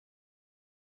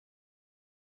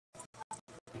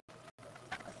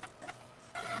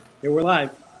Here we're live.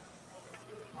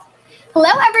 Hello,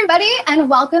 everybody, and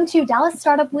welcome to Dallas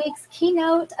Startup Week's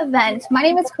keynote event. My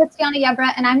name is Christiana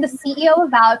Yebra, and I'm the CEO of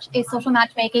Vouch, a social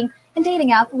matchmaking and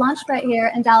dating app launched right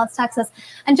here in Dallas, Texas.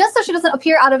 And just so she doesn't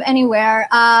appear out of anywhere,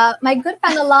 my good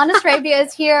friend Alana Strabia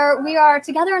is here. We are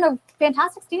together in a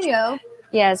fantastic studio.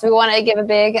 Yes, we want to give a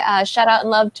big shout out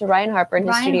and love to Ryan Harper in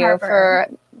his studio for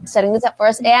setting this up for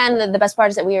us. And the best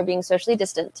part is that we are being socially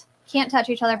distant. Can't touch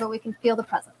each other, but we can feel the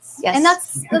presence. Yes. And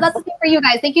that's the thing for you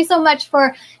guys. Thank you so much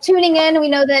for tuning in. We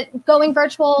know that going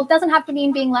virtual doesn't have to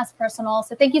mean being less personal.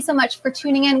 So thank you so much for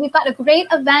tuning in. We've got a great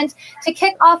event to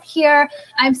kick off here.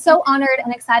 I'm so honored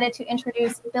and excited to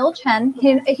introduce Bill Chen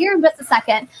here in just a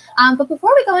second. But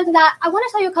before we go into that, I want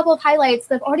to tell you a couple of highlights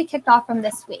that have already kicked off from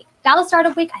this week. Dallas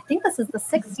Startup Week, I think this is the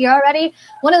 6th year already.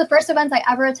 One of the first events I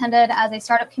ever attended as a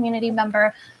startup community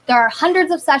member. There are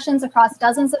hundreds of sessions across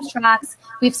dozens of tracks.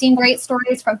 We've seen great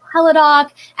stories from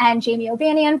Pelodoc and Jamie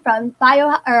O'Banion from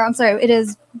it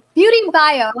is Beauty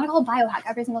Bio. I want to call it Biohack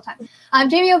every single time.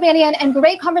 Jamie O'Banion, and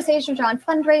great conversations around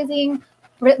fundraising,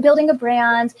 building a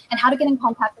brand, and how to get in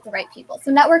contact with the right people.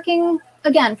 So networking,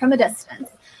 again, from a distance.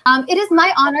 It is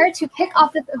my honor to kick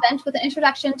off this event with an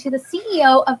introduction to the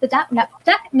CEO of the Deck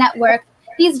Network.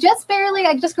 He's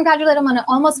I just congratulated him on an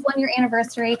almost 1-year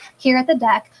anniversary here at the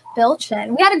Deck, Bill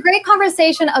Chen. We had a great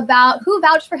conversation about who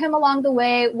vouched for him along the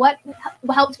way, what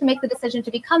helped him make the decision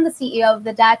to become the CEO of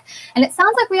the Deck. And it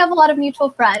sounds like we have a lot of mutual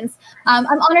friends. I'm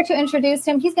honored to introduce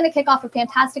him. He's going to kick off a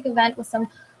fantastic event with some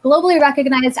globally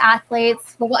recognized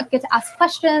athletes. We'll get to ask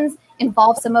questions,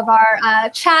 involve some of our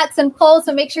chats and polls,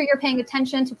 so make sure you're paying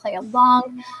attention to play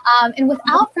along. And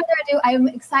without further ado, I am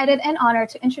excited and honored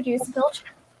to introduce Bill Chen.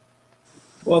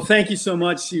 Well, thank you so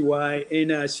much, CY.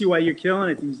 And CY, you're killing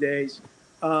it these days.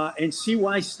 And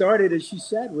CY started, as she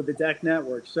said, with the Deck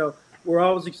Network. So we're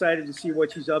always excited to see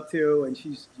what she's up to, and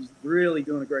she's really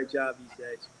doing a great job these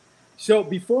days. So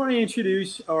before I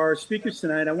introduce our speakers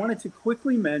tonight, I wanted to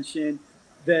quickly mention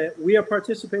that we are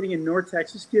participating in North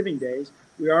Texas Giving Days.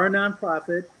 We are a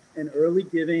nonprofit, and early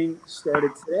giving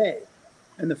started today.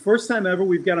 And the first time ever,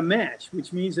 we've got a match,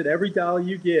 which means that every dollar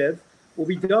you give will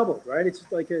be doubled, right? It's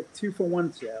like a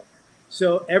 2-for-1 sale.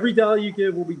 So every dollar you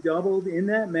give will be doubled in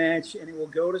that match, and it will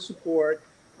go to support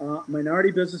minority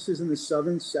businesses in the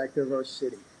southern sector of our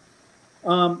city.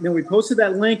 Now, we posted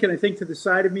that link, and I think to the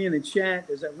side of me in the chat,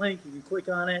 there's that link. You can click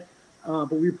on it,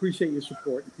 but we appreciate your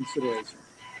support and consideration.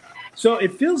 So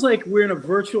it feels like we're in a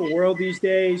virtual world these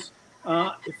days.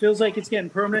 It feels like it's getting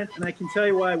permanent, and I can tell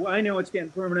you why. I know it's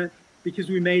getting permanent because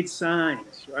we made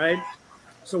signs, right?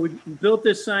 So we built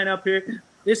this sign up here.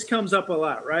 This comes up a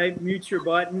lot, right? Mute your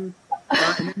button.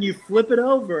 And then you flip it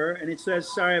over, and it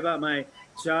says, sorry about my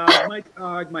job, my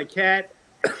dog, my cat,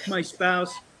 my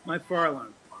spouse, my fire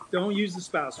alarm. Don't use the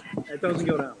spouse. That doesn't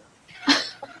go down.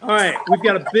 All right, we've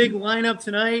got a big lineup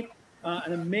tonight.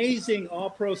 An amazing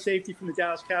all-pro safety from the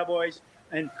Dallas Cowboys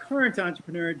and current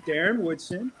entrepreneur, Darren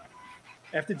Woodson.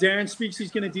 After Darren speaks, he's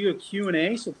going to do a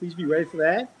Q&A, so please be ready for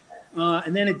that.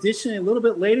 And then additionally, a little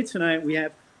bit later tonight, we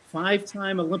have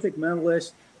 5-time Olympic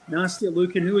medalist Nastia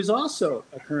Liukin, who is also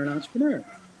a current entrepreneur.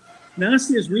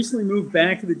 Nastia has recently moved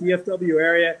back to the DFW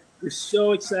area. We're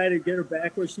so excited to get her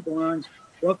back where she belongs.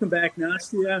 Welcome back,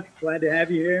 Nastia. Glad to have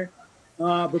you here.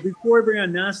 But before we bring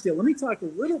on Nastia, let me talk a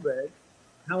little bit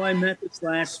how I met this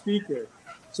last speaker.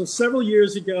 So several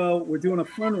years ago, we're doing a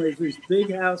fundraiser, this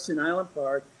big house in Island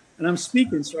Park, and I'm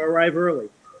speaking, so I arrive early.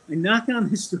 I knock on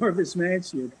this door of this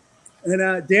mansion, and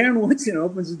Darren Woodson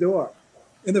opens the door.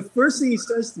 And the first thing he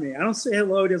says to me, I don't say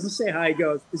hello, he doesn't say hi, he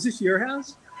goes, is this your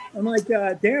house? I'm like,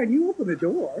 Darren, you open the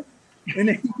door. And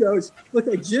then he goes, look,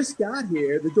 I just got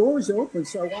here. The door was open,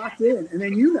 so I walked in, and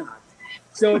then you knocked.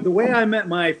 So the way I met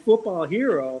my football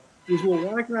hero was we're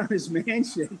walking around his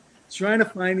mansion trying to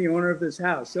find the owner of this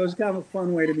house. So it was kind of a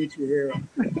fun way to meet your hero.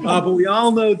 But we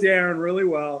all know Darren really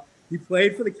well. He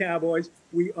played for the Cowboys.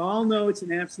 We all know it's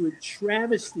an absolute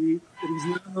travesty that he's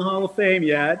not in the Hall of Fame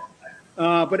yet.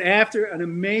 But after an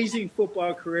amazing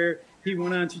football career, he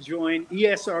went on to join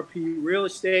ESRP Real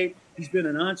Estate. He's been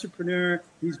an entrepreneur.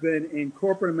 He's been in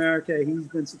corporate America. He's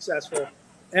been successful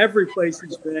every place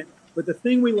he's been. But the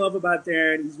thing we love about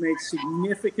Darren, he's made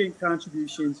significant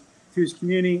contributions to his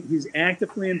community. He's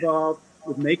actively involved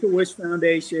with Make-A-Wish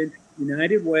Foundation,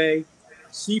 United Way,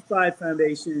 C5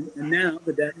 Foundation, and now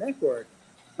the Deck Network.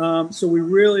 So we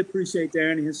really appreciate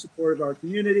Darren and his support of our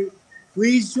community.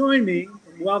 Please join me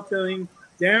in welcoming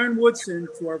Darren Woodson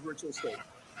to our virtual stage.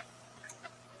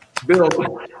 Bill,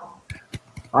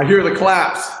 I hear the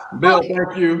claps. Bill,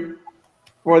 thank you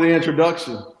for the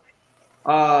introduction.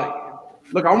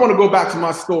 Look, I want to go back to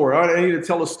my story. I need to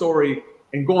tell a story.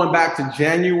 And going back to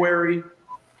January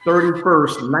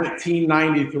 31st,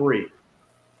 1993.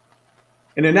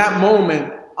 And in that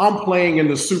moment, I'm playing in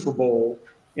the Super Bowl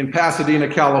in Pasadena,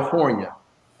 California.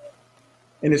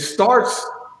 And it starts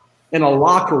in a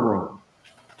locker room.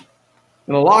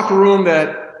 In a locker room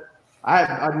that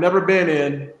I've never been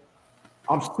in.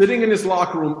 I'm sitting in this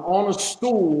locker room on a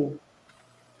stool,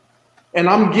 and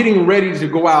I'm getting ready to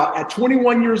go out. At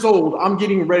 21 years old, I'm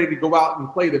getting ready to go out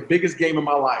and play the biggest game of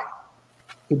my life.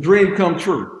 The dream come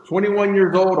true. 21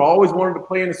 years old, I always wanted to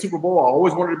play in the Super Bowl. I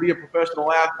always wanted to be a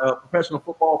professional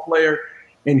football player.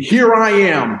 And here I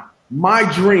am,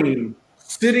 my dream,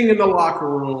 sitting in the locker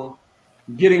room,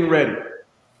 getting ready.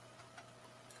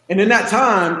 And in that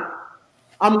time,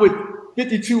 I'm with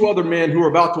 52 other men who are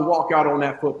about to walk out on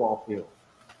that football field.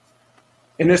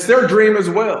 And it's their dream as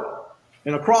well.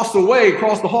 And across the way,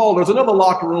 across the hall, there's another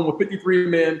locker room with 53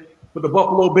 men with the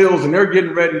Buffalo Bills, and they're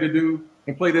getting ready to do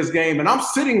and play this game. And I'm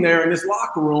sitting there in this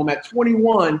locker room at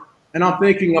 21, and I'm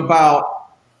thinking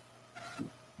about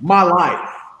my life.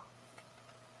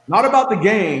 Not about the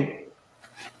game,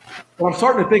 but I'm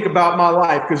starting to think about my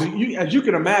life, because as you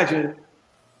can imagine,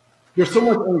 there's so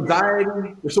much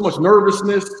anxiety, there's so much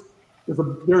nervousness.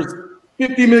 There's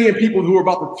 50 million people who are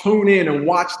about to tune in and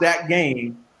watch that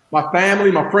game. My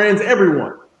family, my friends,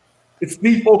 everyone. It's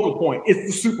the focal point. It's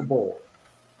the Super Bowl.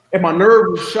 And my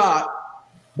nerves are shot,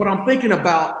 but I'm thinking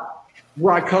about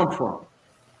where I come from.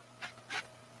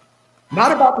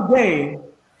 Not about the game,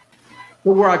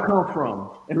 but where I come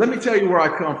from. And let me tell you where I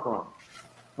come from.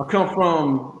 I come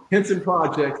from Henson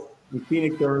Projects in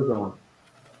Phoenix, Arizona.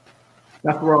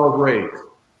 That's where I was raised.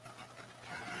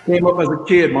 Came up as a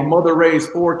kid. My mother raised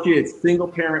 4 kids, single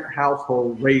parent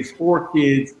household, raised 4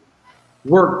 kids,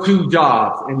 worked 2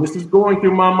 jobs. And this is going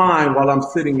through my mind while I'm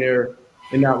sitting there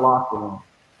in that locker room.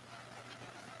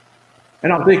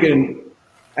 And I'm thinking,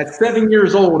 at 7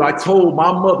 years old, I told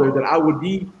my mother that I would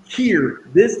be here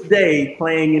this day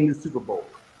playing in the Super Bowl.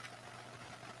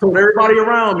 Told everybody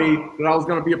around me that I was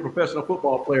going to be a professional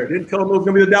football player. Didn't tell them it was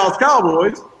going to be the Dallas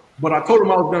Cowboys, but I told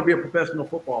them I was going to be a professional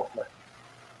football player.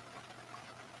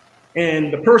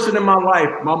 And the person in my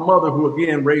life, my mother, who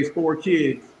again raised 4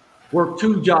 kids, worked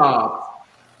 2 jobs,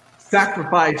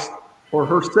 sacrificed for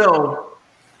herself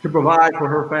to provide for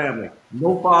her family.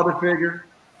 No father figure,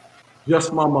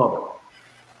 just my mother.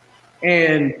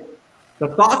 And the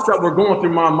thoughts that were going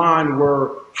through my mind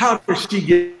were, how did she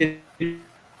get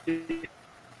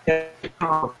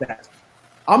accomplished that?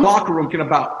 I'm locker room thinking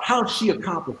about how she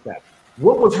accomplished that.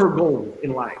 What was her goal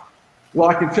in life? Well,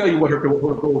 I can tell you what her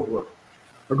goals were.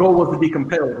 Her goal was to be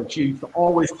compelled, and she used to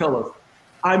always tell us,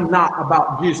 I'm not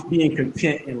about just being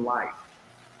content in life.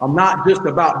 I'm not just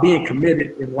about being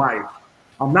committed in life.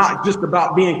 I'm not just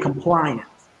about being compliant.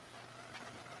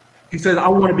 She says, I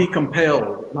want to be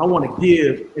compelled, and I want to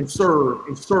give and serve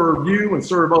you and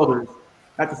serve others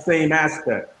at the same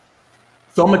aspect.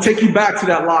 So I'm going to take you back to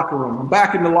that locker room. I'm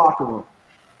back in the locker room,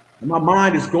 and my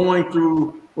mind is going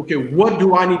through, okay, what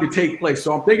do I need to take place?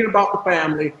 So I'm thinking about the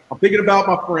family, I'm thinking about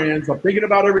my friends, I'm thinking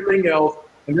about everything else,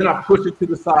 and then I push it to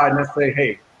the side and I say,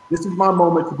 hey, this is my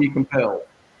moment to be compelled.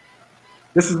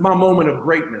 This is my moment of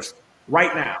greatness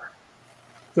right now.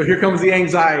 So here comes the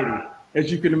anxiety, as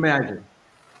you can imagine.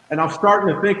 And I'm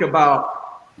starting to think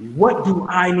about, what do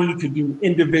I need to do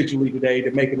individually today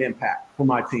to make an impact for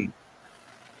my team?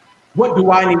 What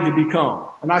do I need to become?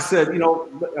 And I said,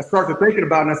 I started thinking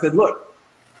about it, and I said, look,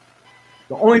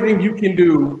 the only thing you can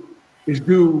do is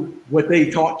do what they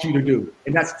taught you to do,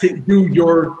 and that's to do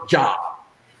your job.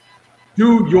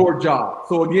 Do your job.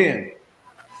 So again,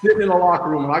 sitting in a locker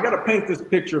room, and I got to paint this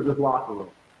picture of this locker room.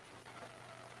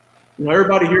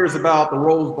 Everybody hears about the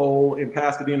Rose Bowl in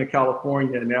Pasadena,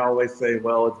 California, and they always say,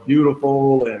 well, it's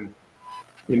beautiful, and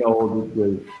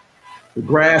the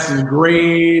grass is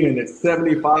green, and it's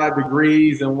 75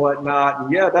 degrees and whatnot.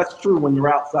 And yeah, that's true when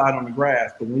you're outside on the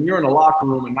grass, but when you're in a locker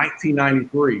room in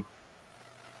 1993,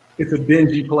 it's a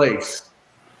dingy place.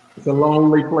 It's a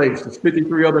lonely place. There's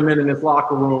 53 other men in this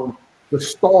locker room. The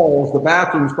stalls, the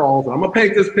bathroom stalls. And I'm gonna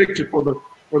paint this picture for the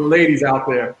ladies out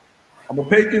there. I'm gonna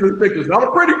paint you this picture. It's not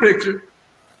a pretty picture,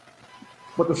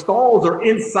 but the stalls are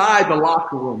inside the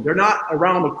locker room. They're not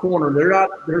around the corner.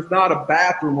 There's not a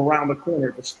bathroom around the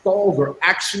corner. The stalls are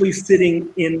actually sitting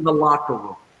in the locker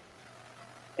room.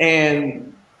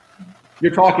 And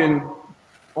you're talking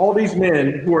all these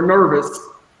men who are nervous,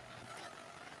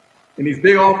 and these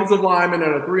big offensive linemen that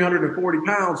are 340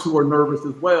 pounds who are nervous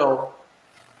as well.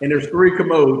 And there's 3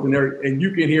 commodes, and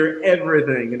you can hear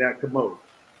everything in that commode.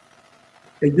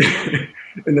 And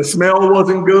the smell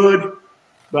wasn't good,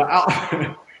 but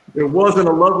it wasn't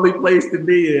a lovely place to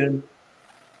be in.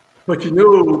 But you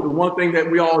knew the one thing that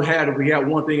we all had, we had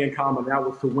one thing in common, that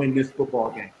was to win this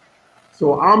football game.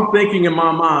 So I'm thinking in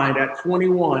my mind at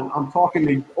 21, I'm talking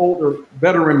to older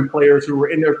veteran players who were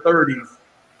in their 30s,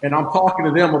 and I'm talking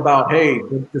to them about, hey,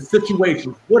 the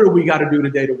situations, what do we got to do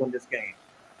today to win this game?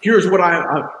 Here's what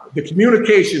the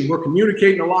communication, we're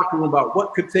communicating in the locker room about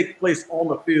what could take place on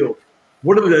the field.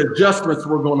 What are the adjustments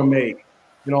we're going to make?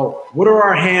 You know, what are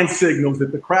our hand signals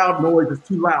if the crowd noise is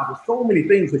too loud? There's so many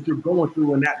things that you're going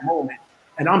through in that moment.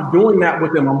 And I'm doing that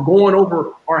with them. I'm going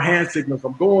over our hand signals.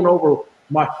 I'm going over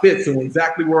my fits and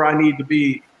exactly where I need to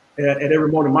be at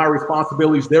every moment, my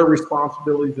responsibilities, their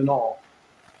responsibilities and all.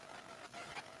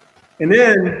 And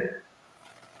then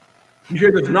you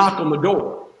hear this knock on the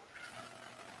door.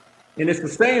 And it's the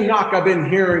same knock I've been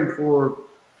hearing for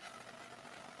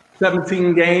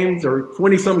 17 games or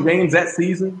 20-some games that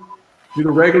season, through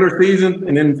the regular season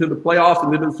and then to the playoffs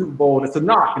and then to the Super Bowl. And it's a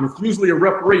knock, and it's usually a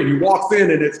referee. And he walks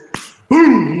in and it's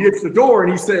boom, he hits the door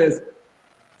and he says,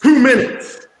 2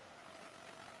 minutes.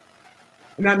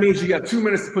 And that means you got 2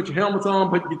 minutes to put your helmets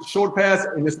on, get your shoulder pads,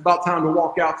 and it's about time to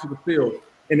walk out to the field.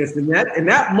 And it's in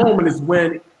that moment is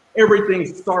when everything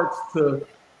starts to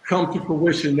come to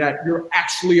fruition that you're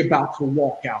actually about to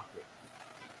walk out there.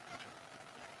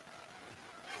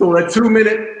 So that 2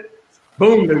 minute,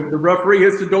 boom, the referee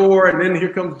hits the door, and then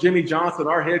here comes Jimmy Johnson,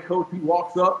 our head coach. He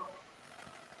walks up,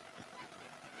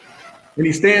 and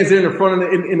he stands in front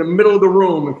of in the middle of the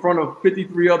room in front of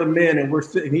 53 other men, and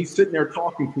he's sitting there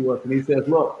talking to us, and he says,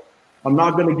 look, I'm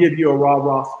not going to give you a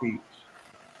rah-rah speech.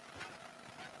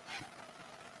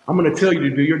 I'm going to tell you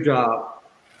to do your job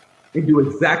and do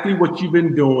exactly what you've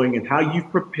been doing and how you've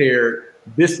prepared.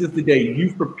 This is the day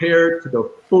you've prepared to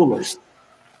the fullest,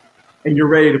 and you're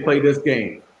ready to play this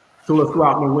game. So let's go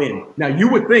out and win. Now, you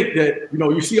would think that, you know,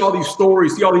 you see all these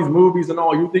stories, see all these movies and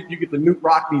all, you think you get the Newt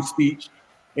Rockney speech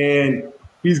and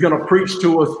he's going to preach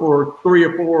to us for 3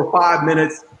 or 4 or 5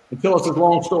 minutes and tell us his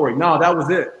long story. No, that was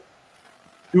it.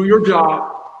 Do your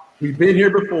job. We've been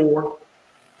here before.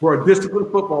 We're a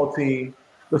disciplined football team.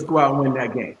 Let's go out and win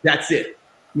that game. That's it.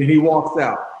 And he walks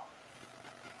out.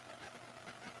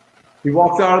 He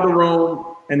walks out of the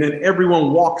room, and then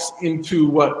everyone walks into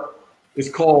what is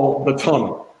called the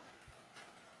tunnel.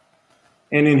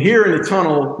 And in here in the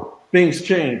tunnel, things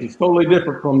change. It's totally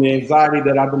different from the anxiety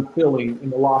that I've been feeling in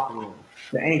the locker room,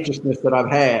 the anxiousness that I've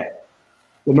had,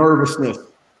 the nervousness.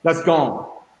 That's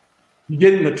gone. You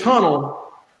get in the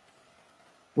tunnel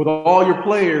with all your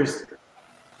players,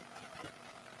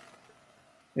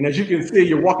 and as you can see,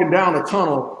 you're walking down a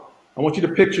tunnel. I want you to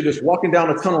picture this, walking down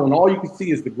a tunnel, and all you can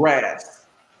see is the grass.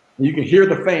 And you can hear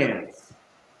the fans,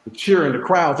 the cheering, the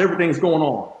crowds, everything's going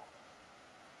on.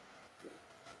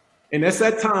 And it's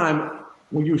that time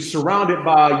when you're surrounded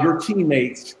by your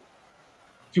teammates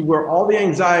to where all the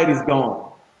anxiety is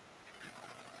gone.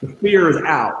 The fear is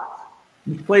out.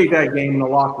 You played that game in the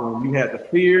locker room. You had the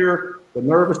fear, the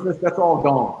nervousness, that's all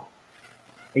gone.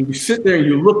 And you sit there and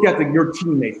you look at your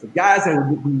teammates, the guys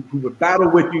who would battle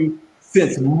with you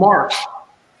since March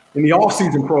in the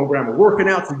off-season program, are working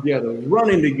out together,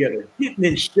 running together, getting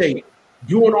in shape,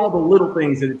 doing all the little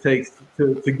things that it takes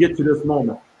to get to this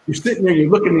moment. You're sitting there, you're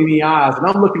looking in the eyes, and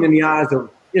I'm looking in the eyes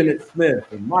of Emmitt Smith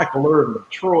and Michael Irvin, and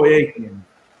Troy Aikman,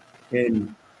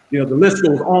 and you know the list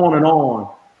goes on and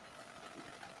on.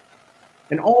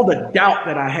 And all the doubt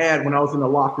that I had when I was in the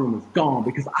locker room is gone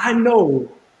because I know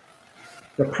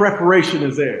the preparation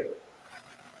is there.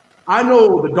 I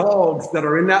know the dogs that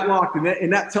are in that locker, in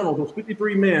that tunnel, those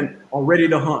 53 men are ready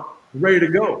to hunt, ready to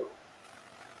go.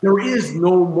 There is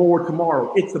no more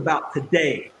tomorrow. It's about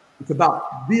today. It's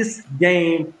about this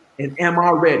game, and am I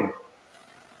ready?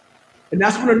 And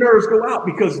that's when the nerves go out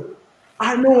because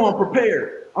I know I'm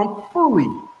prepared. I'm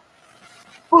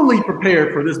fully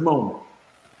prepared for this moment.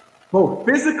 Both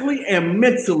physically and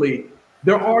mentally,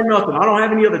 there are nothing. I don't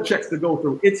have any other checks to go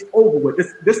through. It's over with.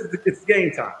 It's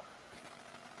game time.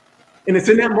 And it's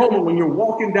in that moment when you're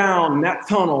walking down that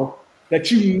tunnel that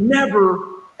you never,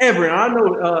 ever, and I know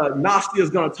Nastia is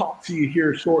going to talk to you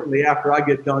here shortly after I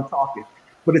get done talking,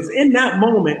 but it's in that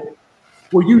moment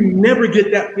where you never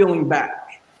get that feeling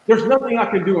back. There's nothing I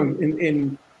can do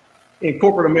in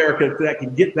corporate America that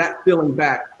can get that feeling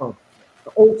back of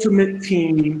the ultimate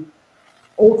team,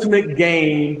 ultimate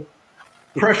game,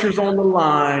 pressure's on the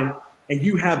line, and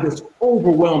you have this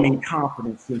overwhelming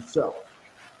confidence in self.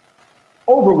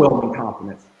 Overwhelming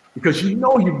confidence because you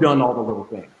know you've done all the little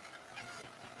things.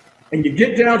 And you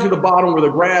get down to the bottom where the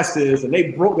grass is, and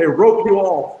they rope you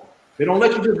off. They don't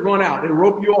let you just run out. They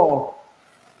rope you off,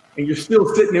 and you're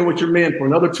still sitting there with your men for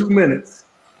another 2 minutes.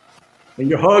 and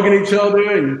you're hugging each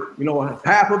other, and you know,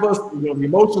 half of us, you know, the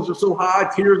emotions are so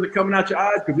high, tears are coming out your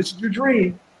eyes because this is your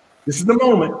dream. This is the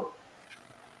moment.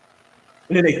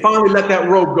 And then they finally let that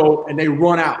rope go and they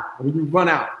run out. And you run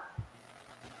out.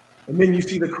 And then you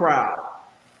see the crowd.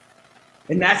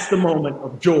 And that's the moment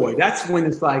of joy. That's when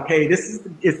it's like, hey,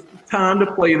 it's time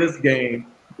to play this game.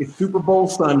 It's Super Bowl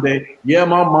Sunday. Yeah,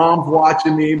 my mom's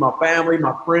watching me, my family,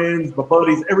 my friends, my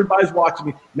buddies, everybody's watching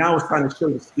me. Now it's time to show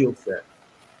the skill set.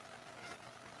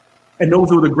 And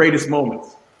those were the greatest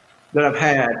moments that I've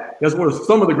had. Those were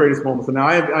some of the greatest moments. And now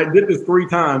I did this 3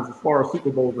 times as far as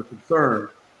Super Bowls are concerned.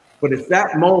 But it's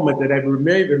that moment that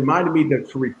reminded me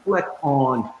to reflect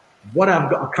on what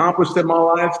I've accomplished in my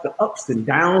life, the ups and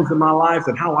downs in my life,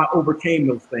 and how I overcame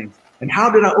those things. And how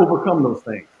did I overcome those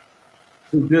things?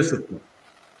 Through discipline,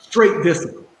 straight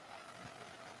discipline.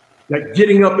 Like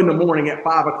getting up in the morning at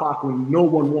 5 o'clock when no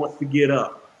one wants to get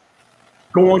up,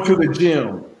 going to the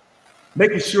gym,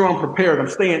 making sure I'm prepared. I'm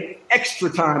staying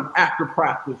extra time after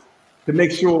practice to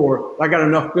make sure I got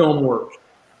enough film work.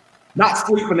 Not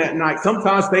sleeping at night,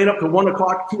 sometimes staying up to 1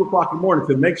 o'clock, 2 o'clock in the morning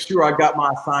to make sure I got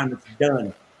my assignments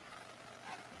done.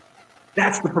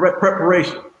 That's the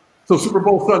preparation. So Super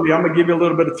Bowl Sunday, I'm gonna give you a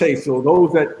little bit of taste. So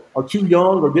those that are too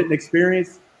young or didn't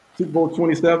experience Super Bowl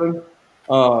 27,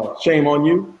 shame on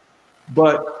you.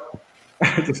 But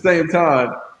at the same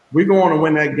time, we're going to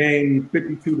win that game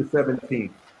 52-17.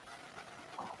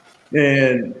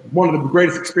 And one of the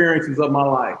greatest experiences of my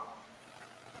life.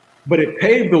 But it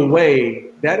paved the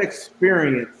way, that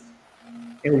experience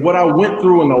and what I went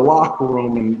through in the locker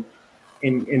room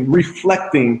and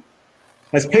reflecting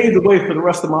has paved the way for the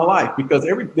rest of my life, because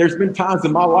there's been times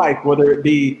in my life, whether it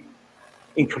be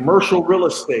in commercial real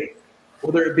estate,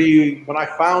 whether it be when I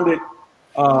founded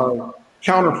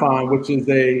Counterfine, which is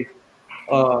a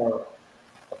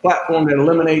platform that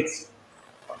eliminates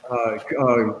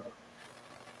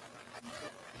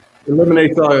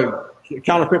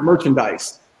counterfeit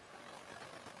merchandise.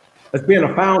 As being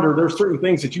a founder, there's certain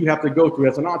things that you have to go through.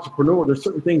 As an entrepreneur, there's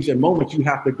certain things and moments you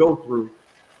have to go through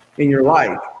in your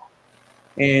life.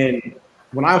 And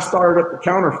when I started up the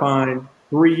Counterfine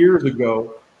 3 years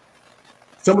ago,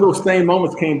 some of those same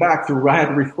moments came back to where I had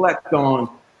to reflect on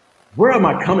where am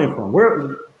I coming from? Where,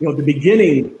 you know, the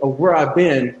beginning of where I've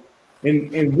been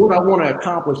and what I want to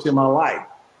accomplish in my life.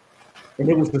 And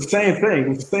it was the same thing. It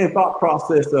was the same thought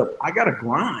process of I got to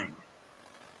grind.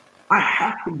 I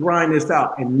have to grind this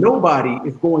out, and nobody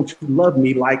is going to love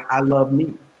me like I love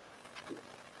me.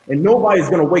 And nobody's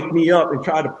going to wake me up and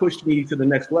try to push me to the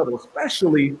next level,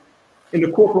 especially in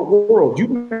the corporate world.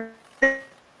 You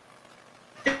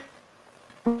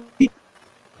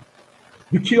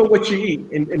kill what you eat.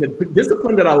 And the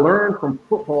discipline that I learned from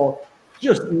football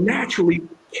just naturally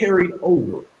carried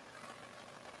over.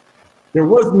 There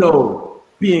was no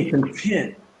being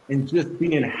content and just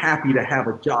being happy to have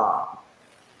a job.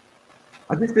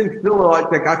 I just didn't feel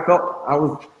like I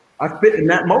felt I fit in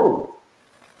that mode.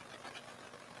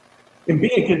 And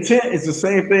being content is the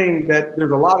same thing that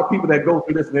there's a lot of people that go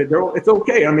through this. And it's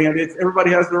okay. I mean,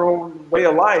 everybody has their own way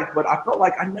of life, but I felt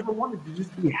like I never wanted to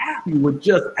just be happy with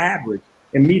just average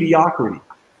and mediocrity.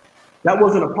 That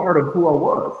wasn't a part of who I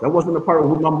was. That wasn't a part of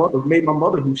who my mother made my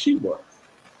mother who she was.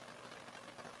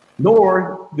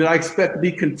 Nor did I expect to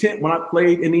be content when I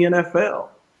played in the NFL.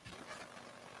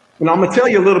 And I'm going to tell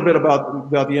you a little bit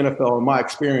about the NFL and my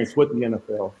experience with the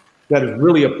NFL that has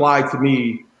really applied to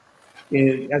me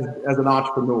as an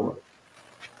entrepreneur.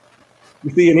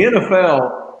 You see, in the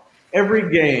NFL,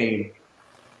 every game,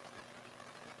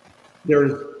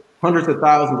 there's hundreds of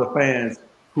thousands of fans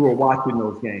who are watching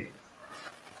those games.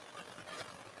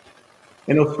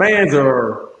 And those fans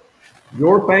are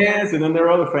your fans, and then there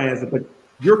are other fans, but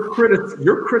you're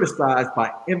criticized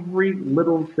by every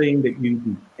little thing that you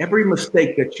do, every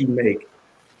mistake that you make.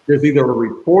 There's either a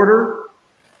reporter,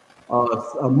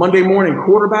 a Monday morning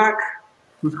quarterback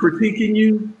who's critiquing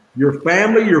you, your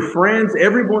family, your friends,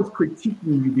 everyone's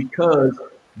critiquing you because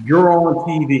you're on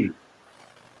TV.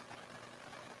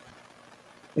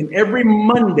 And every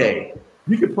Monday,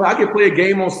 I could play a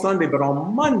game on Sunday, but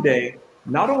on Monday,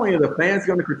 not only are the fans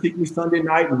going to critique me Sunday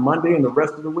night and Monday and the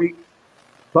rest of the week,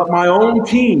 but my own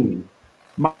team,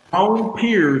 my own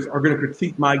peers are going to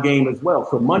critique my game as well.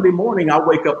 So Monday morning, I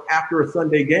wake up after a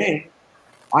Sunday game,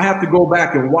 I have to go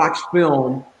back and watch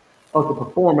film of the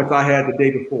performance I had the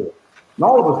day before. And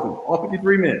all of us do, all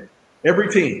 53 men, every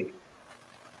team.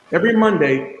 Every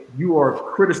Monday, you are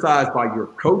criticized by your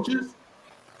coaches,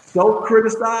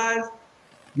 self-criticized.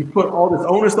 You put all this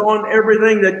onus on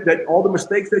everything that all the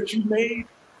mistakes that you made.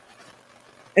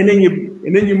 And then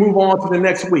you move on to the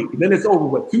next week. And then it's over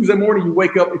with. Tuesday morning, you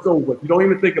wake up, it's over with. You don't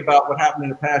even think about what happened in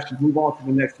the past. You move on to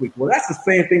the next week. Well, that's the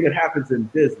same thing that happens in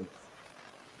business.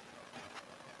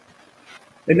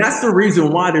 And that's the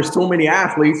reason why there's so many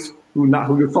athletes who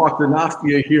you'll talk to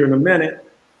Nastia here in a minute,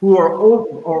 who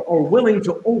are willing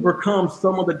to overcome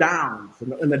some of the downs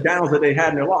and the downs that they had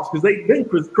in their lives, because they've been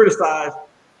criticized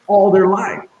all their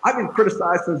life. I've been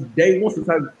criticized since day one, since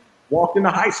I walked into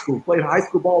high school, played high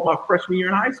school ball my freshman year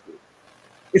in high school.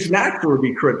 It's natural to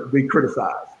be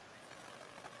criticized.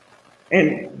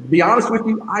 And to be honest with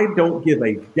you, I don't give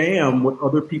a damn what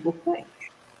other people think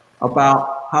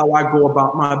about how I go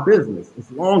about my business,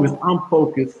 as long as I'm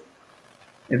focused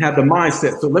and have the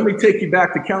mindset. So let me take you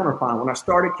back to Counterfine. When I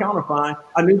started Counterfine,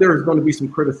 I knew there was going to be some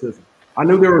criticism. I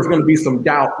knew there was going to be some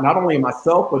doubt, not only in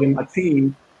myself, but in my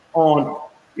team on,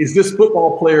 is this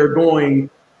football player going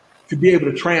to be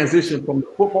able to transition from the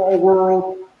football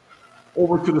world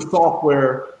over to the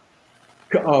software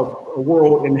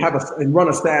world and run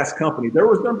a SaaS company? There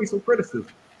was going to be some criticism,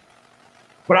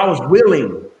 but I was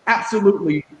willing,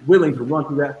 absolutely willing to run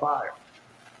through that fire.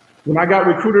 When I got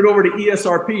recruited over to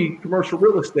ESRP, commercial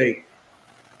real estate,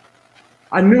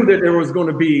 I knew that there was going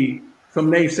to be some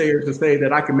naysayers to say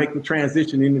that I could make the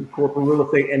transition into corporate real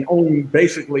estate and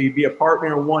basically be a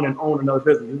partner in one and own another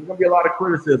business. There's going to be a lot of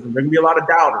criticism. There's going to be a lot of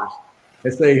doubters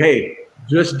that say, hey,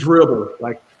 just dribble,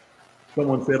 like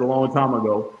someone said a long time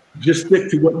ago. Just stick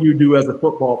to what you do as a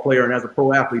football player and as a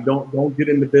pro athlete. Don't get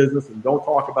into business and don't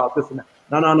talk about this and that.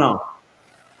 No.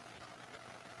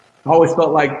 I always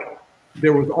felt like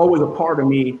there was always a part of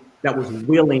me that was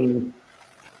willing,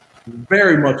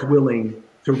 very much willing,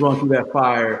 to run through that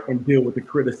fire and deal with the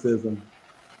criticism,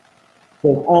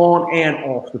 both on and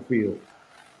off the field.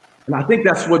 And I think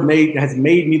that's what has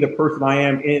made me the person I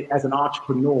am as an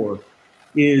entrepreneur,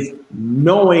 is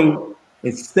knowing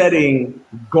and setting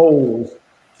goals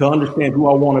to understand who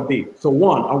I want to be. So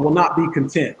one, I will not be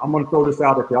content. I'm going to throw this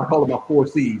out there. I call it my 4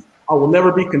 C's. I will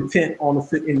never be content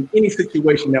in any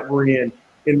situation that we're in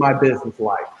my business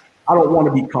life. I don't want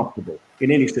to be comfortable in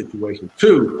any situation.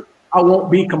 2, I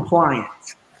won't be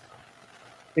compliant.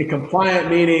 And compliant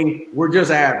meaning we're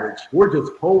just average. We're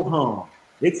just ho-hum.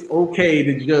 It's okay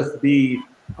to just be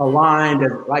aligned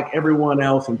as like everyone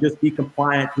else and just be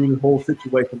compliant through the whole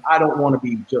situation. I don't want to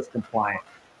be just compliant.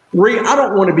 3, I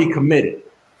don't want to be committed.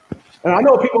 And I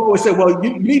know people always say, well,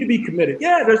 you need to be committed.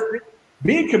 Yeah,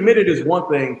 being committed is one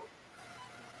thing.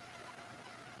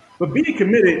 But being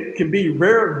committed can be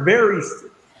very, very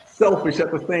selfish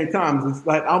at the same time. It's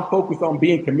like I'm focused on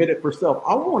being committed for self.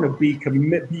 I want to be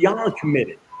beyond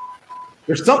committed.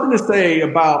 There's something to say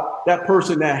about that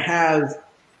person that has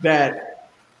that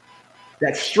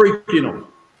streak in them.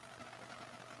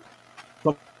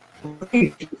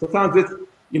 Sometimes it's,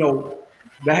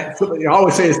 I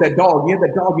always say it's that dog. You have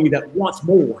that dog in you that wants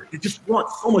more. It just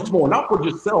wants so much more, not for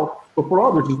yourself, but for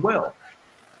others as well.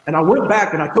 And I went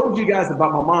back and I told you guys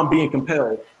about my mom being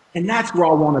compelled, and that's where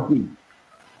I want to be.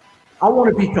 I want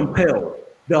to be compelled.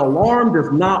 The alarm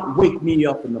does not wake me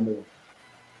up in the morning.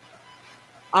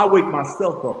 I wake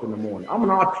myself up in the morning. I'm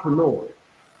an entrepreneur.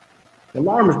 The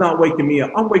alarm is not waking me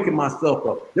up. I'm waking myself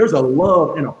up. There's a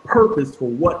love and a purpose for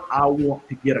what I want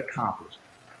to get accomplished,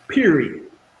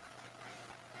 period.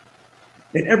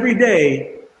 And every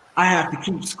day, I have to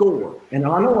keep score. And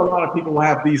I know a lot of people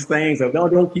have these things of, no,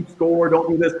 don't keep score, don't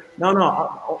do this.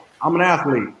 No, I'm an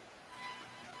athlete.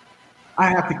 I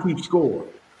have to keep score.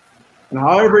 And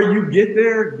however you get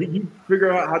there, you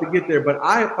figure out how to get there. But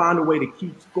I find a way to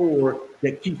keep score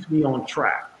that keeps me on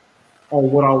track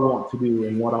on what I want to do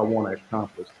and what I want to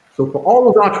accomplish. So for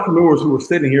all those entrepreneurs who are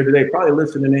sitting here today, probably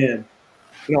listening in,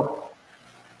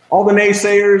 all the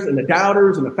naysayers and the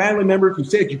doubters and the family members who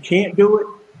said you can't do it,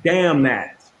 damn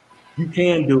that. You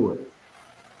can do it.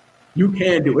 You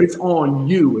can do it. It's on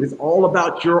you. It's all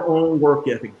about your own work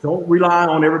ethic. Don't rely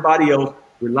on everybody else.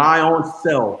 Rely on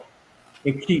self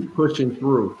and keep pushing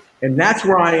through. And that's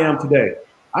where I am today.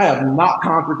 I have not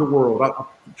conquered the world.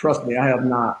 Trust me, I have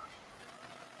not.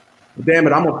 But damn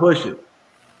it, I'm going to push it.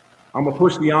 I'm going to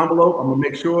push the envelope. I'm going to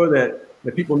make sure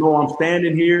that people know I'm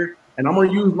standing here. And I'm going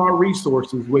to use my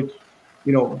resources, which,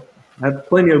 I have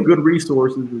plenty of good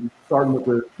resources, starting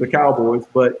with the Cowboys.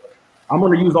 But I'm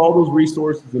going to use all those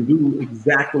resources and do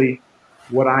exactly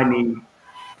what I need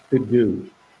to do.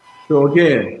 So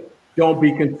again, don't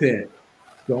be content.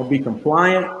 Don't be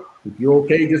compliant. If you're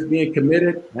okay just being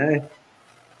committed,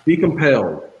 be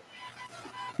compelled.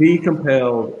 Be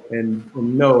compelled and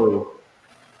know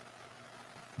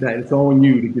that it's on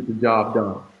you to get the job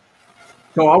done.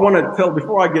 So I want to tell,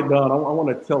 before I get done, I want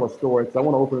to tell a story. So I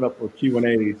want to open it up for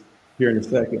Q&As here in a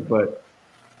second. But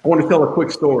I want to tell a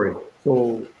quick story.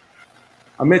 So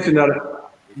I mentioned that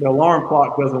the alarm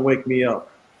clock doesn't wake me up.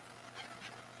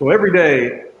 So every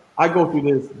day I go through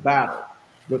this battle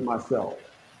with myself.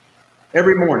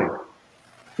 Every morning.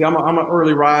 See, I'm an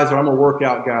early riser. I'm a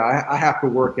workout guy. I have to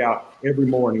work out every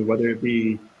morning, whether it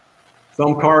be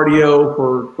some cardio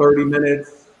for 30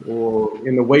 minutes or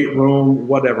in the weight room,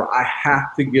 whatever. I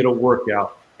have to get a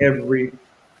workout every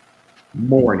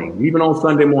morning, even on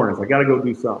Sunday mornings. I got to go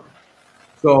do something.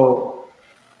 So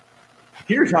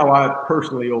here's how I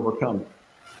personally overcome it.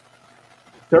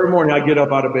 Every morning I get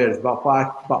up out of bed. It's about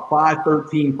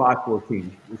 5:13,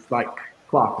 5:14. It's like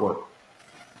clockwork.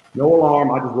 No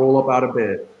alarm. I just roll up out of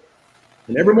bed.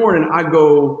 And every morning I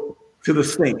go to the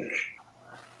sink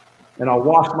and I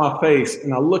wash my face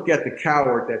and I look at the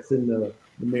coward that's in the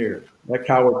mirror. That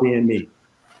coward being me.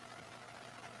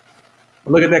 I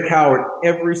look at that coward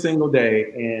every single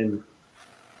day and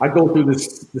I go through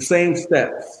the same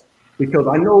steps because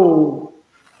I know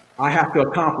I have to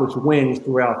accomplish wins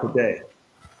throughout the day.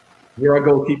 Here I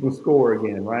go keeping score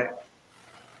again, right?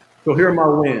 So here are my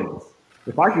wins.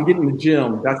 If I can get in the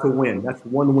gym, that's a win. That's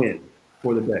one win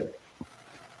for the day.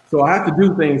 So I have to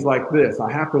do things like this.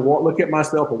 I have to look at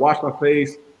myself and wash my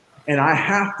face, and I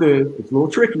have to, it's a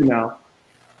little tricky now,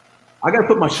 I got to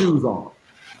put my shoes on.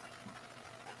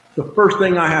 The first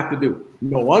thing I have to do.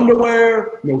 No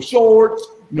underwear, no shorts,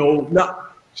 no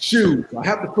shoes. I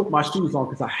have to put my shoes on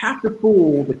because I have to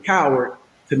fool the coward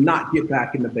to not get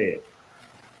back in the bed.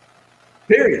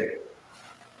 Period.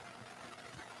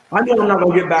 I know I'm not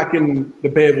going to get back in the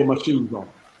bed with my shoes on.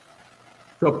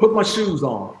 So I put my shoes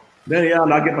on. Then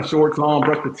I get my shorts on,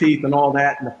 brush the teeth and all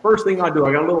that. And the first thing I do,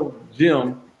 I got a little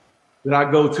gym that I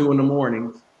go to in the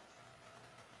mornings.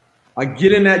 I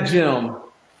get in that gym.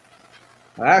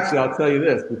 Actually, I'll tell you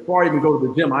this. Before I even go to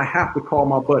the gym, I have to call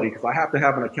my buddy because I have to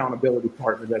have an accountability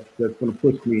partner that's going to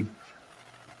push me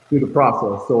through the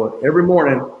process. So every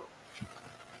morning,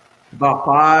 about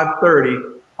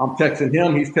 5:30, I'm texting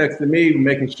him, he's texting me,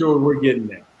 making sure we're getting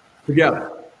there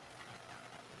together.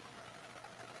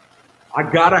 I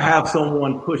gotta have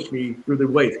someone push me through the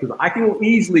weights because I can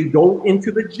easily go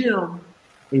into the gym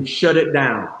and shut it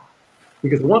down.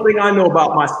 Because one thing I know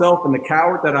about myself and the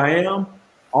coward that I am,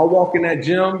 I'll walk in that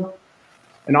gym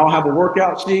and I'll have a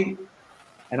workout sheet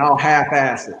and I'll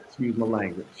half-ass it, excuse my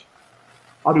language.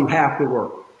 I'll do half the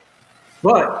work.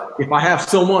 But if I have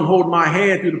someone hold my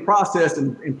hand through the process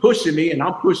and pushing me and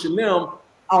I'm pushing them,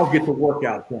 I'll get the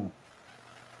workout done.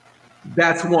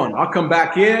 That's one. I'll come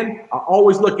back in. I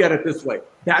always look at it this way.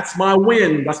 That's my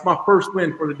win. That's my first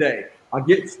win for the day. I'll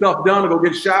get stuff done, I'll go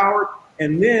get showered,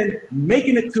 and then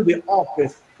making it to the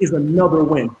office is another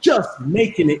win. Just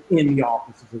making it in the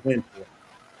office is a win for me.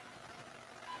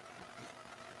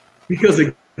 Because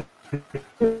the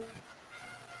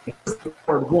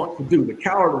coward wants to do. The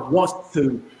coward wants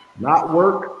to not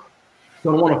work,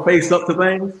 don't want to face up to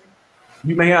things.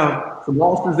 You may have some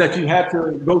losses that you had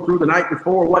to go through the night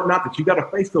before or whatnot, but you got to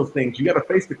face those things. You got to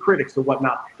face the critics or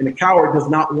whatnot. And the coward does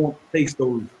not want to face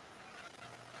those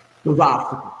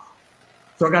obstacles.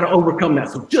 So I got to overcome that.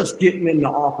 So just getting in the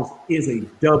office is a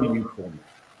W for me.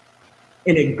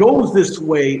 And it goes this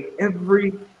way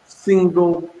every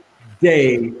single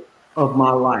day of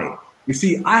my life. You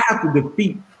see, I have to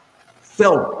defeat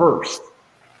self first.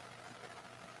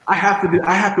 I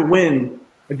have to win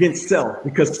against self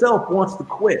because self wants to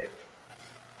quit.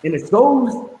 And it's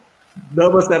those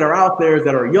of us that are out there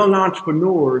that are young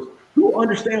entrepreneurs who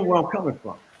understand where I'm coming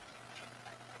from.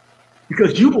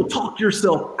 Because you will talk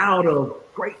yourself out of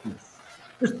greatness.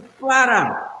 Just flat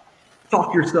out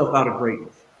talk yourself out of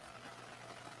greatness.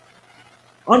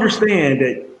 Understand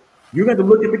that you're going to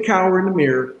look at the coward in the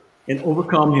mirror and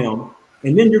overcome him.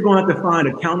 And then you're going to have to find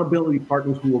accountability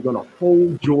partners who are going to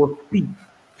hold your feet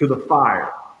to the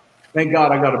fire. Thank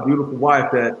God I got a beautiful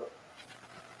wife that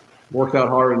works out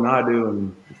harder than I do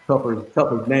and is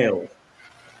tough as nails.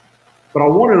 But I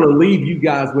wanted to leave you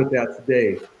guys with that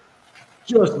today.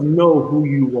 Just know who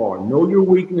you are. Know your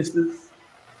weaknesses.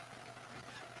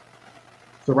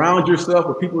 Surround yourself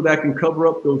with people that can cover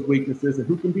up those weaknesses and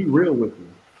who can be real with you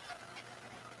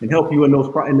and help you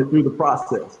through the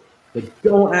process. But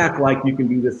don't act like you can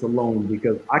do this alone,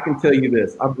 because I can tell you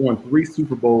this. I've won 3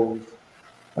 Super Bowls.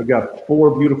 I've got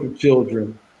 4 beautiful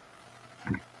children.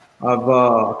 I've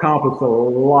accomplished a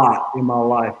lot in my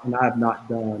life, and I have not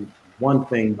done one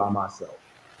thing by myself.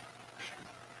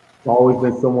 It's always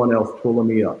been someone else pulling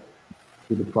me up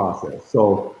through the process.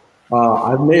 So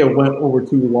I may have went over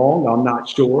too long. I'm not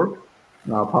sure.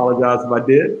 I apologize if I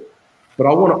did. But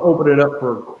I want to open it up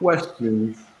for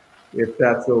questions, if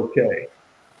that's okay.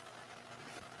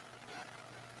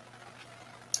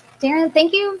 Darren,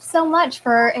 thank you so much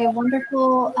for a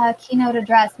wonderful keynote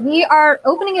address. We are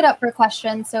opening it up for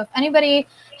questions. So if anybody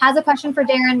has a question for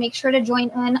Darren, make sure to join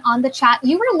in on the chat.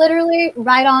 You were literally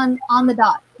right on the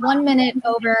dot, 1 minute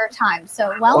over time.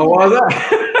 So well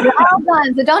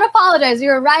done. So don't apologize. You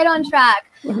were right on track.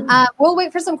 We'll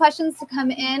wait for some questions to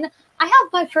come in. I have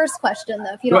my first question,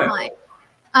 though, if you don't mind.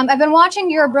 I've been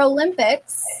watching your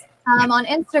Olympics on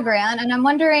Instagram, and I'm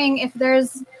wondering if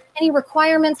there's any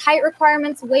requirements, height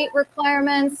requirements, weight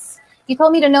requirements. You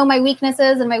told me to know my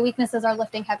weaknesses, and my weaknesses are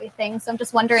lifting heavy things. So I'm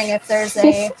just wondering if there's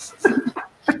a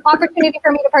opportunity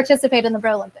for me to participate in the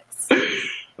Olympics.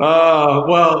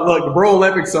 Well, look, the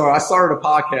Olympics I started a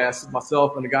podcast with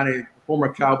myself and a guy named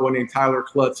former cowboy named Tyler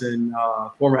Klutz and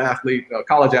former athlete,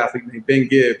 college athlete named Ben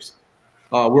Gibbs.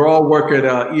 We're all work at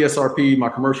ESRP, my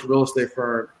commercial real estate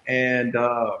firm, and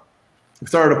we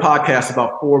started a podcast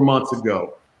about 4 months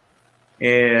ago.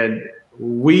 And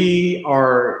we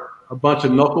are a bunch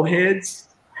of knuckleheads,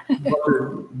 a bunch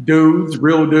of dudes,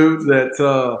 real dudes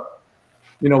that,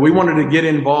 we wanted to get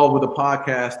involved with the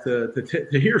podcast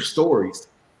to hear stories,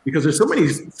 because there's so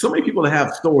many people that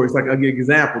have stories. Like, I'll give you an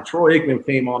example. Troy Aikman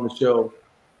came on the show,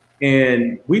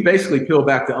 and we basically peel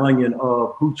back the onion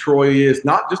of who Troy is,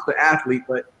 not just the athlete,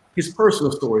 but his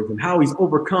personal stories and how he's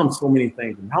overcome so many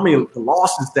things and how many the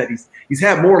losses that he's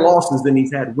had more losses than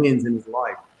he's had wins in his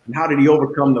life. And how did he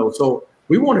overcome those? So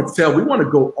we want to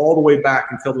go all the way back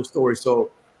and tell those stories.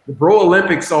 So the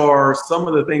Olympics are some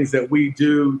of the things that we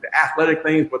do, the athletic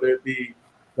things, whether it be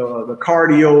the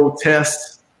cardio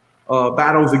tests,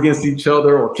 battles against each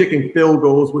other, or kicking field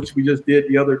goals, which we just did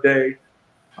the other day.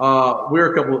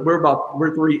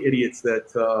 We're three idiots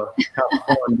that have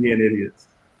fun being idiots.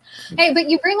 Hey, but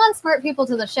you bring on smart people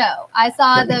to the show. I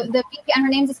saw the VP, and her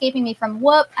name's escaping me, from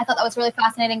Whoop. I thought that was really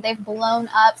fascinating. They've blown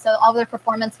up, so all their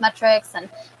performance metrics and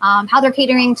how they're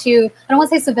catering to, I don't want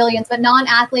to say civilians, but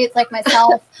non-athletes like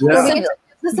myself, the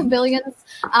civilians,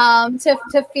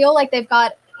 to feel like they've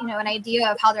got an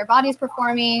idea of how their body's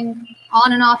performing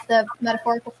on and off the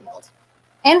metaphorical field.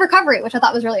 And recovery, which I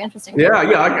thought was really interesting. Yeah.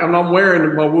 I'm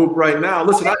wearing my Whoop right now.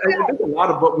 Listen, I think a lot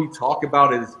of what we talk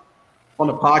about is on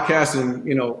the podcast,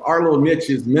 and our little niche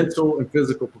is mental and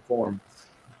physical performance.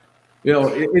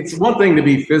 It's one thing to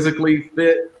be physically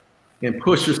fit and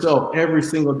push yourself every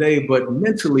single day, but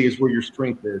mentally is where your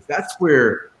strength is. That's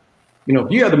where,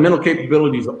 if you have the mental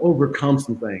capabilities to overcome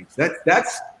some things, that's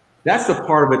the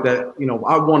part of it that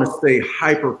I want to stay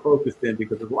hyper focused in,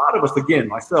 because there's a lot of us, again,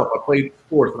 myself, I played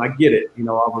sports and I get it. I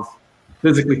was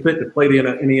physically fit to play in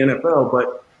the NFL,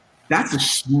 but that's a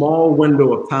small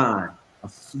window of time. A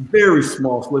very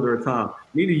small slither of time. I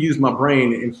need to use my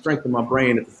brain and strengthen my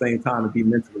brain at the same time and be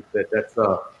mentally fit. That's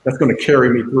going to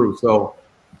carry me through. So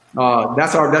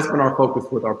that's been our focus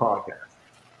with our podcast.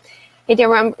 Hey,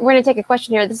 Darren, we're going to take a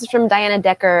question here. This is from Diana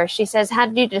Decker. She says, "How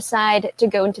did you decide to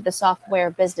go into the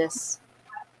software business?"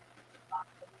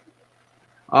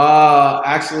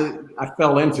 Actually, I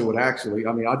fell into it. Actually,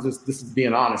 I mean, this is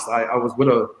being honest. I was with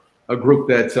a group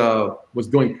that was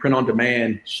doing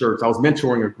print-on-demand shirts. I was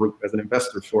mentoring a group as an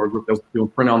investor for a group that was doing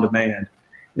print-on-demand,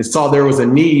 and saw there was a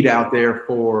need out there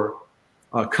for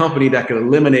a company that could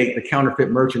eliminate the counterfeit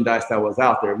merchandise that was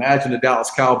out there. Imagine the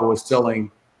Dallas Cowboys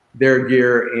selling their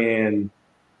gear, and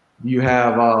you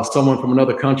have someone from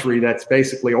another country that's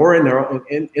basically, or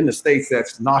in the States,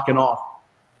 that's knocking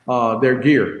off their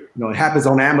gear. It happens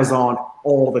on Amazon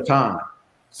all the time.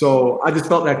 So I just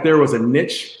felt like there was a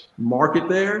niche market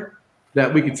there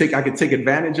that I could take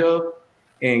advantage of,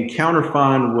 and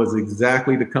Counterfine was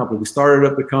exactly the company. We started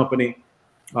up the company.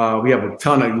 We have a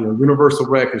ton of Universal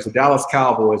Records, the Dallas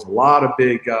Cowboys, a lot of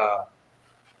big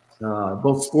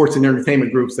both sports and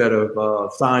entertainment groups that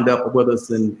have signed up with us,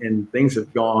 and things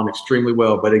have gone extremely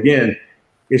well. But again,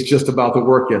 it's just about the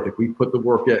work ethic. We put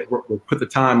the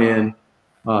time in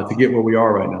to get where we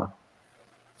are right now.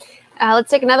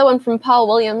 Let's take another one from Paul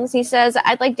Williams. He says,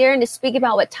 "I'd like Darren to speak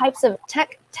about what types of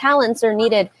tech talents are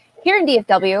needed here in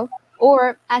DFW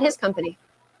or at his company."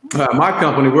 My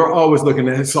company, we're always looking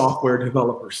at software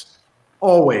developers.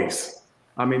 Always.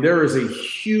 I mean, there is a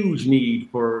huge need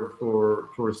for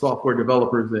software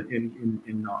developers,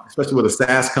 in especially with a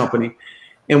SaaS company.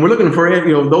 And we're looking for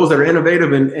those that are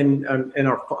innovative and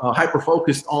are hyper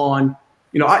focused on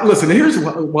listen. Here's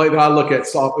why I look at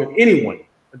software. Anyone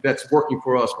that's working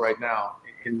for us right now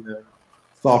in the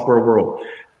software world,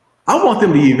 I want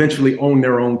them to eventually own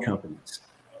their own companies.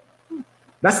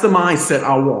 That's the mindset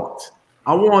I want.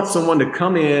 I want someone to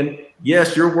come in.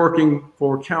 Yes, you're working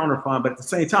for Counterfine, but at the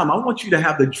same time, I want you to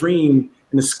have the dream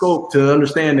and the scope to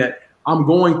understand that I'm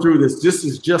going through this. This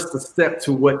is just a step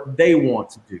to what they want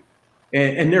to do.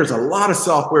 And there's a lot of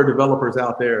software developers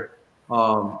out there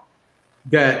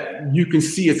that you can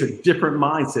see it's a different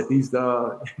mindset. These,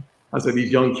 I said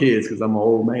these young kids, because I'm an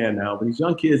old man now, but these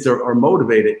young kids are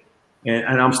motivated,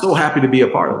 and I'm so happy to be a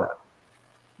part of that.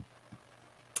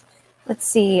 Let's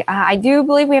see. I do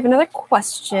believe we have another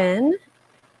question.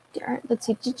 Let's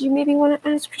see. Did you maybe want to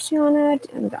ask Christiana?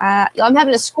 I'm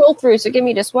having to scroll through, so give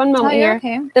me just one moment here.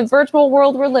 Okay. The virtual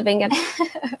world we're living in.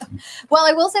 Well,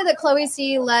 I will say that Chloe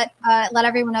C let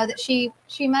everyone know that she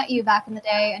met you back in the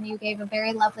day, and you gave a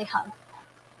very lovely hug.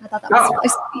 I thought that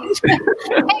was really sweet.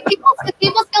 Hey,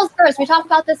 people skills first. We talk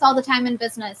about this all the time in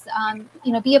business.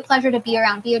 Be a pleasure to be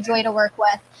around, be a joy to work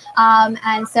with.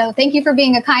 And so thank you for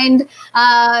being a kind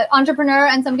entrepreneur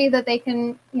and somebody that they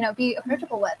can, be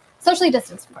approachable with. Socially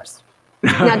distanced, of course.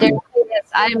 Now, Darren,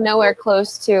 I am nowhere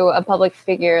close to a public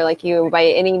figure like you by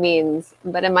any means,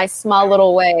 but in my small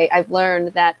little way, I've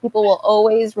learned that people will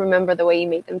always remember the way you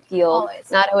make them feel,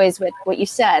 not always with what you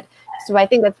said. So I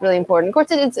think that's really important. Of course,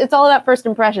 it's all about first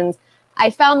impressions. I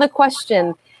found the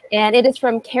question, and it is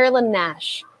from Carolyn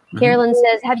Nash. Carolyn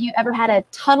says, have you ever had a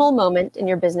tunnel moment in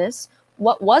your business?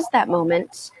 What was that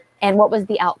moment, and what was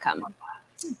the outcome?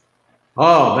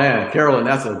 Oh man, Carolyn,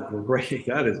 that is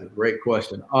a great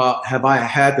question. Have I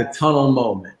had the tunnel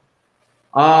moment?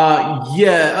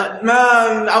 Yeah,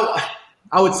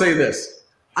 I would say this.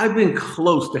 I've been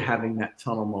close to having that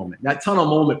tunnel moment. That tunnel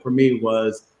moment for me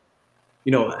was,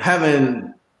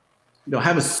 having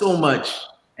so much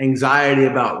anxiety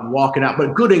about walking out,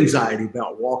 but good anxiety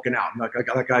about walking out.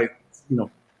 Like I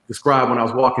described when I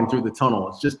was walking through the tunnel.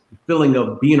 It's just the feeling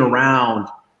of being around,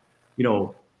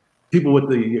 people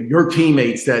with your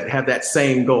teammates that have that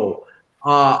same goal.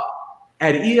 At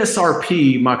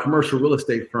ESRP, my commercial real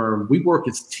estate firm, we work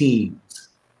as teams.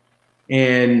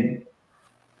 And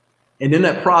in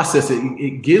that process,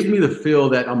 it gives me the feel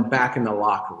that I'm back in the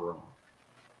locker room.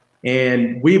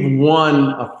 And we've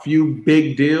won a few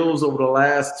big deals over the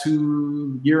last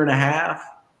 2.5 years.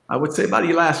 I would say about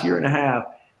the last 1.5 years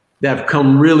that have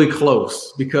come really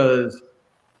close because,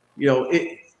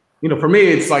 for me,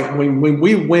 it's like when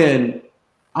we win,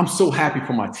 I'm so happy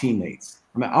for my teammates.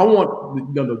 I mean, I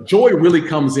want the joy really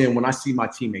comes in when I see my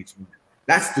teammates win.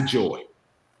 That's the joy.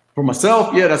 For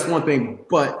myself, yeah, that's one thing.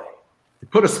 But to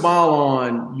put a smile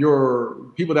on your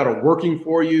people that are working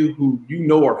for you, who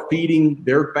are feeding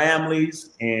their families,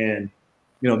 and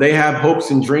they have hopes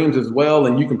and dreams as well,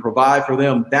 and you can provide for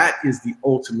them. That is the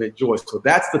ultimate joy. So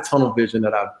that's the tunnel vision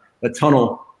that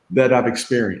I've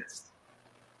experienced.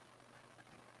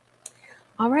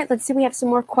 All right, let's see. We have some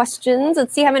more questions.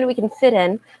 Let's see how many we can fit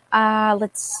in.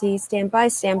 Let's see. Stand by.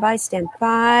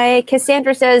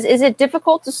 Cassandra says, is it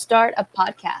difficult to start a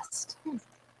podcast?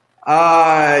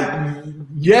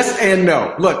 Yes and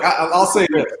no. Look, I'll say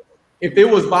this. If it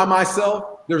was by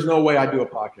myself, there's no way I'd do a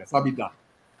podcast. I'd be done.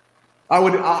 I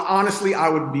would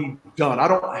be done. I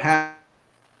don't have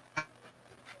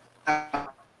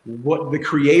what the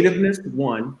creativeness,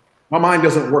 one. My mind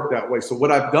doesn't work that way. So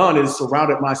what I've done is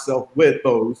surrounded myself with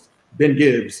those Ben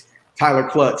Gibbs, Tyler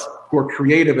Klutz, who are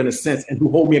creative in a sense and who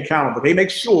hold me accountable. They make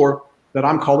sure that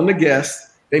I'm calling the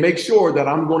guests. They make sure that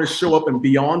I'm going to show up and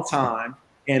be on time.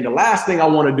 And the last thing I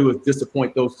want to do is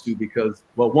disappoint those two because,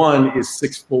 well, one is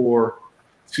 6'4",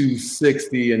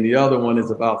 260, and the other one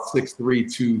is about 6'3",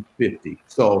 250.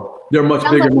 So they're much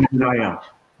bigger than I am.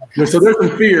 So there's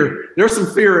some fear. There's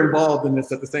some fear involved in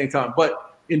this at the same time.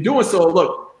 But in doing so,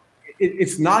 look,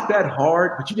 it's not that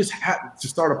hard, but you just have to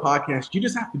start a podcast. You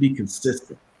just have to be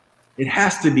consistent. It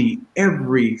has to be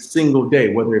every single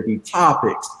day, whether it be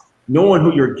topics, knowing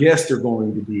who your guests are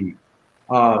going to be,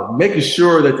 making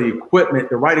sure that the equipment,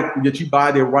 that you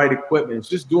buy the right equipment. It's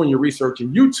just doing your research.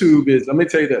 And YouTube is, let me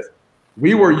tell you this,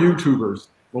 we were YouTubers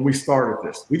when we started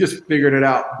this. We just figured it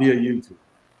out via YouTube.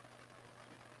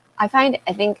 I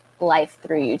think life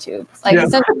through YouTube. Like, yeah.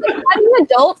 As an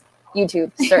adult,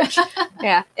 YouTube search.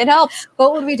 Yeah, it helps.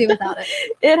 What would we do without it?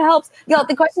 It helps. Yeah,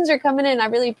 the questions are coming in. I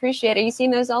really appreciate it. Are you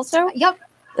seeing those also? Yep.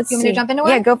 Let's see. Want me to jump into it?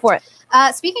 Yeah, go for it.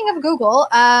 Speaking of Google,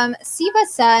 Siva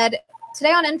said,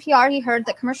 today on NPR, he heard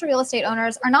that commercial real estate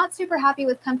owners are not super happy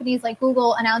with companies like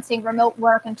Google announcing remote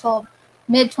work until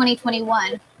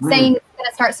mid-2021, saying it's going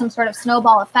to start some sort of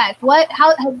snowball effect.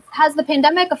 How has the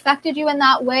pandemic affected you in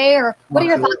that way, or what are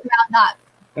your thoughts around that?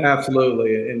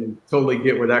 Absolutely, and totally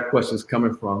get where that question is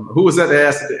coming from. Who was that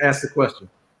that asked the question?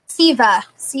 Siva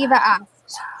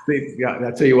asked. Yeah,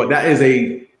 I tell you what, that is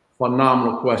a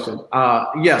phenomenal question.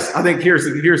 Yes, I think here's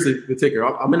the ticker.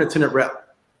 I'm in a tenant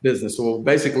rep business, so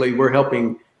basically we're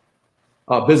helping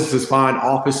businesses find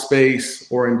office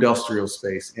space or industrial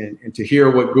space, and to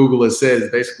hear what Google has said is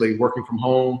basically working from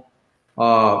home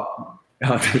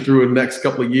through the next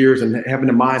couple of years and having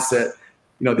a mindset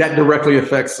that directly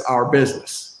affects our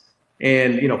business.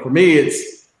 And, for me,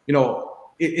 it's,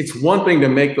 it's one thing to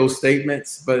make those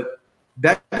statements, but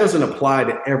that doesn't apply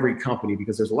to every company,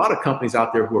 because there's a lot of companies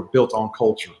out there who are built on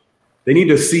culture. They need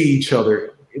to see each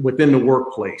other within the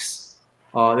workplace.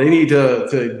 They need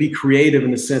to be creative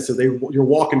in the sense that you're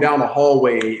walking down the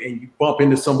hallway and you bump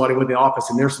into somebody within the office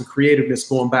and there's some creativeness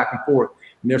going back and forth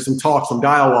and there's some talk, some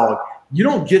dialogue. You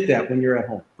don't get that when you're at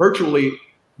home. Virtually,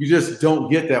 you just don't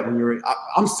get that when you're,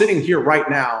 I'm sitting here right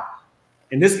now,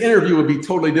 and this interview would be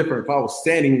totally different if I was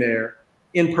standing there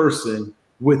in person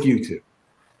with you two.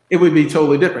 It would be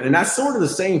totally different. And that's sort of the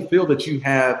same feel that you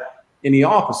have in the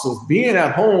office. So being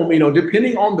at home,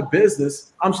 depending on the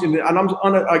business, I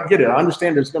get it. I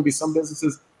understand there's going to be some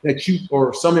businesses that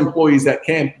or some employees that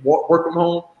can't work from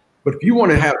home. But if you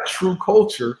want to have true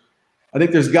culture, I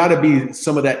think there's got to be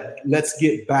some of that. Let's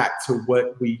get back to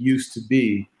what we used to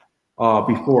be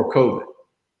before COVID.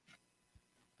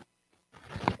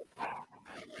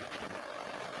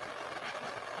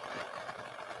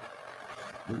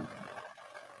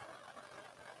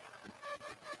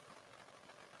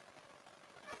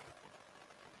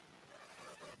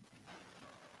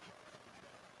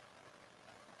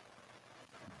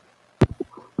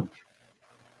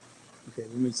 Okay,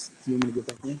 do you want me to get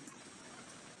back in?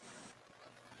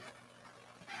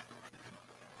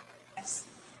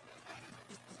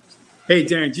 Hey,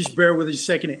 Darren, just bear with us a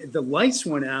second. The lights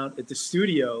went out at the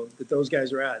studio that those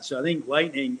guys are at. So I think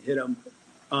lightning hit them.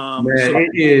 Man, so it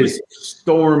is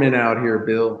storming out here,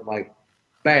 Bill, like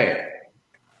bad.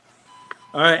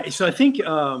 All right. So I think,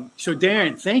 so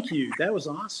Darren, thank you. That was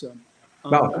awesome.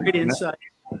 Great insight.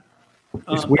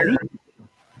 It's weird.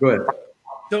 Go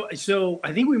ahead. So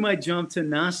I think we might jump to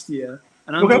Nastia,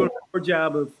 and I'm doing a poor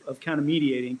job of kind of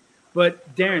mediating.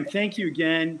 But Darren, thank you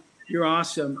again. You're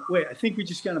awesome. Wait, I think we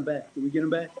just got him back. Did we get him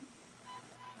back?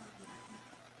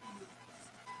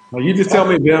 Well, you just tell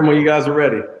me, Ben, when you guys are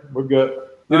ready. We're good.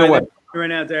 Either way. Right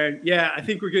now, Darren. Yeah, I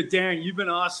think we're good. Darren, you've been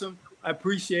awesome. I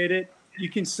appreciate it. You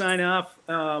can sign off.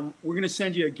 We're going to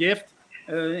send you a gift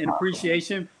in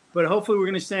appreciation, but hopefully we're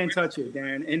going to stay in touch with you,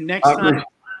 Darren. And next time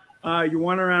you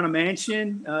wander around a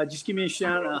mansion, just give me a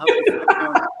shout and I'll help you.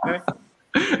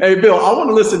 Okay? Hey, Bill, I want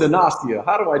to listen to Nastia.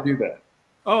 How do I do that?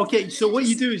 Oh, okay. So what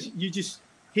you do is you just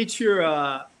hit your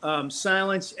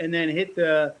silence and then hit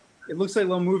it looks like a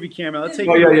little movie camera. Let's take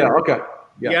yeah. Okay.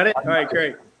 Yeah. You got it? All right,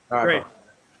 great. All right, great.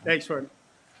 Thanks for it.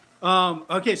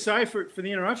 Okay, sorry for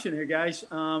the interruption here, guys.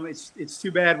 It's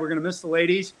too bad. We're going to miss the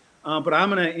ladies, but I'm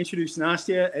going to introduce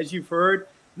Nastia. As you've heard,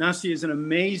 Nastia is an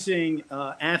amazing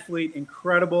athlete,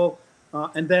 incredible,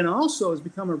 and then also has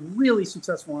become a really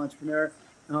successful entrepreneur.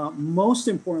 Most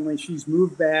importantly, she's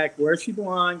moved back where she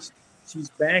belongs.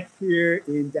 She's back here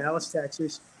in Dallas,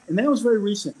 Texas, and that was very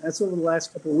recent. That's over the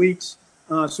last couple of weeks,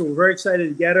 so we're very excited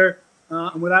to get her.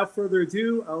 And without further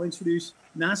ado, I'll introduce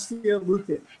Nastia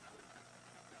Liukin.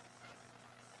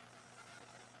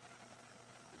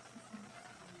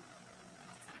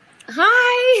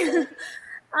 Hi.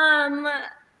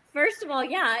 First of all,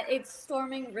 yeah, it's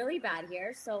storming really bad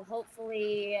here, so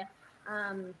hopefully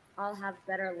I'll have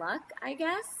better luck, I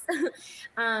guess,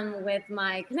 with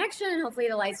my connection, and hopefully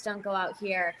the lights don't go out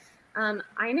here.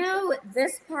 I know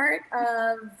this part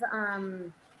of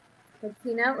the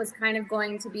keynote was kind of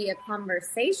going to be a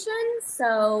conversation,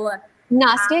 so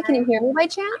Nastia, can you hear me by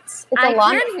chance? I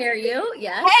can hear you,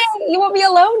 yes. Hey, you won't be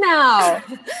alone now.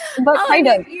 But kind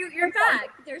of. You're back.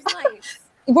 There's lights.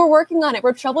 We're working on it.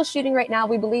 We're troubleshooting right now.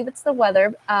 We believe it's the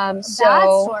weather. Bad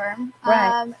storm.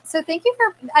 Right. So thank you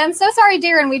I'm so sorry,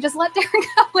 Darren. We just let Darren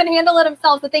go and handle it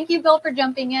himself. So thank you, Bill, for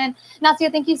jumping in.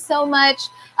 Nastia, thank you so much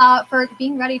for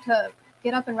being ready to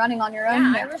get up and running on your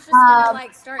own. Yeah, I was just going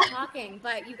to start talking,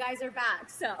 but you guys are back.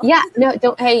 So yeah, no,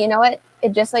 don't. Hey, you know what?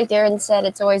 Just like Darren said,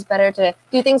 it's always better to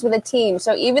do things with a team.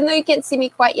 So even though you can't see me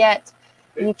quite yet,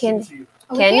 you can.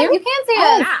 Can you? You can see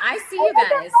us. Yeah, I see you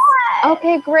guys.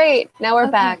 Okay, great. Now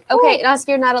we're back. Okay, Nastia,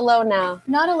 you're not alone now.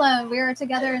 Not alone. We are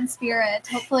together in spirit.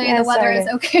 Hopefully the weather is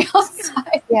okay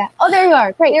outside. Yeah. Oh, there you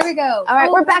are. Great. There we go. All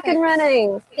right, we're back and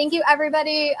running. Thank you,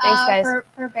 everybody, Thanks, guys.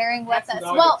 For bearing with us.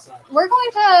 Well, we're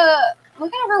going to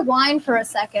rewind for a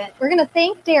second. We're going to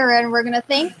thank Darren. We're going to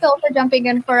thank Phil for jumping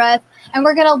in for us. And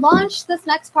we're going to launch this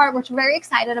next part, which we're very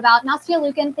excited about. Nastia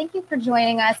Liukin, thank you for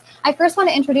joining us. I first want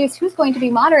to introduce who's going to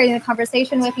be moderating the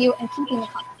conversation with you and keeping the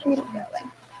conversation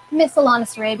going. Miss Alana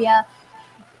Sarabia,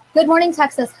 Good Morning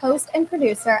Texas host and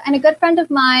producer, and a good friend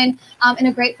of mine and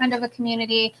a great friend of a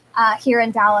community here in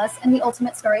Dallas, and the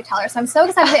ultimate storyteller. So I'm so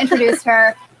excited to introduce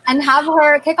her and have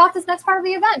her kick off this next part of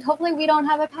the event. Hopefully we don't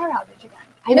have a power outage again.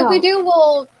 And if we do,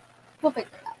 we'll figure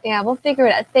it out. Yeah, we'll figure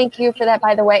it out. Thank you for that,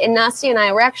 by the way. And Nastia and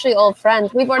I, we're actually old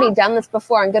friends. We've already done this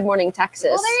before on Good Morning Texas.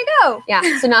 Well, there you go.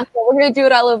 Yeah, so Nastia, we're going to do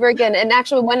it all over again. And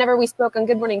actually, whenever we spoke on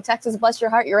Good Morning Texas, bless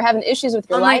your heart, you were having issues with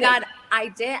your lighting. Oh my God, I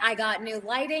did. I got new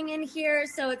lighting in here.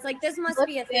 So it's like, this must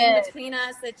be a thing between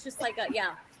us. It's just like,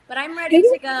 yeah. But I'm ready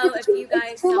to go if you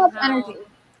guys somehow...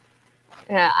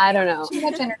 Yeah, I don't know. Too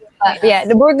much energy.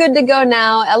 Yeah, we're good to go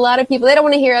now. A lot of people, they don't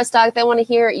want to hear us talk. They want to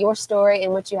hear your story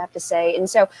and what you have to say. And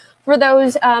so for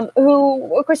those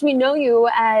who, of course, we know you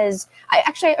as, I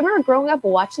remember growing up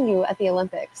watching you at the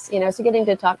Olympics, so getting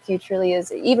to talk to you truly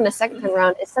is, even a second time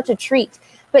around, is such a treat.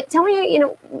 But tell me,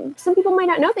 some people might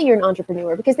not know that you're an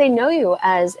entrepreneur because they know you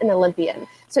as an Olympian.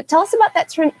 So tell us about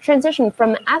that transition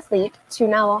from athlete to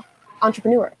now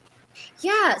entrepreneur.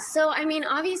 Yeah. So, I mean,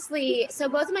 obviously, so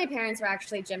both of my parents were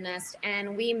actually gymnasts,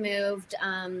 and we moved,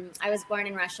 I was born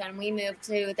in Russia, and we moved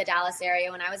to the Dallas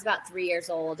area when I was about 3 years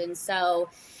old. And so,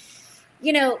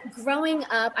 growing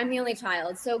up, I'm the only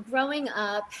child. So growing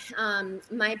up,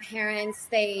 my parents,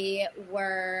 they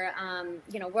were,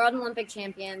 world Olympic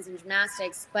champions in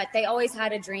gymnastics, but they always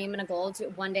had a dream and a goal to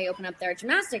one day open up their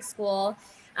gymnastics school.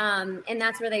 And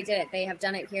that's where they did it. They have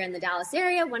done it here in the Dallas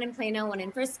area, one in Plano, one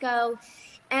in Frisco.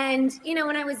 And,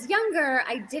 when I was younger,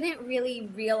 I didn't really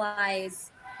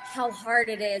realize how hard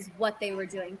it is, what they were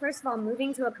doing. First of all,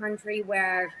 moving to a country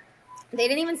where they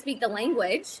didn't even speak the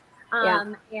language,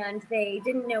 and they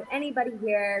didn't know anybody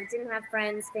here, didn't have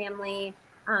friends, family,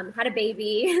 had a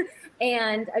baby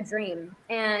and a dream.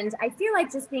 And I feel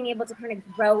like just being able to kind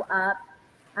of grow up,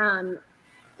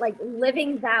 like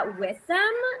living that with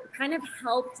them kind of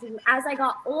helped as I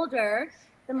got older.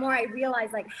 The more I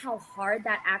realized like how hard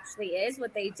that actually is,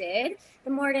 what they did,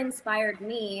 the more it inspired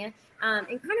me, and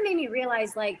kind of made me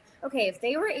realize like, okay, if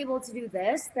they were able to do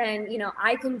this, then,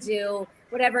 I can do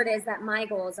whatever it is that my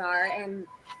goals are. And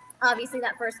obviously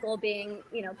that first goal being,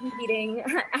 competing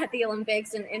at the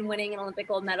Olympics and winning an Olympic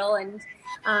gold medal, and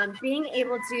being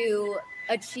able to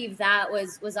achieve that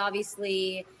was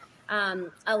obviously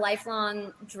a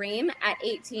lifelong dream at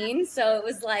 18. So it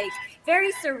was like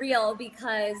very surreal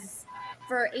because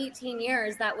for 18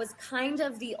 years, that was kind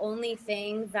of the only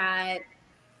thing that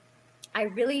I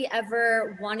really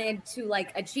ever wanted to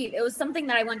like achieve. It was something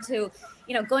that I went to,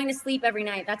 going to sleep every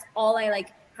night. That's all I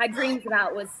like had dreams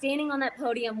about, was standing on that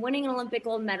podium, winning an Olympic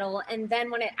gold medal. And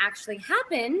then when it actually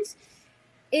happened,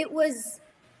 it was,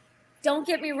 don't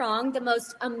get me wrong, the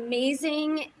most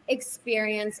amazing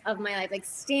experience of my life. Like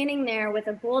standing there with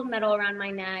a gold medal around my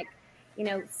neck,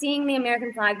 seeing the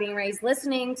American flag being raised,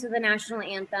 listening to the national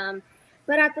anthem.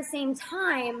 But at the same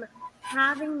time,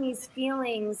 having these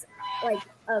feelings like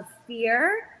of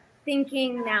fear,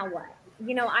 thinking, now what?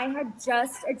 I had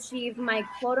just achieved my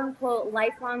quote unquote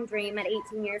lifelong dream at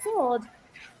 18 years old.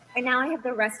 And now I have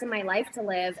the rest of my life to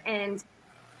live. And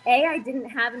A, I didn't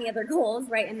have any other goals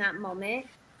right in that moment.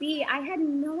 B, I had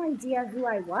no idea who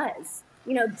I was.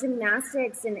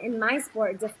 Gymnastics and in my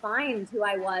sport defined who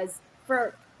I was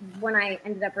for when I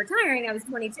ended up retiring. I was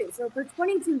 22. So for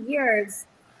 22 years,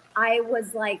 I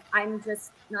was like, I'm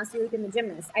just Nastia Liukin, the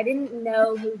gymnast. I didn't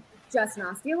know who just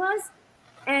Nastia was.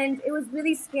 And it was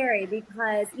really scary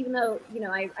because even though,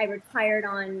 I retired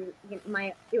on it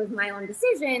was my own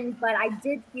decision, but I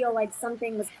did feel like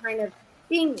something was kind of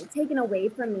being taken away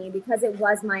from me because it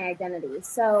was my identity.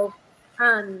 So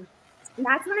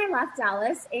that's when I left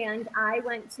Dallas and I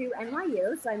went to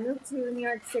NYU. So I moved to New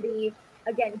York City.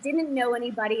 Again, didn't know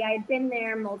anybody. I had been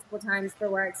there multiple times for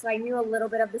work, so I knew a little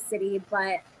bit of the city,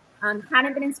 but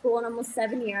hadn't been in school in almost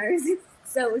 7 years.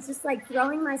 So it was just like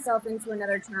throwing myself into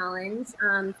another challenge.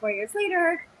 4 years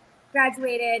later,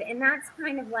 graduated. And that's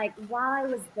kind of like, while I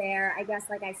was there, I guess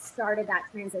like I started that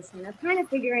transition of kind of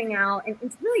figuring out and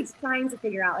really trying to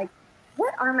figure out like,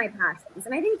 what are my passions?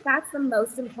 And I think that's the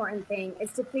most important thing,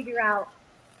 is to figure out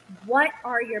what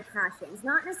are your passions,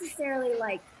 not necessarily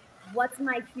like, what's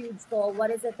my huge goal? What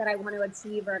is it that I want to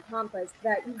achieve or accomplish?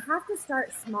 That you have to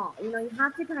start small. You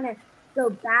have to kind of go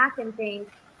back and think.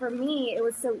 For me, it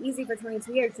was so easy for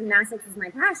 22 years. Gymnastics is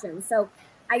my passion. So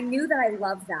I knew that I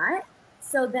loved that.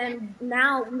 So then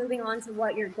now moving on to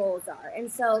what your goals are. And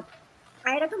so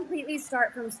I had to completely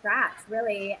start from scratch,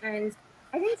 really. And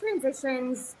I think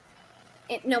transitions,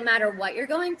 no matter what you're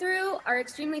going through, are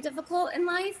extremely difficult in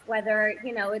life, whether,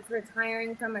 it's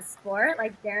retiring from a sport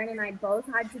like Darren and I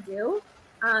both had to do,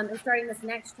 and starting this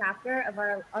next chapter of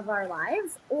our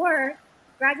lives, or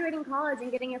graduating college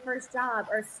and getting your first job,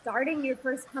 or starting your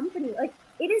first company. Like,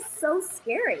 it is so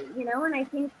scary, and I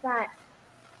think that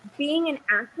being an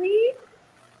athlete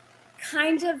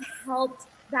kind of helped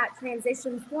that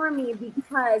transition for me,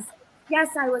 because yes,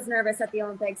 I was nervous at the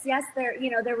Olympics. Yes, there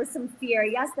was some fear.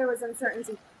 Yes, there was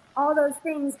uncertainty, all those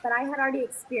things, but I had already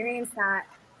experienced that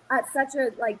at such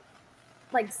a like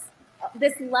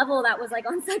this level that was like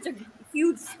on such a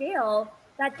huge scale,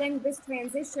 that then this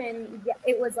transition,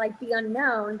 it was like the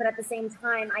unknown, but at the same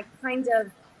time, I kind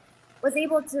of was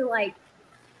able to like,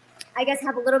 I guess,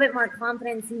 have a little bit more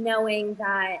confidence knowing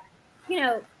that, you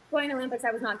know, going to Olympics,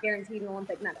 I was not guaranteed an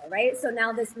Olympic medal, right? So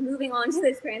now this moving on to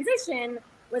this transition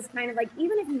was kind of like,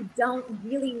 even if you don't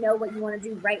really know what you want to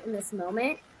do right in this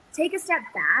moment, take a step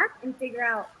back and figure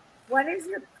out what is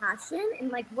your passion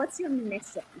and like, what's your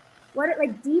mission? What,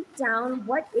 like deep down,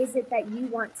 what is it that you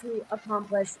want to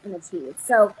accomplish and achieve?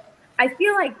 So I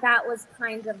feel like that was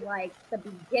kind of like the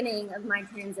beginning of my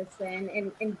transition,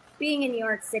 and being in New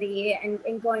York City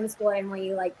and going to school at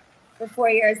NYU like for 4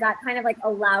 years, that kind of like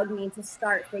allowed me to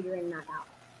start figuring that out.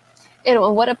 And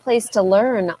what a place to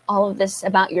learn all of this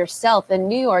about yourself in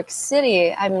New York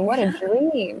City. I mean, what a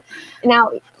dream.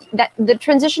 Now, that the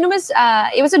transition was,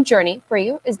 it was a journey for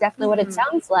you, is definitely what it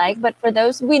sounds like. But for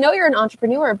those, we know you're an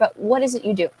entrepreneur, but what is it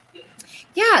you do?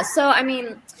 Yeah, so I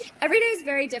mean, every day is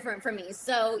very different for me.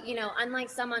 So, you know, unlike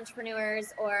some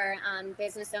entrepreneurs or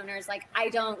business owners, like I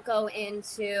don't go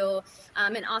into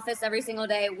an office every single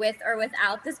day with or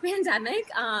without this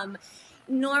pandemic.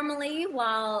 Normally,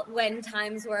 when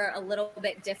times were a little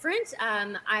bit different,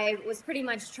 I was pretty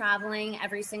much traveling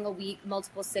every single week,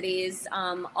 multiple cities,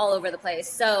 all over the place.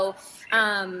 So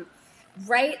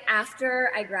right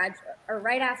after I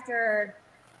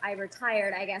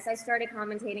retired, I guess I started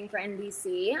commentating for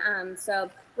NBC.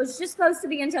 So was just supposed to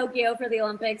be in Tokyo for the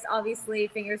Olympics. Obviously,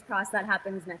 fingers crossed that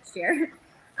happens next year.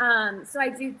 So I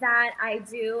do that. I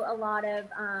do a lot of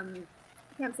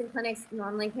camps and clinics,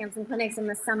 normally camps and clinics in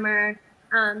the summer.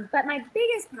 But my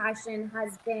biggest passion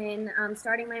has been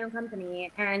starting my own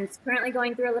company, and currently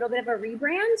going through a little bit of a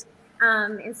rebrand.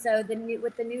 And so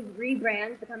with the new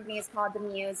rebrand, the company is called the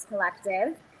Muse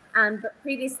Collective. But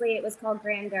previously it was called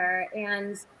Grandeur.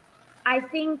 And I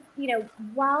think, you know,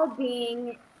 while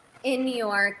being in New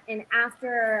York and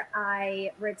after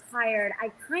I retired, I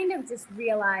kind of just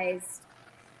realized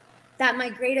that my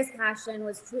greatest passion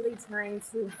was truly trying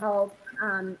to help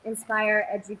inspire,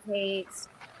 educate,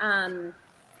 and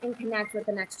connect with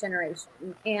the next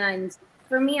generation. And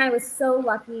for me, I was so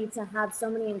lucky to have so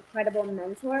many incredible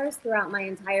mentors throughout my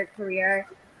entire career,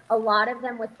 a lot of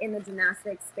them within the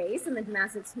gymnastics space and the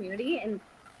gymnastics community. And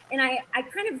I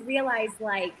kind of realized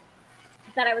like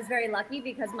that I was very lucky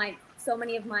because so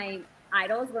many of my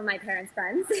idols were my parents'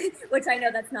 friends, which I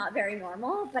know that's not very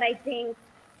normal, but I think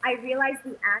I realized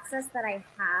the access that I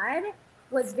had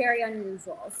was very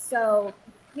unusual. So,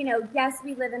 you know, yes,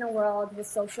 we live in a world with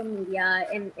social media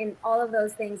and all of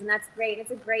those things, and that's great.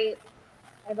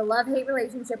 I have a love-hate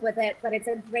relationship with it, but it's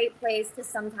a great place to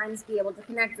sometimes be able to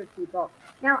connect with people.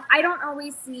 Now, I don't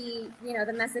always see, you know,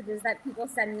 the messages that people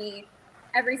send me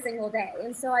every single day.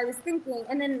 And so I was thinking,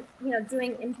 and then, you know,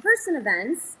 doing in-person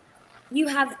events, you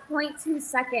have 0.2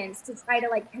 seconds to try to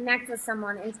like connect with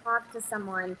someone and talk to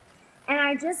someone. And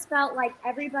I just felt like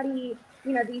everybody,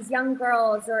 you know, these young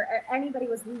girls or anybody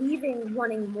was leaving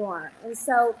wanting more. And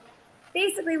so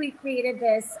basically we created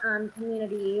this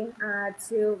community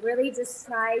to really just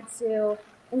try to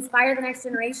inspire the next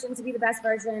generation to be the best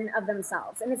version of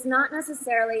themselves. And it's not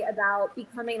necessarily about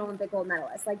becoming an Olympic gold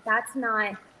medalist. Like that's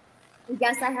not,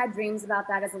 yes, I had dreams about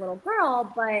that as a little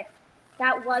girl, but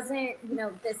that wasn't, you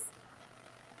know,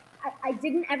 I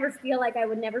didn't ever feel like I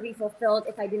would never be fulfilled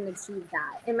if I didn't achieve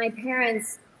that. And my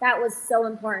parents, that was so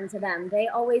important to them. They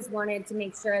always wanted to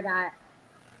make sure that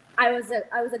I was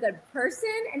a good person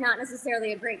and not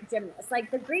necessarily a great gymnast. Like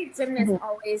the great gymnast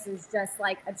always is just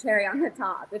like a cherry on the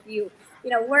top. If you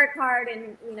know, work hard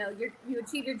and, you know, you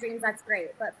achieve your dreams, that's great.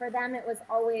 But for them, it was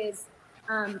always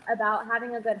about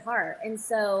having a good heart. And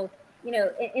so, you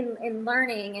know, in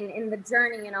learning and in the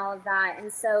journey and all of that.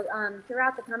 And so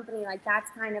throughout the company, like that's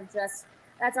kind of just,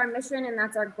 that's our mission and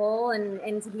that's our goal,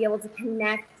 and to be able to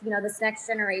connect, you know, this next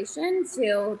generation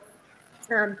to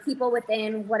people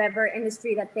within whatever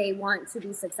industry that they want to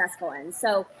be successful in.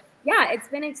 So yeah, it's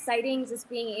been exciting just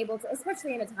being able to,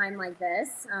 especially in a time like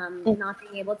this, not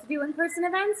being able to do in-person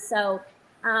events. So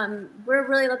we're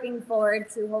really looking forward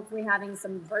to hopefully having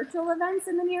some virtual events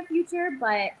in the near future,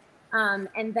 but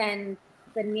and then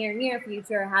the near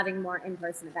future having more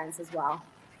in-person events as well.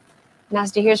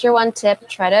 Nastia, here's your one tip.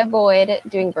 Try to avoid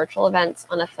doing virtual events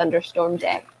on a thunderstorm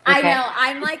day. Okay? I know.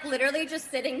 I'm like literally just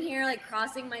sitting here like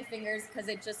crossing my fingers because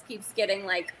it just keeps getting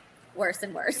like worse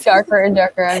and worse. Darker and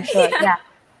darker, I'm sure.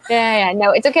 Yeah.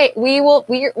 No, it's okay. We are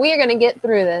going to get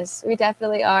through this. We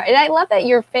definitely are. And I love that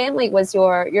your family was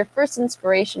your first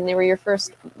inspiration. They were your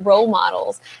first role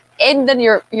models. And then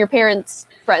your parents'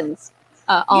 friends.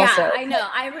 also. Yeah, I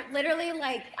know. Literally,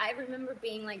 like, I remember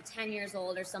being like 10 years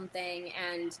old or something,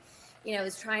 and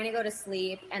was trying to go to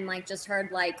sleep and like just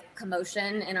heard like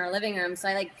commotion in our living room. So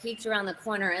I like peeked around the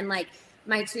corner, and like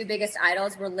my two biggest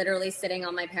idols were literally sitting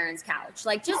on my parents' couch,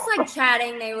 like just like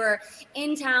chatting. They were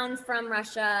in town from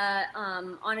Russia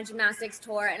on a gymnastics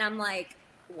tour, and I'm like,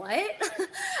 what?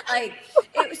 Like,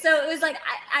 so it was like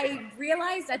I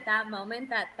realized at that moment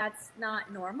that that's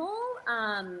not normal,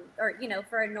 or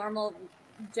for a normal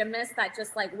gymnast that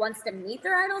just like wants to meet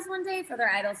their idols one day, for their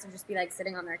idols to just be like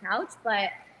sitting on their couch.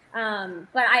 But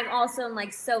I'm also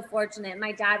like so fortunate.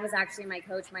 My dad was actually my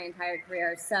coach my entire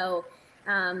career, so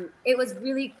it was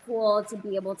really cool to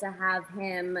be able to have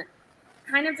him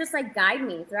kind of just like guide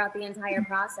me throughout the entire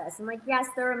process. And like, yes,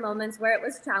 there were moments where it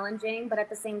was challenging, but at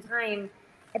the same time,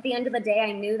 at the end of the day,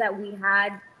 I knew that we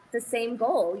had the same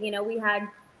goal. We had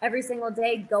every single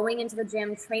day going into the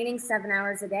gym, training 7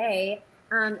 hours a day.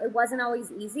 It wasn't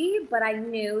always easy, but I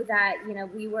knew that,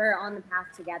 we were on the path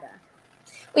together.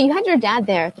 Well, you had your dad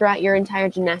there throughout your entire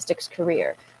gymnastics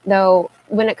career, though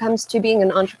when it comes to being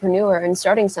an entrepreneur and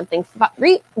starting something,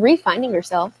 refinding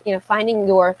yourself, finding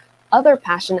your other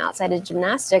passion outside of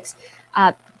gymnastics, you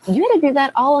had to do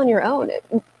that all on your own.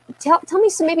 Tell me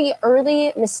some maybe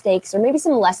early mistakes or maybe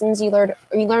some lessons you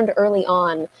learned early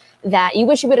on that you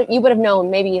wish you would have known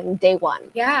maybe in day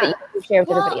one. Yeah. That you could share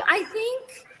with everybody else. I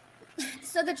think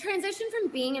so. The transition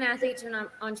from being an athlete to an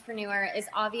entrepreneur is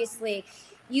obviously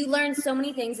you learn so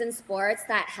many things in sports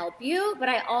that help you, but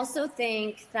I also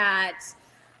think that,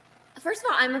 first of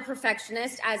all, I'm a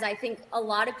perfectionist, as I think a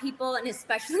lot of people, and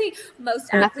especially most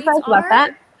athletes are.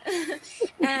 That.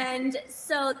 And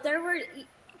so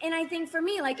and I think for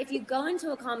me, like if you go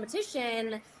into a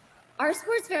competition, our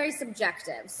sport's very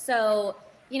subjective. So,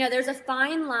 there's a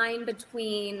fine line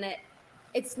between,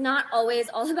 it's not always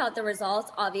all about the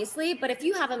results, obviously, but if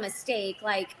you have a mistake,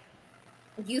 like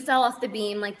you fell off the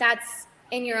beam, like that's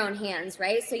in your own hands,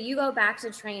 right? So you go back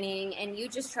to training and you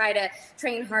just try to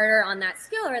train harder on that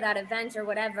skill or that event or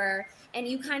whatever. And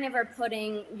you kind of are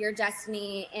putting your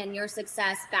destiny and your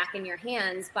success back in your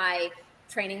hands by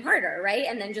training harder, right?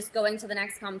 And then just going to the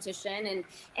next competition.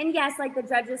 And yes, like the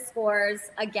judges' scores,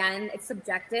 again, it's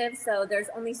subjective. So there's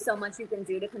only so much you can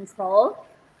do to control,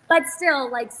 but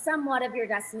still like somewhat of your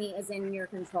destiny is in your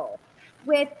control.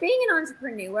 With being an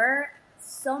entrepreneur,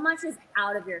 so much is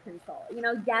out of your control.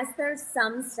 Yes, there's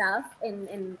some stuff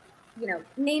in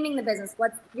naming the business,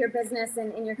 what's your business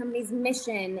and your company's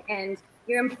mission and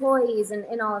your employees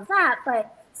and all of that.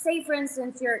 But say, for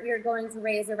instance, you're going to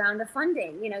raise a round of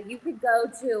funding. You could go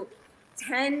to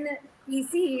 10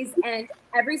 VCs and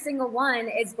every single one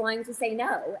is going to say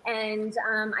no. And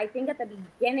I think at the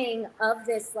beginning of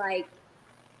this, like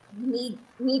me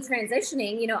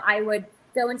transitioning, I would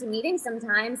go into meetings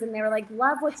sometimes and they were like,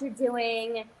 love what you're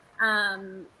doing,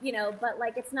 but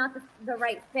like it's not the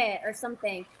right fit or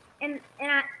something. And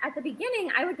at the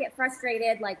beginning, I would get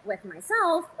frustrated like with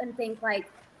myself and think like,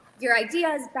 your idea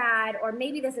is bad, or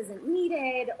maybe this isn't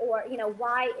needed, or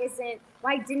why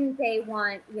didn't they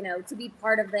want to be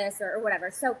part of this or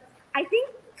whatever. So I think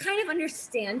kind of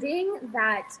understanding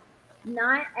that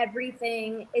not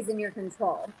everything is in your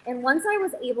control. And once I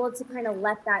was able to kind of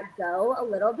let that go a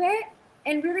little bit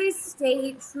and really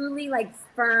stay truly like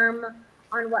firm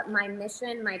on what my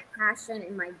mission, my passion,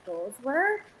 and my goals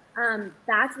were,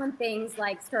 that's when things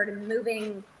like started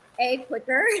moving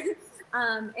quicker,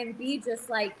 and B, just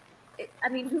like, I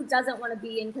mean, who doesn't want to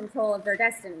be in control of their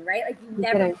destiny, right? Like you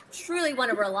never truly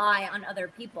want to rely on other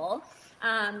people.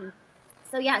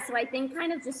 So I think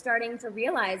kind of just starting to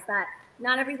realize that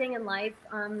not everything in life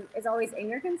is always in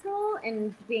your control,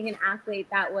 and being an athlete,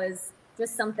 that was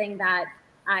just something that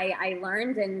I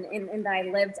learned and that I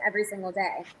lived every single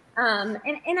day. And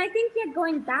I think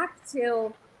going back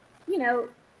to,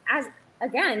 as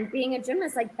again, being a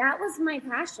gymnast, like that was my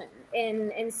passion.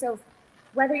 And so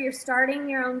whether you're starting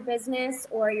your own business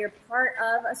or you're part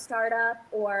of a startup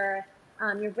or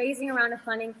you're raising a round of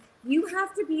funding, you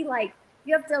have to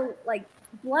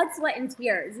blood, sweat, and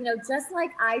tears, just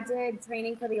like I did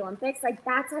training for the Olympics. Like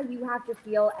that's how you have to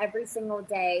feel every single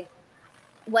day,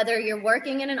 whether you're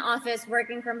working in an office,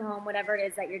 working from home, whatever it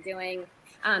is that you're doing.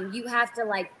 You have to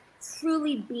like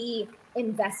truly be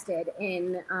invested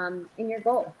in your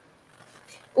goal.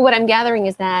 What I'm gathering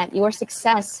is that your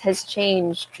success has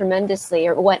changed tremendously,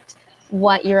 or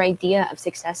what your idea of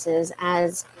success is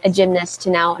as a gymnast to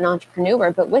now an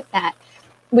entrepreneur. But with that,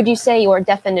 would you say your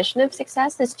definition of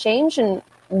success has changed, and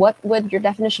what would your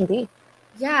definition be?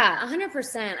 Yeah,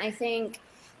 100%. I think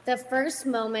the first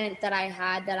moment that I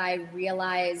had that I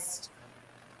realized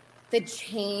the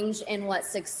change in what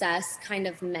success kind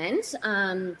of meant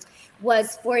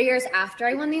was 4 years after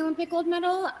I won the Olympic gold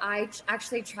medal. I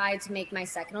actually tried to make my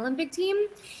second Olympic team.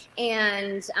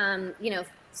 And,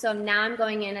 so now I'm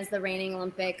going in as the reigning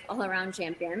Olympic all-around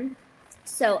champion.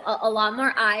 So a lot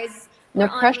more eyes. No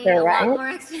pressure,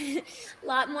 right?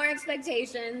 Lot more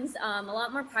expectations, a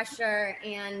lot more pressure.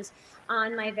 And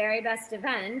on my very best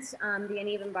event, the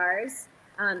uneven bars,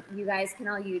 you guys can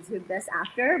all YouTube this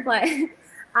after, but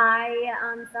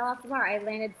I fell off the bar. I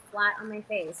landed flat on my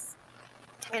face.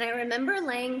 And I remember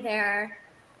laying there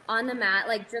on the mat,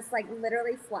 just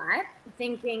literally flat,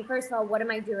 thinking, first of all, what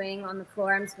am I doing on the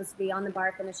floor? I'm supposed to be on the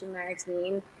bar finishing my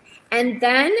routine. And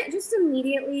then just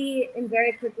immediately and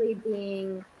very quickly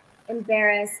being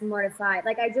embarrassed, mortified.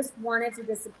 I just wanted to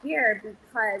disappear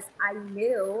because I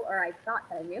knew, or I thought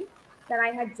that I knew, that I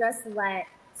had just let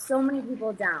so many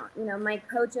people down. My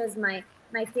coaches, my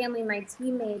family, my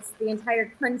teammates, the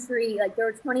entire country, there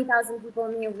were 20,000 people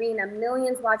in the arena,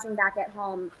 millions watching back at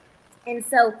home. And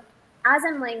so as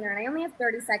I'm laying there, and I only have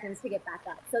 30 seconds to get back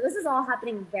up. So this is all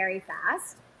happening very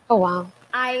fast. Oh, wow.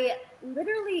 I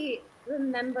literally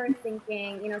remember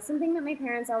thinking, something that my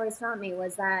parents always taught me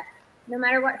was that no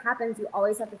matter what happens, you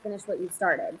always have to finish what you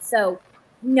started. So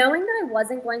knowing that I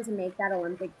wasn't going to make that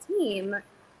Olympic team,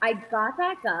 I got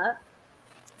back up,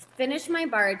 finished my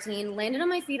bar routine, landed on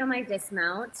my feet on my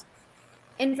dismount.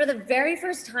 And for the very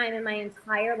first time in my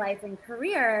entire life and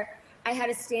career, I had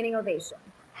a standing ovation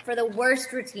for the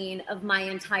worst routine of my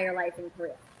entire life and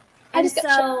career. And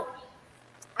so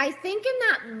I think in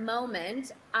that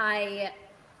moment,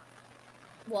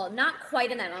 not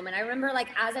quite in that moment. I remember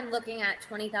as I'm looking at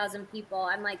 20,000 people,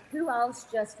 I'm like, who else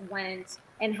just went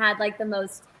and had the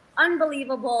most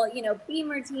unbelievable, beam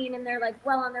routine, and they're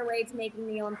well on their way to making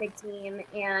the Olympic team,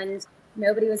 and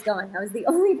nobody was going. I was the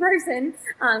only person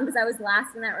because I was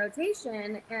last in that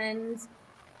rotation. And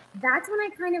that's when I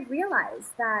kind of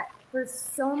realized that for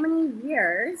so many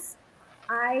years,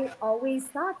 I always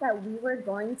thought that we were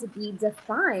going to be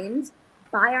defined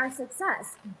by our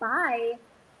success, by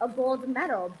a gold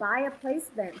medal, by a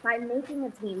placement, by making a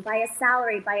team, by a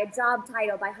salary, by a job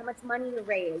title, by how much money you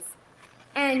raise.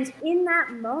 And in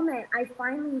that moment, I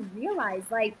finally realized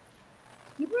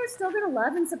people are still going to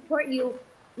love and support you,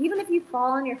 even if you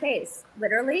fall on your face,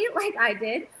 literally, like I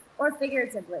did, or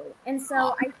figuratively. And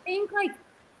so I think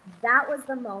that was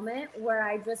the moment where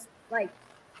I just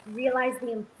realized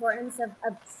the importance of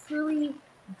truly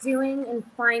doing and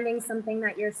finding something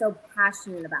that you're so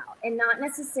passionate about, and not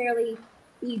necessarily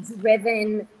be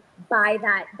driven by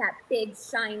that big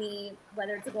shiny,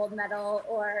 whether it's a gold medal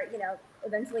or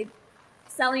eventually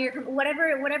selling your whatever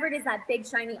it is that big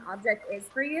shiny object is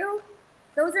for you.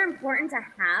 Those are important to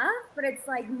have, but it's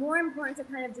more important to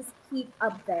kind of just keep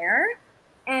up there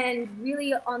and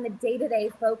really on the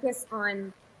day-to-day focus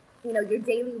on your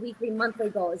daily, weekly, monthly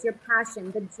goals, your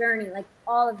passion, the journey,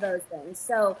 all of those things.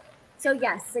 So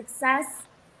yes, success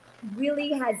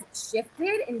really has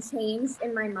shifted and changed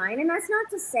in my mind. And that's not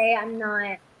to say I'm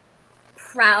not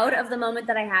proud of the moment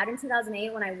that I had in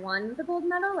 2008 when I won the gold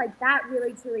medal. That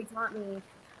really, truly taught me,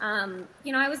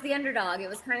 I was the underdog. It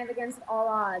was kind of against all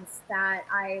odds that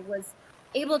I was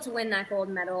able to win that gold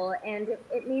medal. And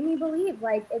it made me believe,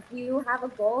 if you have a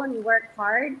goal and you work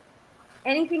hard,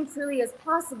 anything truly is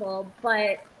possible,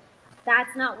 but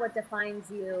that's not what defines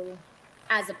you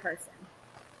as a person.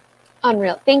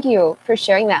 Unreal. Thank you for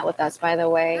sharing that with us, by the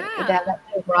way. Yeah. That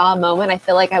raw moment. I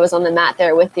feel like I was on the mat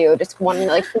there with you, just wanting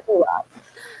to pick you up.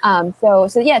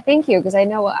 So yeah, thank you. Because I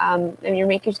know you're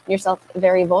making yourself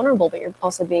very vulnerable, but you're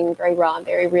also being very raw and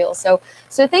very real. So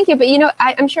thank you. But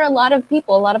I'm sure a lot of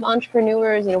people, a lot of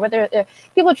entrepreneurs, whether they're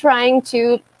people trying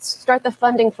to start the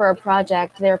funding for a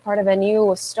project, they're part of a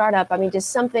new startup. Just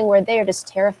something where they are just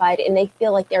terrified and they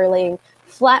feel like they're laying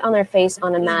flat on their face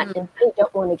on a mat and they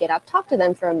don't want to get up. Talk to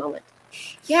them for a moment.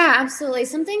 Yeah, absolutely.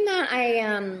 Something that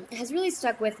has really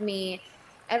stuck with me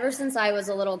ever since I was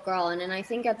a little girl. And I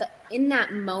think in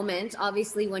that moment,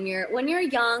 obviously when you're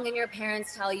young and your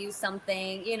parents tell you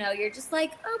something, you're just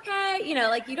okay,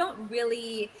 you don't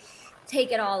really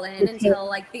take it all in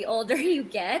until the older you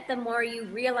get, the more you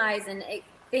realize and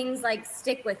things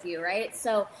stick with you, right?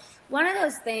 So one of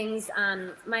those things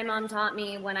my mom taught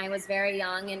me when I was very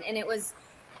young, and it was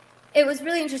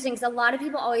really interesting because a lot of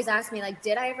people always ask me,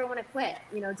 did I ever want to quit?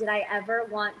 Did I ever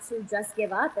want to just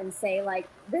give up and say,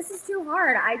 this is too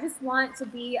hard. I just want to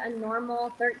be a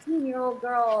normal 13-year-old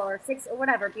girl or 6 or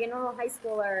whatever, be a normal high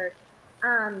schooler.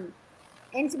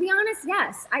 And to be honest,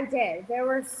 yes, I did. There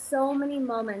were so many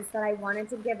moments that I wanted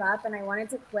to give up and I wanted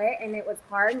to quit, and it was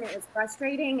hard and it was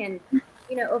frustrating. And,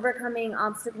 overcoming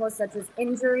obstacles such as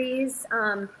injuries,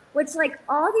 which like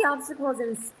all the obstacles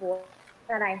in sport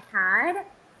that I had,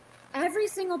 every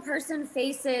single person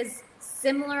faces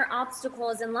similar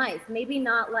obstacles in life. Maybe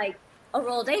not like a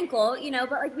rolled ankle,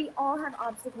 but like we all have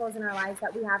obstacles in our lives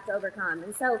that we have to overcome.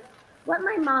 And so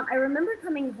I remember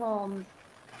coming home,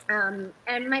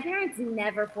 and my parents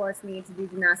never forced me to do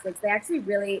gymnastics. They actually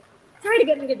really tried to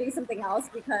get me to do something else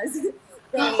because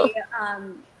they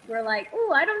were like,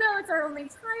 oh, I don't know, it's our only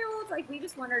child. Like, we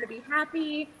just want her to be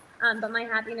happy. But my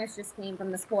happiness just came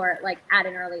from the sport, like at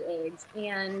an early age.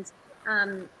 And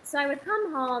so I would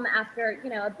come home after,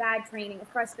 a bad training, a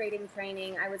frustrating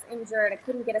training. I was injured. I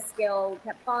couldn't get a skill,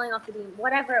 kept falling off the beam,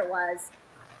 whatever it was.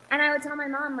 And I would tell my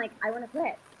mom, like, I want to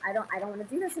quit. I don't want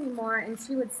to do this anymore. And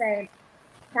she would say,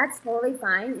 that's totally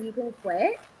fine. You can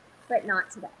quit, but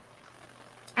not today.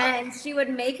 And she would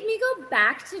make me go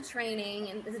back to training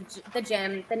in the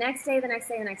gym the next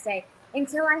day,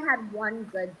 until I had one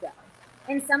good day.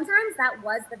 And sometimes that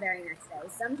was the very next day.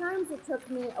 Sometimes it took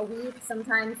me a week,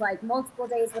 sometimes like multiple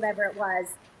days, whatever it was.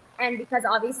 And because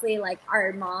obviously like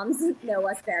our moms know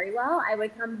us very well, I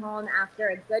would come home after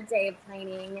a good day of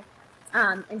training.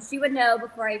 And she would know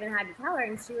before I even had to tell her,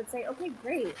 and she would say, okay,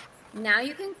 great. Now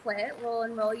you can quit. We'll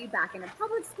enroll you back in a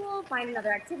public school, find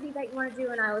another activity that you want to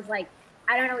do. And I was like,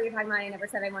 I don't know what you're talking about. I never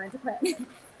said I wanted to quit.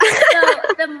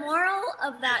 So the moral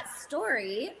of that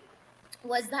story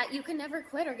was that you can never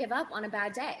quit or give up on a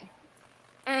bad day.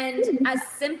 And as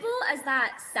simple as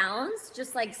that sounds,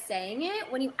 just like saying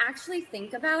it, when you actually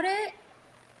think about it,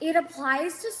 it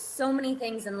applies to so many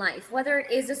things in life, whether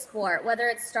it is a sport, whether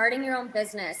it's starting your own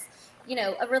business,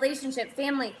 a relationship,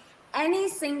 family, any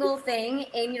single thing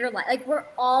in your life. Like, we're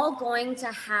all going to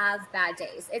have bad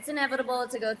days. It's inevitable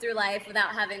to go through life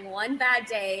without having one bad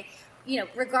day,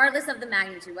 regardless of the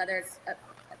magnitude, whether it's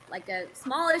like a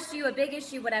small issue, a big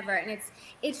issue, whatever. And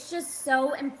it's just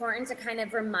so important to kind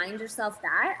of remind yourself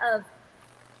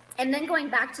and then going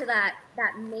back to that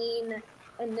main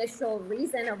initial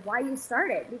reason of why you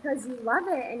started, because you love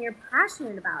it and you're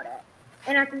passionate about it.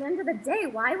 And at the end of the day,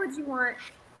 why would you want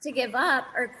to give up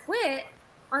or quit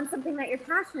on something that you're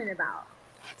passionate about?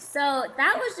 So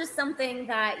that was just something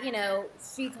that,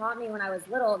 she taught me when I was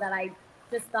little, that I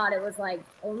just thought it was like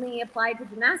only applied to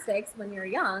gymnastics when you're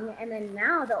young. And then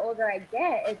now the older I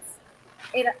get,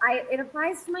 it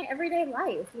applies to my everyday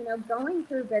life, going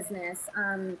through business,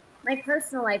 my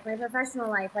personal life, my professional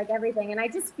life, like everything. And I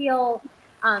just feel,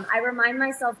 I remind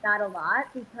myself that a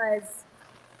lot, because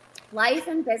life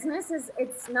and business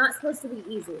it's not supposed to be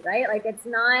easy, right? Like, it's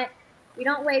not, you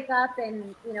don't wake up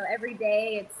and, every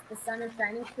day the sun is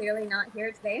shining. Clearly not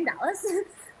here today in Dallas.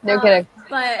 No kidding.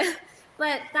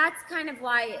 But that's kind of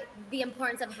why the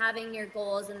importance of having your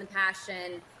goals and the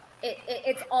passion,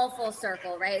 it's all full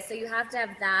circle, right? So you have to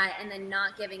have that, and then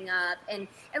not giving up, and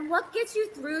what gets you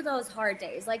through those hard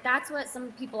days. Like, that's what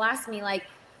some people ask me, like,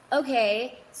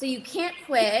 okay, so you can't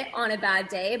quit on a bad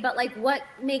day, but like, what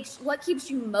keeps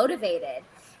you motivated?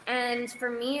 And for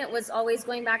me, it was always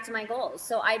going back to my goals.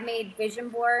 So I made vision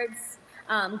boards,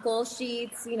 goal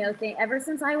sheets, ever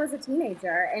since I was a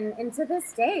teenager. And to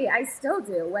this day, I still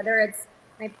do, whether it's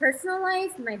my personal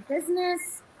life, my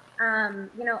business,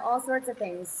 all sorts of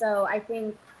things. So I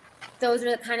think those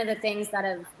are kind of the things that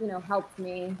have, helped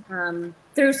me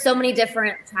through so many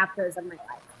different chapters of my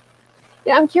life.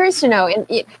 Yeah, I'm curious to know,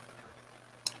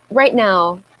 right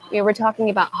now, we're talking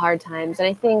about hard times. And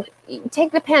I think,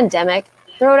 take the pandemic,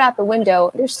 throw it out the window,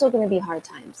 there's still going to be hard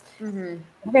times. Mm-hmm.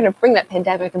 We're going to bring that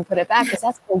pandemic and put it back, because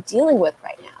that's what we're dealing with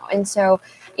right now. And so,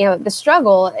 the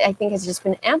struggle, I think, has just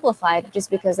been amplified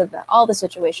just because of all the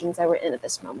situations that we're in at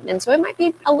this moment. And so it might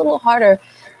be a little harder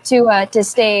to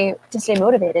stay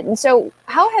motivated. And so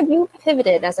how have you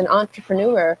pivoted as an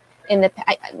entrepreneur?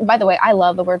 By the way, I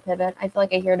love the word pivot. I feel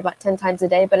like I hear it about 10 times a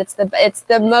day, but it's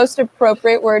the most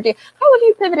appropriate word. How have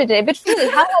you pivoted today? But truly,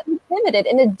 how have you pivoted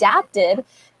and adapted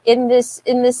in this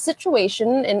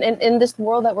situation and in this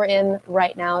world that we're in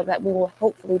right now, that we will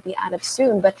hopefully be out of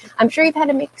soon? But I'm sure you've had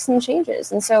to make some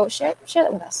changes, and so share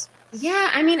that with us. Yeah,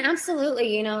 I mean,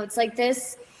 absolutely. It's like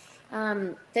this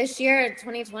year,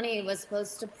 2020, was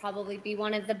supposed to probably be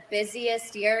one of the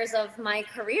busiest years of my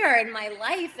career and my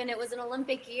life, and it was an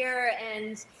Olympic year,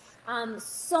 and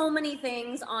so many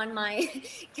things on my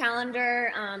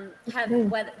calendar have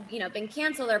been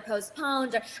canceled or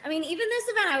postponed. Even this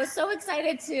event, I was so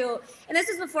excited to, and this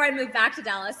was before I moved back to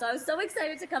Dallas, so I was so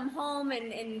excited to come home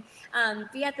and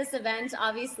be at this event.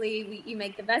 Obviously, you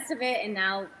make the best of it, and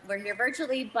now we're here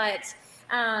virtually, but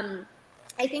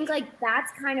I think like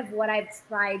that's kind of what I've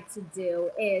tried to do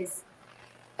is,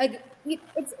 like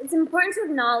it's important to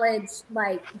acknowledge,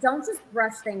 like, don't just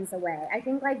brush things away. I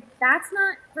think like that's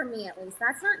not, for me at least,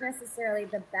 that's not necessarily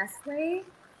the best way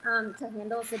to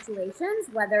handle situations,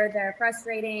 whether they're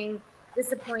frustrating,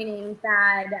 disappointing,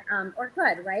 bad, or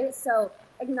good, right? So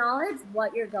acknowledge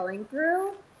what you're going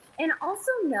through, and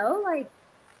also know, like,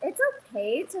 it's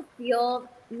okay to feel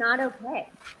not okay.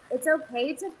 It's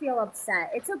okay to feel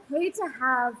upset. It's okay to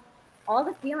have all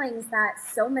the feelings that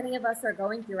so many of us are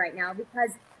going through right now,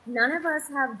 because none of us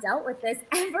have dealt with this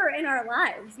ever in our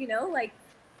lives, you know, like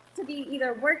to be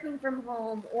either working from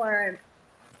home or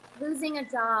losing a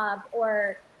job,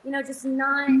 or, you know, just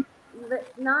not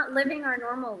living our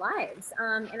normal lives.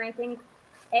 And I think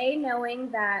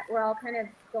knowing that we're all kind of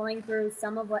going through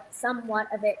somewhat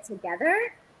of it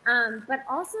together, but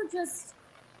also just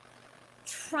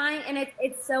trying, and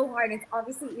it's so hard. It's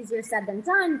obviously easier said than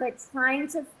done, but trying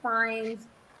to find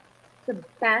the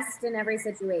best in every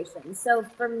situation. So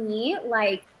for me,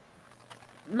 like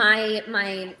so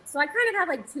I kind of have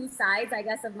like two sides, I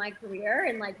guess, of my career.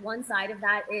 And like one side of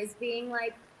that is being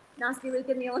like Nastia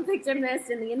Liukin, the Olympic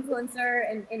gymnast and the influencer,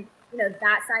 and you know,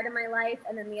 that side of my life.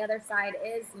 And then the other side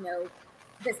is, you know,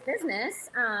 this business.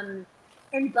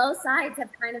 And both sides have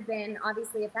kind of been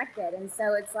obviously affected. And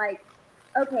so it's like,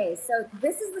 okay, so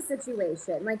this is the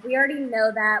situation. Like, we already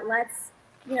know that. Let's,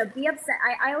 you know, be upset.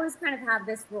 I always kind of have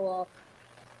this rule: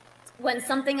 when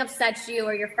something upsets you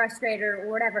or you're frustrated or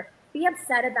whatever, be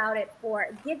upset about it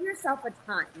give yourself a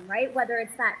time, right? Whether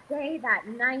it's that day, that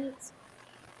night,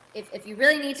 if you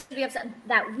really need to be upset,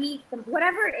 that week,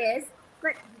 whatever it is,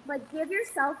 but like give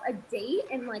yourself a date.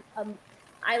 And like,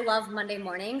 I love Monday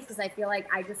mornings because I feel like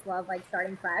I just love like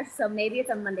starting fresh. So maybe it's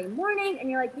a Monday morning and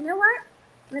you're like, you know what?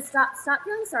 I'm gonna stop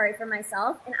feeling sorry for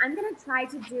myself, and I'm gonna try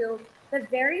to do the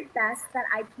very best that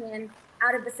I can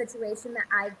out of the situation that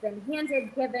I've been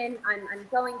handed, given, I'm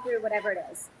going through, whatever it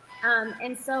is.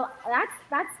 And so that's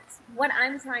what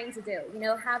I'm trying to do. You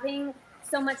know, having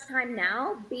so much time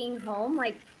now, being home,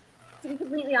 like, to be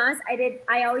completely honest,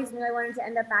 I always knew I wanted to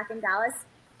end up back in Dallas.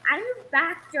 I moved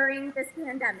back during this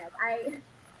pandemic. I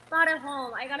bought a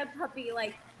home, I got a puppy,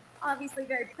 like, obviously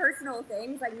very personal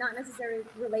things, like not necessarily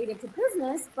related to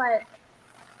business, but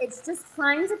it's just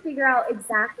trying to figure out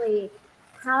exactly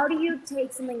how do you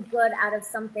take something good out of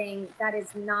something that is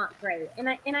not great. And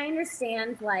I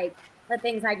understand, like, the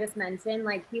things I just mentioned,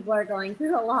 like, people are going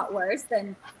through a lot worse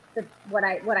than what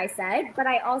I said. But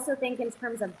I also think in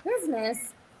terms of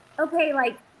business, okay,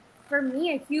 like, for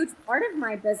me, a huge part of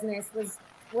my business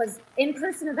was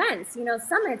in-person events, you know,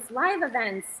 summits, live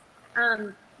events,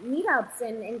 meetups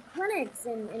and clinics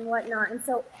and whatnot. And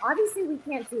so obviously we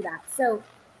can't do that. So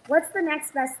what's the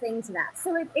next best thing to that?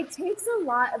 So it takes a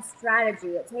lot of strategy.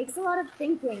 It takes a lot of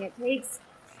thinking. It takes,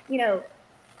 you know,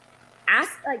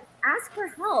 ask for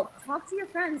help, talk to your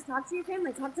friends, talk to your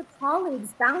family, talk to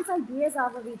colleagues, bounce ideas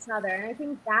off of each other. And I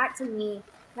think that to me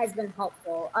has been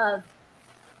helpful.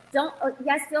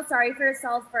 Yes, feel sorry for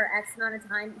yourself for X amount of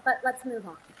time, but let's move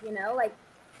on, you know, like,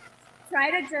 try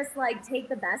to just like take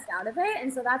the best out of it.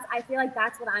 And so I feel like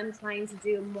that's what I'm trying to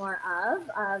do more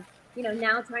of, you know,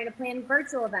 now trying to plan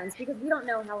virtual events, because we don't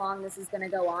know how long this is going to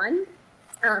go on.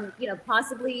 You know,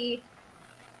 possibly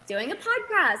doing a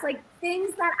podcast, like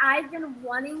things that I've been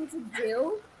wanting to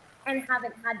do and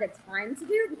haven't had the time to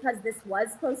do, because this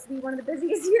was supposed to be one of the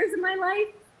busiest years of my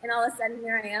life. And all of a sudden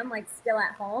here I am, like, still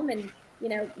at home and, you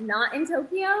know, not in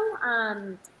Tokyo,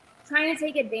 trying to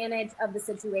take advantage of the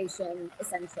situation,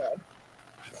 essentially.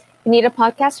 You need a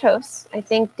podcast host. I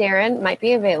think Darren might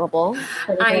be available.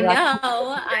 I know.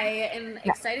 I am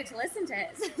excited to listen to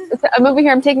it. So I'm over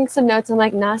here. I'm taking some notes. I'm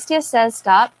like, Nastia says,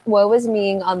 stop woe is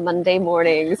meing on Monday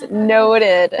mornings.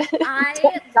 Noted.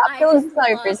 Stop feeling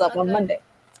sorry for yourself on Monday.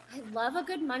 I love a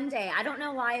good Monday. I don't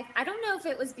know why. I don't know if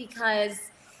it was because,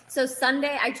 so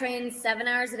Sunday I trained 7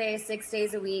 hours a day, 6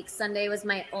 days a week. Sunday was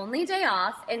my only day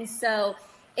off. And so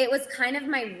it was kind of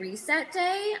my reset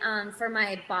day for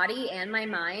my body and my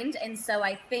mind. And so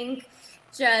I think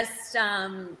just,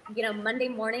 you know, Monday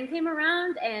morning came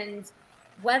around, and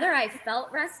whether I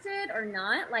felt rested or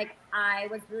not, like, I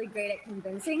was really great at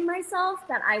convincing myself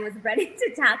that I was ready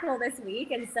to tackle this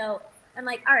week. And so I'm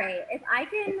like, all right, if I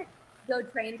can go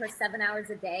train for 7 hours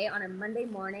a day on a Monday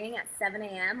morning at 7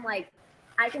 a.m., like,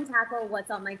 I can tackle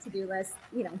what's on my to-do list,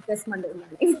 you know, this Monday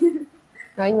morning.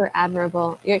 Oh, you were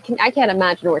admirable. I can't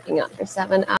imagine working out for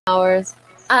 7 hours.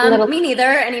 Me neither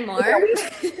anymore.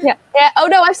 Yeah. Oh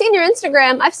no, I've seen your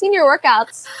Instagram. I've seen your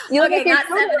workouts. You look like you're on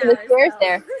the stairs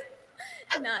there.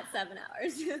 not 7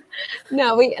 hours.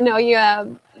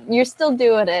 You're still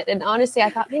doing it. And honestly, I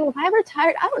thought, man, if I ever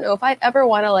tired, I don't know if I ever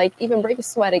want to like even break a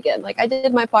sweat again. Like I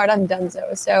did my part, I'm done.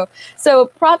 So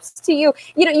props to you.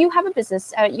 You know, you have a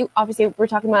business. You obviously, we're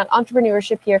talking about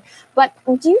entrepreneurship here, but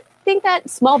do you think that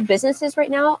small businesses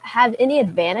right now have any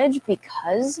advantage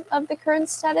because of the current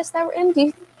status that we're in?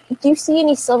 Do you see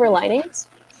any silver linings?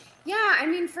 Yeah, I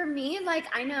mean, for me, like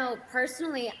I know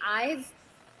personally, I've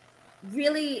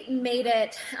really made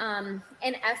it an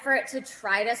effort to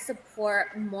try to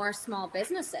support more small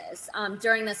businesses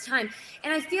during this time.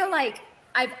 And I feel like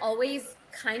I've always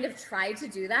kind of tried to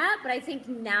do that, but I think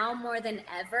now more than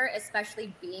ever,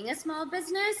 especially being a small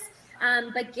business,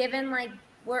 but given like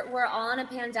we're all in a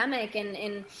pandemic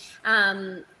and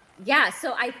yeah,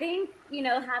 so I think, you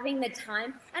know, having the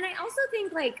time, and I also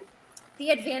think like the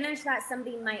advantage that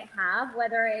somebody might have,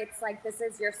 whether it's like this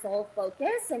is your sole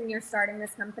focus and you're starting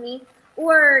this company,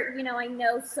 or, you know, I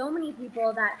know so many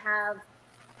people that have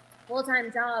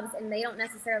full-time jobs and they don't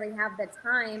necessarily have the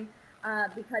time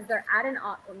because they're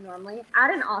normally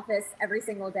at an office every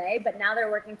single day, but now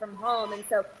they're working from home. And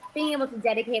so being able to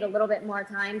dedicate a little bit more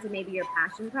time to maybe your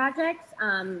passion project.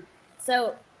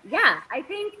 So yeah,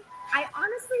 I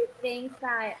honestly think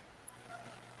that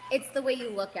it's the way you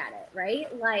look at it,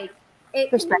 right? Like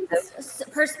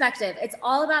perspective. It's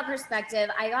all about perspective.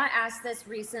 I got asked this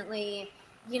recently,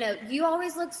 you know, you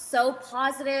always look so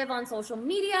positive on social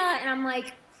media. And I'm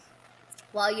like,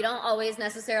 well, you don't always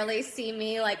necessarily see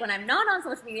me like when I'm not on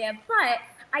social media, but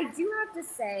I do have to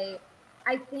say,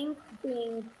 I think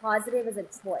being positive is a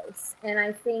choice. And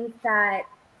I think that,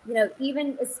 you know,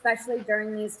 even especially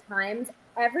during these times,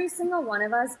 every single one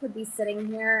of us could be sitting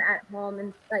here at home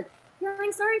and like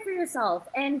feeling sorry for yourself.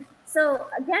 And so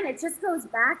again, it just goes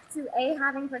back to A,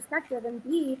 having perspective, and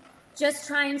B, just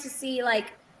trying to see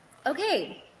like,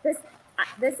 okay, it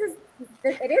is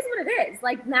what it is.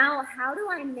 Like now, how do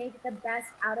I make the best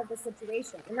out of the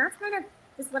situation? And that's kind of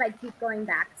just what I keep going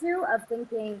back to, of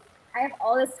thinking, I have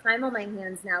all this time on my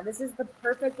hands now. This is the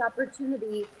perfect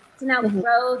opportunity to now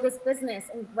grow this business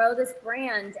and grow this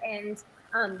brand and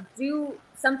do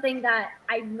something that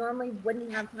I normally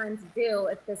wouldn't have time to do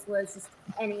if this was just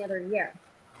any other year.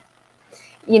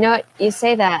 You know what? You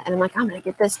say that, and I'm like, I'm going to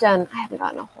get this done. I haven't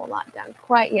gotten a whole lot done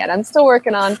quite yet. I'm still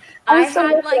working on. I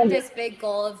had like this big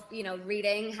goal of, you know,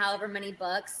 reading however many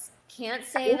books. Can't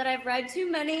say that I've read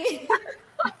too many.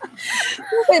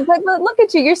 But look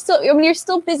at you. You're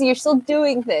still busy. You're still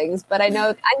doing things. But I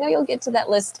know you'll get to that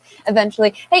list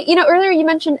eventually. Hey, you know, earlier you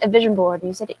mentioned a vision board.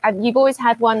 You said you've always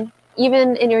had one,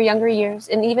 even in your younger years,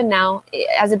 and even now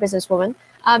as a businesswoman.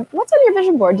 What's on your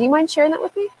vision board? Do you mind sharing that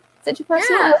with me? Is it your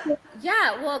personal?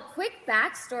 Yeah. Well, quick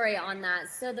backstory on that.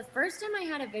 So the first time I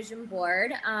had a vision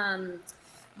board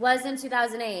was in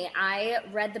 2008. I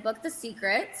read the book The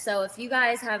Secret. So if you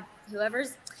guys have,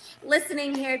 whoever's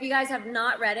listening here, if you guys have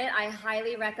not read it, I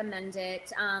highly recommend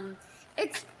it.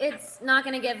 It's not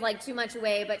going to give like too much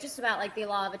away, but just about like the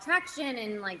law of attraction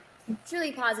and like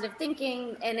truly positive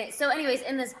thinking. And so anyways,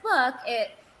 in this book, it,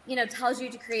 you know, tells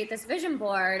you to create this vision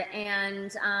board.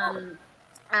 And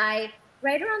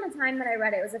right around the time that I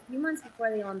read it, it was a few months before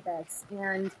the Olympics,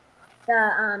 and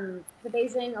the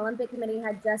Beijing Olympic Committee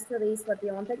had just released what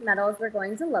the Olympic medals were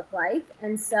going to look like.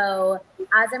 And so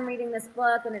as I'm reading this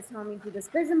book and it's telling me to do this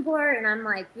vision board, and I'm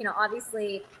like, you know,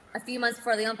 obviously a few months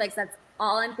before the Olympics, that's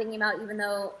all I'm thinking about, even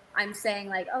though I'm saying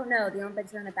like, oh no, the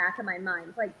Olympics are in the back of my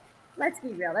mind. Like, let's be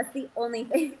real. That's the only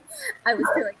thing I was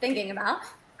really thinking about.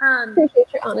 Appreciate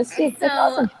your honesty. So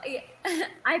awesome.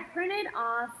 I printed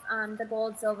off the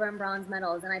gold, silver, and bronze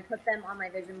medals, and I put them on my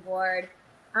vision board.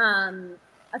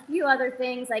 A few other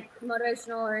things like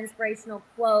motivational or inspirational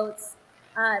quotes.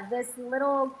 This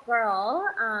little girl,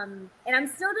 and I'm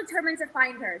still determined to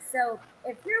find her. So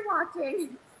if you're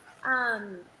watching,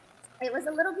 it was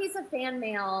a little piece of fan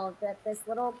mail that this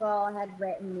little girl had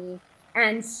written me,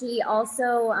 and she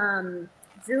also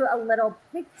drew a little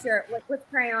picture with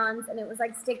crayons, and it was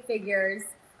like stick figures,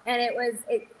 and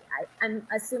I'm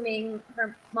assuming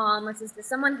her mom or sister,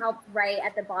 someone helped write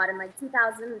at the bottom, like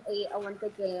 2008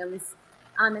 Olympic Games,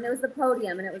 and it was the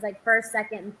podium, and it was like first,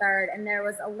 second, and third, and there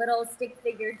was a little stick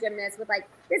figure gymnast with like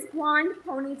this blonde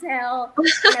ponytail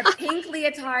and a pink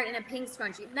leotard and a pink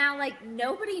scrunchie. Now, like,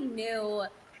 nobody knew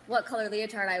what color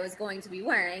leotard I was going to be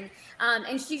wearing.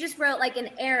 And she just wrote like an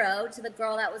arrow to the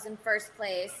girl that was in first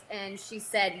place, and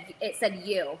it said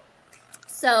you.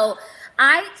 So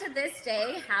I, to this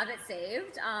day, have it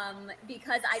saved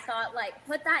because I thought, like,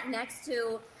 put that next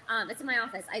to, it's in my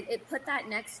office. It put that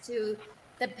next to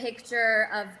the picture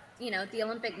of, you know, the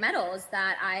Olympic medals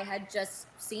that I had just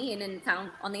seen and found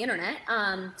on the internet.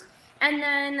 And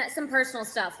then some personal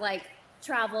stuff, like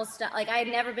travel stuff. Like I had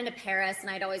never been to Paris and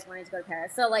I'd always wanted to go to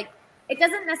Paris. So like, it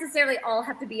doesn't necessarily all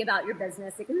have to be about your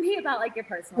business. It can be about like your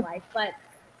personal life. But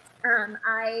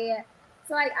I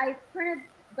printed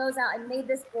those out and made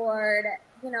this board.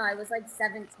 You know, I was like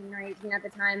 17 or 18 at the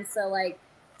time. So like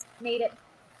made it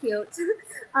cute.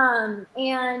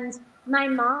 And my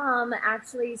mom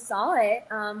actually saw it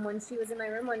when she was in my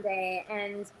room one day.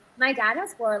 And my dad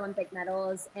has 4 Olympic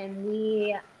medals, and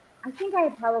I think I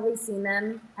had probably seen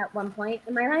them at one point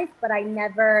in my life, but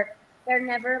they're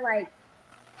never like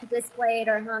displayed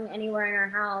or hung anywhere in our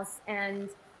house. And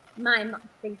I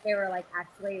think they were like,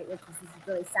 actually, which is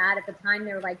really sad at the time,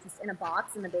 they were like just in a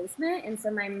box in the basement. And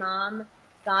so my mom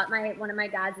got one of my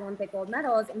dad's Olympic gold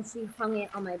medals and she hung it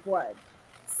on my board.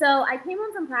 So I came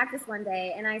home from practice one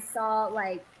day and I saw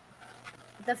like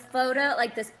the photo,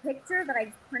 like this picture that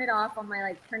I printed off on my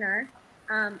like printer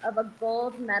of a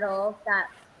gold medal that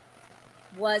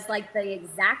was like the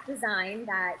exact design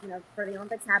that, you know, for the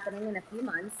Olympics happening in a few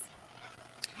months,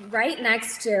 right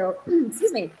next to,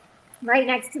 right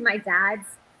next to my dad's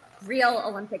real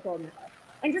Olympic gold medal.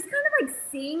 And just kind of like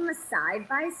seeing the side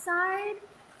by side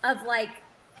of like,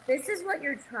 this is what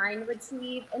you're trying to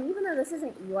achieve. And even though this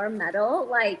isn't your medal,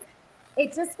 like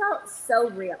it just felt so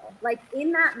real. Like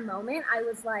in that moment, I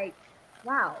was like,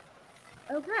 wow,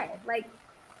 okay, like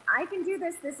I can do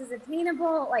this. This is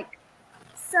attainable. Like,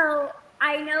 so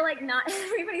I know like not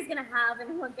everybody's going to have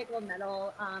an Olympic gold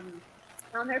medal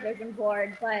on their vision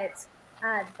board, but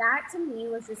that to me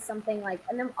was just something like,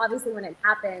 and then obviously when it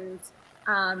happened,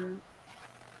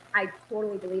 I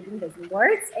totally believed in vision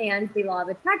boards and the law of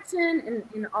attraction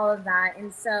and all of that.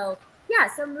 And so,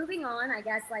 yeah, so moving on, I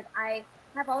guess, like I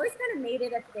have always kind of made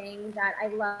it a thing that I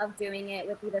love doing it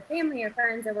with either family or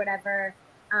friends or whatever,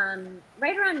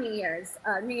 right around New Year's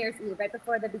Eve, right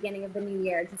before the beginning of the new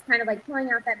year, just kind of like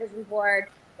pulling out that vision board,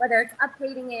 whether it's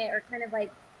updating it or kind of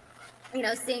like, you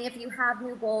know, seeing if you have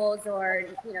new goals or,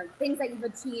 you know, things that you've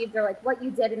achieved or like what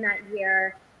you did in that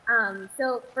year.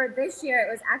 So for this year, it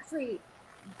was actually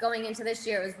going into this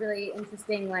year, it was really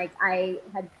interesting. Like I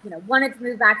had, you know, wanted to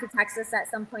move back to Texas at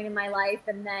some point in my life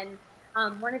and then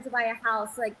wanted to buy a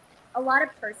house, like a lot of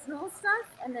personal stuff.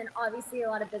 And then obviously a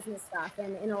lot of business stuff.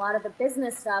 And a lot of the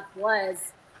business stuff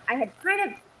was, I had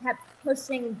kind of kept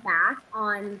pushing back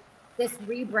on this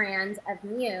rebrand of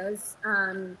Muse.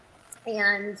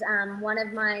 And one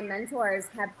of my mentors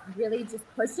kept really just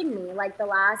pushing me like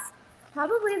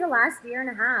probably the last year and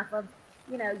a half of,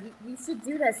 you know, you should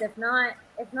do this. If not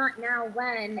now,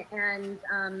 when? And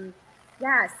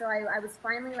yeah, so I was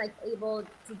finally like able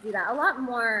to do that. A lot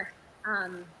more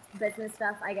business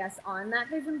stuff, I guess, on that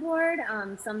vision board,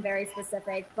 some very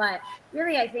specific, but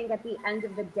really I think at the end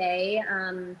of the day,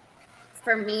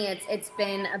 for me, it's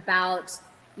been about,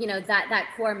 you know, that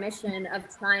core mission of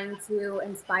trying to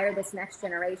inspire this next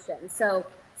generation. So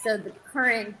the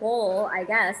current goal, I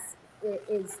guess,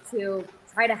 is to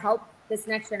try to help this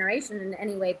next generation in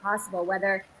any way possible,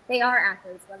 whether they are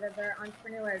athletes, whether they're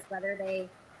entrepreneurs, whether they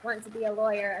want to be a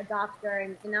lawyer, a doctor.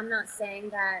 And I'm not saying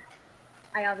that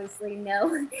I obviously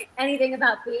know anything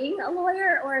about being a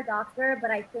lawyer or a doctor,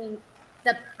 but I think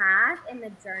the path and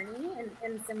the journey,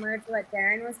 and similar to what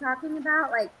Darren was talking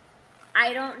about, like,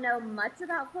 I don't know much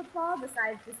about football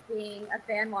besides just being a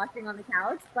fan watching on the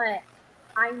couch, but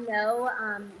I know,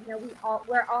 you know,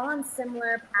 we're all on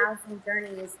similar paths and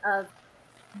journeys of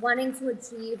wanting to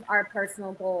achieve our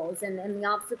personal goals and the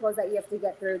obstacles that you have to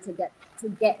get through to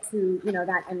get to, you know,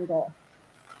 that end goal.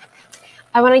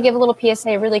 I want to give a little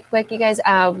PSA really quick, you guys.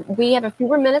 We have a few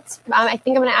more minutes. I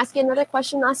think I'm going to ask you another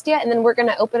question, Nastia, and then we're going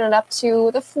to open it up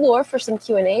to the floor for some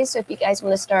Q&A. So if you guys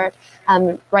want to start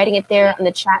writing it there on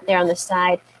the chat there on the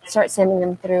side, start sending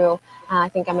them through. I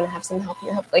think I'm going to have some help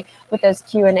here, hopefully, with those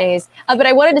Q&As. But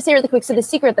I wanted to say really quick, so The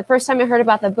Secret, the first time I heard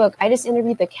about the book, I just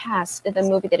interviewed the cast of the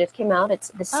movie that just came out. It's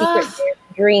The Secret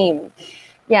Dream.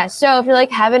 Yeah, so if you're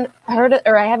like, haven't heard it,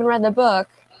 or I haven't read the book,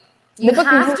 you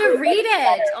have to read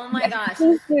it. Oh my gosh.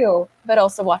 Please do, but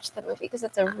also watch the movie because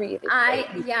it's a really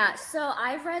yeah. So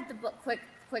I've read the book.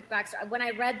 Quick backstory. When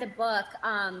I read the book,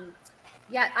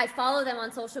 yeah, I follow them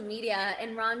on social media,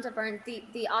 and Rhonda Byrne,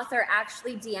 the author,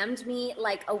 actually DM'd me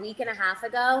like a week and a half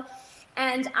ago,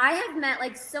 and I have met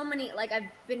like so many. Like I've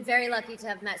been very lucky to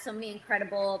have met so many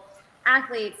incredible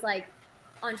athletes, like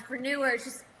entrepreneurs,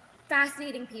 just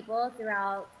fascinating people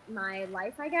throughout my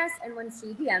life, I guess. And when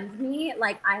she DM'd me,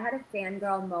 like I had a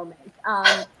fangirl moment.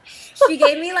 She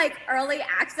gave me like early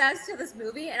access to this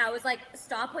movie, and I was like,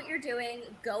 stop what you're doing,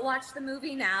 go watch the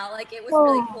movie now. Like it was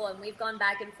really cool, and we've gone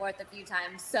back and forth a few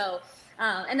times. So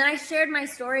and then I shared my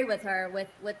story with her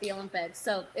with the Olympics.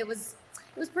 So it was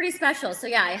was pretty special. So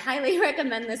yeah, I highly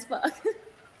recommend this book.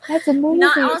 That's amazing.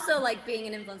 Not also like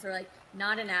being an influencer, like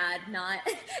not an ad, not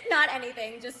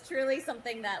anything, just truly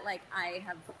something that like I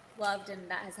have loved and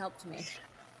that has helped me.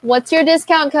 What's your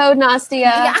discount code, Nastia?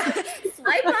 Yeah,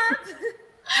 swipe up.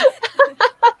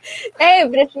 Hey,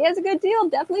 but if she has a good deal,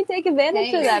 definitely take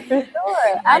advantage of that for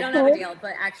sure. I don't have a deal,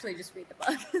 but actually just read the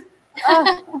book.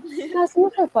 That's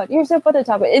so fun. You're so fun to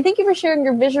talk about. And thank you for sharing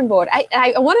your vision board.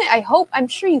 I'm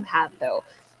sure you have though,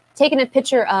 taken a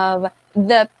picture of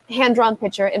the hand-drawn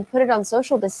picture and put it on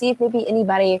social to see if maybe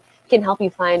anybody can help you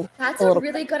find. That's a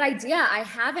really good idea. I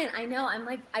haven't. I know. I'm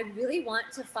like, I really want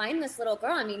to find this little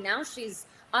girl. I mean, now she's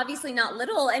obviously not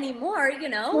little anymore, you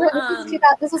know.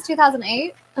 This was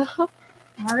 2008. Uh-huh.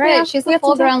 All right, Yeah, she's a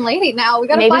full-grown lady now. We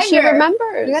gotta find her. Maybe she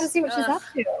remembers. We gotta see what she's up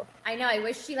to. I know. I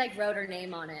wish she like wrote her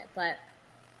name on it, but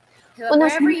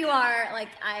wherever you are, like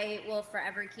I will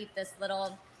forever keep this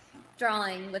little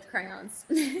drawing with crayons.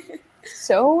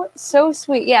 So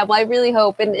sweet. Yeah, well, I really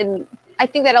hope, and I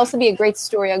think that'd also be a great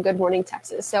story on Good Morning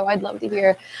Texas. So I'd love to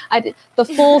hear the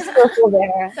full circle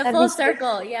there. The full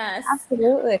circle, yes.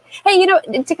 Absolutely. Hey, you know,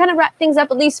 to kind of wrap things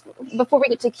up, at least before we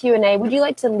get to Q&A, would you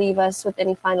like to leave us with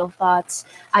any final thoughts?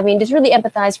 I mean, just really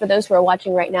empathize for those who are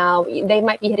watching right now. They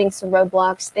might be hitting some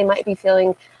roadblocks. They might be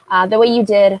feeling the way you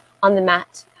did on the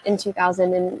mat in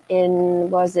 2000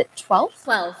 was it 12?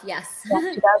 12, yes.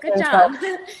 Yeah, Good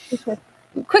job.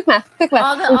 Quick math.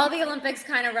 All the Olympics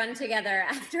kind of run together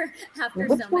after so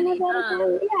many.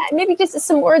 Yeah, maybe just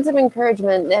some words of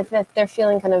encouragement if they're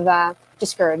feeling kind of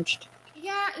discouraged.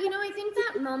 Yeah, you know, I think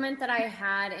that moment that I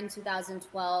had in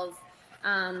 2012,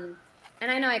 and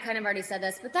I know I kind of already said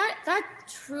this, but that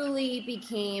truly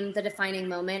became the defining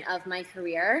moment of my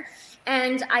career.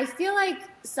 And I feel like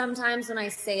sometimes when I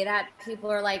say that,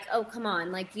 people are like, oh, come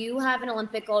on, like you have an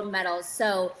Olympic gold medal.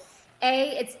 So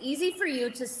it's easy for you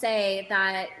to say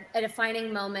that a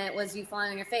defining moment was you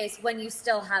falling on your face when you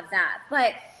still have that.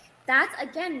 But that's,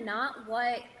 again, not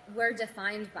what we're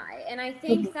defined by. And I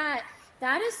think that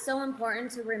is so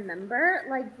important to remember.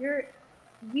 Like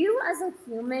you as a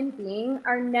human being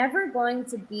are never going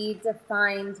to be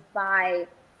defined by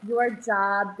your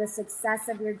job, the success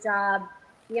of your job,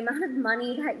 the amount of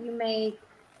money that you make,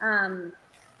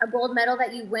 a gold medal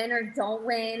that you win or don't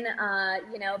win,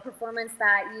 performance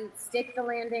that you stick the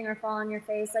landing or fall on your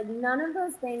face. Like none of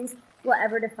those things will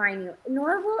ever define you,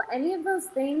 nor will any of those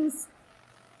things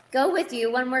go with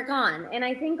you when we're gone. And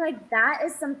I think like that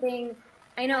is something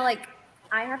I know, like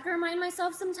I have to remind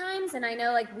myself sometimes, and I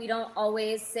know like we don't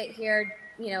always sit here,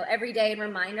 you know, every day and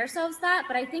remind ourselves that,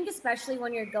 but I think especially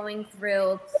when you're going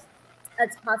through a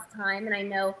tough time, and I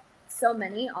know so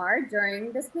many are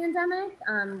during this pandemic,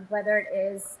 whether it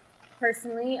is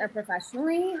personally or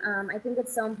professionally, I think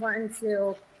it's so important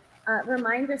to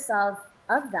remind yourself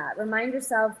of that. Remind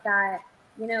yourself that,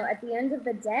 you know, at the end of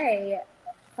the day,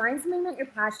 find something that you're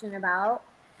passionate about.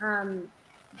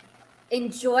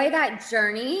 Enjoy that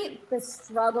journey, the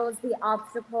struggles, the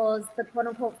obstacles, the quote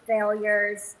unquote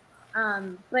failures,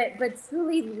 but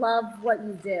truly love what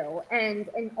you do, and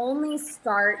only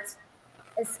start,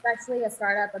 especially a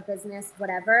startup, a business,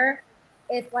 whatever,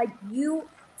 if like you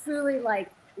truly like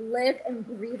live and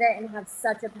breathe it and have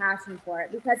such a passion for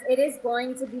it, because it is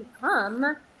going to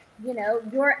become, you know,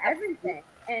 your everything.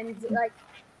 And like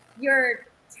your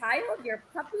child, your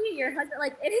puppy, your husband,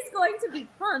 like it is going to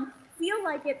feel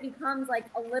like it becomes like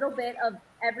a little bit of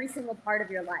every single part of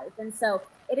your life. And so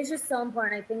it is just so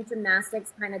important. I think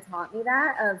gymnastics kind of taught me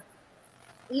that, of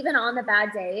even on the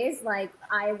bad days, like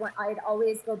I'd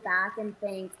always go back and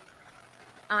think,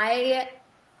 I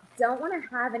don't want to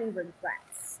have any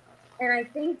regrets. And I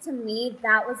think to me,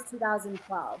 that was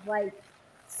 2012. Like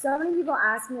so many people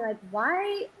ask me like,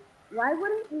 why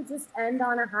wouldn't you just end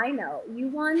on a high note? You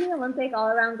won the Olympic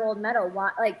all-around gold medal. Why,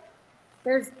 like,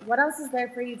 what else is there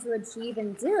for you to achieve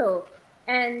and do?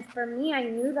 And for me, I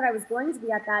knew that I was going to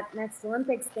be at that next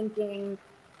Olympics thinking,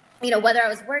 you know, whether I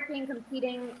was working,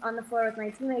 competing on the floor with my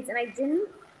teammates, and I didn't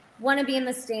want to be in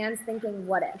the stands thinking,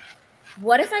 what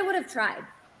if I would have tried?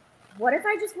 What if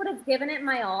I just would have given it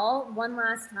my all one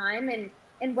last time?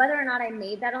 And whether or not I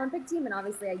made that Olympic team, and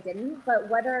obviously I didn't, but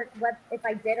if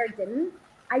I did or didn't,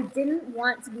 I didn't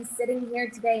want to be sitting here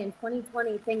today in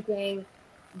 2020 thinking,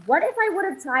 what if I would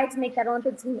have tried to make that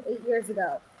Olympic team 8 years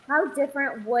ago? How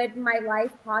different would my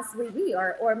life possibly be,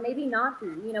 or maybe not be?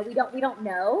 You know, we don't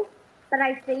know. But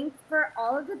I think for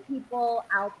all of the people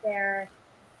out there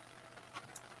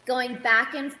going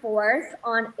back and forth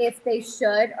on if they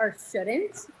should or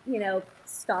shouldn't, you know,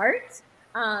 start,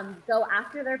 go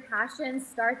after their passion,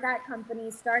 start that company,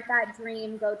 start that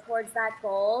dream, go towards that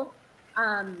goal.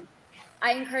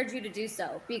 I encourage you to do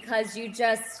so, because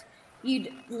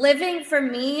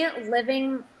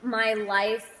living my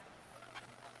life,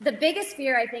 the biggest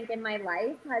fear I think in my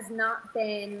life has not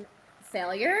been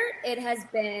failure. It has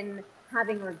been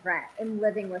having regret and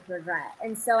living with regret.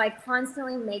 And so I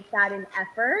constantly make that an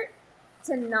effort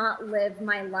to not live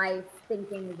my life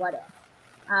thinking what if.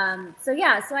 So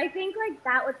I think like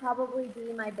that would probably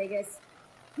be my biggest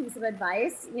piece of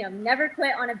advice. Never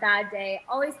quit on a bad day.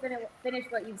 Always finish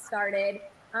what you've started,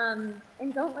 and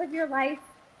don't live your life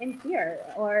in fear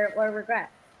or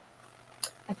regret.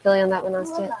 I feel you on that one,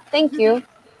 Nastia. Thank you.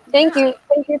 Thank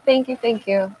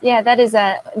you. Yeah, that is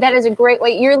a great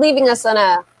way. You're leaving us on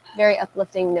a very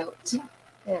uplifting note.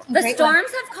 Yeah. The storms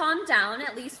have calmed down,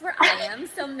 at least where I am.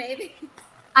 So maybe.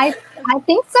 I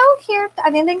think so here.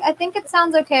 I think it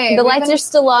sounds okay. The lights are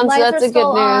still on, so that's a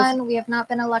good news. We have not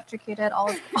been electrocuted. All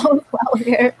is well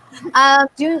here.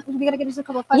 We gotta get just a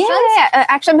couple of questions. Yeah.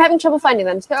 Actually, I'm having trouble finding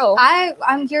them. So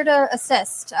I'm here to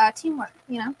assist. Teamwork.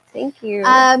 Thank you.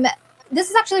 This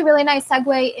is actually a really nice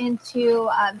segue into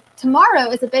tomorrow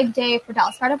is a big day for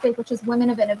Dallas Startup Week, which is Women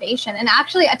of Innovation. And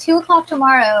actually at 2:00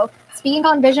 tomorrow, speaking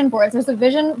on vision boards, there's a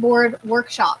vision board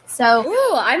workshop. So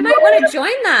I might want to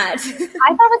join that.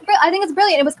 I think it's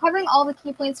brilliant. It was covering all the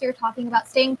key points you're talking about,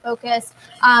 staying focused,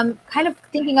 kind of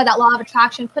thinking of that law of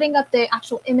attraction, putting up the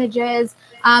actual images.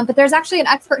 But there's actually an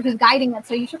expert who's guiding it.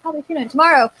 So you should probably tune in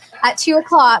tomorrow at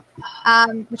 2:00,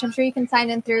 which I'm sure you can sign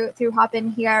in through Hop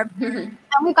In here.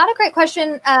 And we've got a great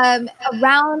question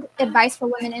around advice for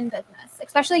women in business,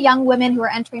 especially young women who are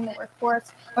entering the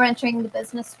workforce or entering the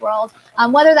business world,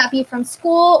 whether that be from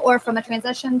school or from a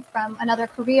transition from another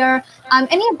career.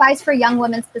 Any advice for young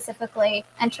women specifically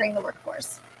entering the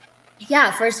workforce?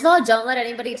 Yeah, first of all, don't let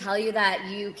anybody tell you that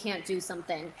you can't do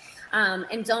something.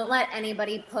 And don't let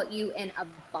anybody put you in a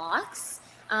box.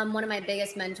 One of my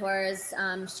biggest mentors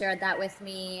shared that with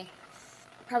me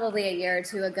probably a year or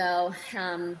two ago.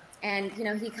 And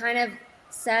he kind of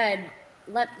said,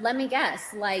 let me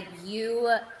guess, like you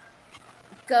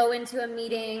go into a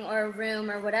meeting or a room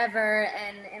or whatever,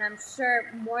 and I'm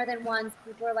sure more than once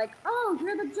people are like, oh,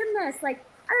 you're the gymnast, like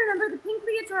I remember the pink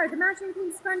leotard, the matching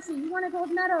pink scrunchie, you won a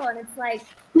gold medal. And it's like,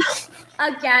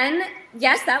 again,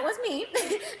 yes, that was me.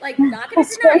 Like, not going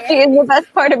to deny it. Scrunchie is the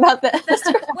best part about this.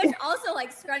 Which also,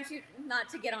 like, scrunchie, not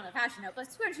to get on a fashion note, but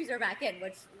scrunchies are back in,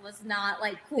 which was not,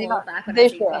 like, cool back when I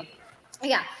was 18.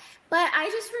 Yeah. But I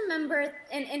just remember,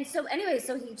 and so anyway,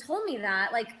 so he told me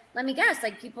that, like, let me guess,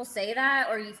 like, people say that,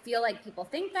 or you feel like people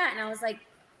think that. And I was like,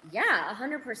 yeah,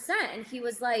 100%. And he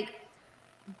was like,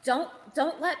 don't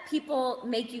let people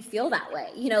make you feel that way.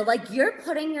 Like you're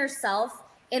putting yourself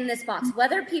in this box,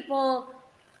 whether people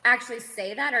actually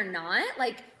say that or not,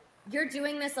 like you're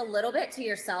doing this a little bit to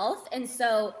yourself. And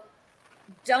so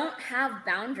don't have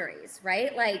boundaries,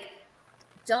 right? Like,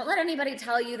 don't let anybody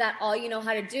tell you that all you know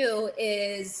how to do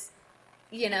is,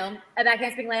 a back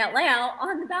handspring layout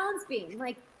on the balance beam.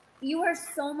 Like, you are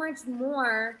so much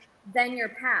more than your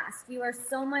past. You are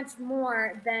so much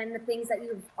more than the things that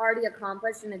you've already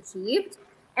accomplished and achieved.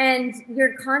 And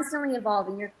you're constantly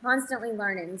evolving. You're constantly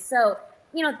learning. So,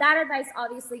 that advice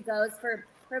obviously goes for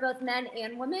both men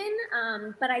and women.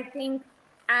 But I think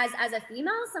as a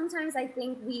female, sometimes I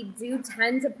think we do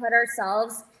tend to put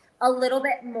ourselves a little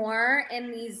bit more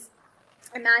in these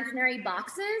imaginary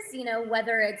boxes,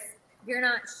 whether it's you're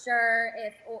not sure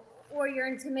if, or you're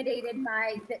intimidated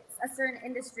by a certain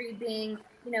industry being,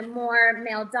 more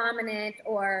male dominant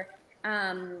or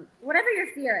whatever your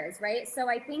fear is, right? So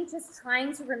I think just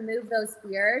trying to remove those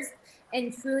fears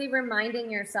and truly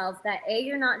reminding yourself that A,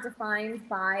 you're not defined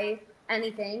by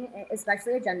anything,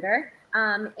 especially a gender,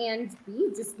 and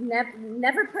B, just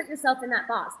never put yourself in that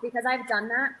box, because I've done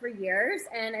that for years.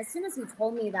 And as soon as he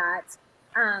told me that,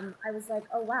 I was like,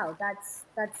 oh wow, that's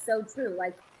so true.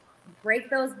 Like, break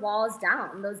those walls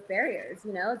down, those barriers.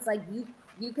 It's like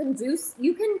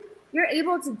you're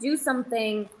able to do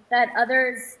something that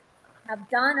others have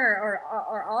done or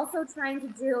are also trying to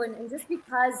do, and just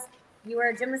because you were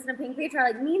a gymnast in a pink leotard,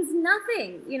 like, means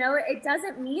nothing. It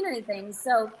doesn't mean anything.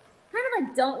 So kind of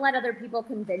like, don't let other people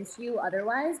convince you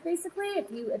otherwise. Basically, if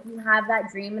you have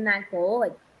that dream and that goal,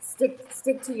 like,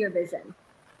 stick to your vision.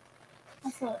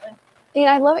 Absolutely.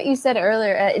 Yeah, I love what you said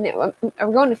earlier.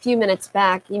 We're going a few minutes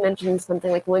back. You mentioned something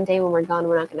like, one day when we're gone,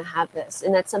 we're not going to have this.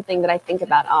 And that's something that I think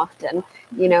about often,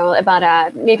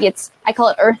 about maybe I call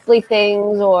it earthly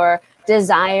things or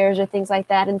desires or things like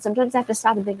that. And sometimes I have to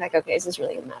stop and think like, okay, is this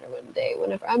really going to matter one day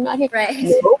whenever I'm not here? Right.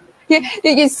 No.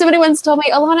 Somebody once told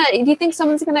me, Alana, do you think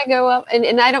someone's going to go up?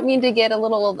 And I don't mean to get a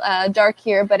little dark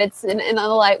here, but it's in a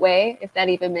light way, if that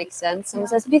even makes sense. Someone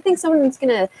says, do you think someone's going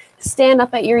to stand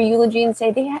up at your eulogy and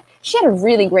say, she had a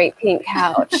really great pink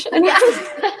couch? And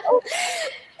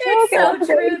it's so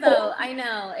true, though. I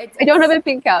know. I don't have a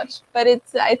pink couch, but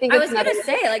I think I was going to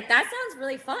say, like, that sounds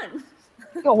really fun.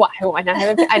 Why not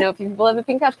have I know people have a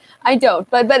pink couch. I don't,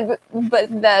 but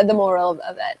the moral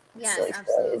of that, yes,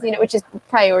 absolutely, is, which is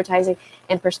prioritizing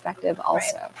and perspective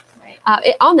also. Right.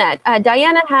 On that,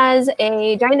 Diana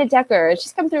Decker.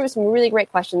 She's come through with some really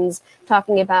great questions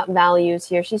talking about values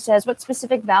here. She says, "What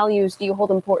specific values do you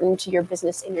hold important to your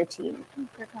business and your team?"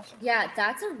 Good question. Yeah,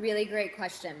 that's a really great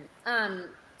question.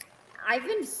 I've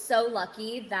been so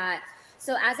lucky that.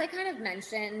 So as I kind of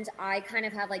mentioned, I kind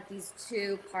of have like these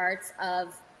two parts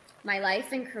of my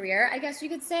life and career, I guess you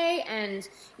could say. And,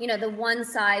 the one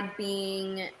side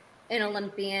being an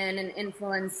Olympian, an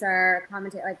influencer,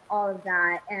 commentator, like all of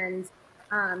that. And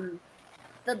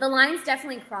the lines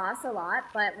definitely cross a lot.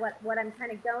 But what I'm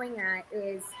kind of going at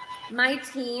is my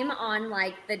team on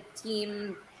like the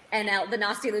team NL, the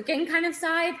Nastia Liukin kind of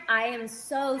side. I am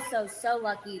so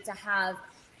lucky to have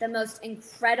the most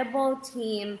incredible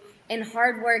team and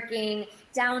hardworking,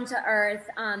 down to earth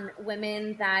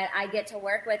women that I get to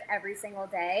work with every single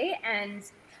day, and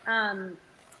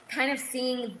kind of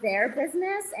seeing their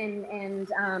business and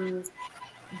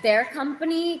their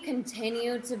company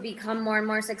continue to become more and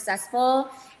more successful,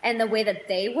 and the way that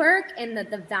they work and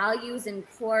the values and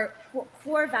core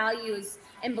values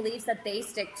and beliefs that they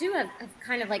stick to have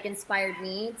kind of like inspired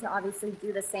me to obviously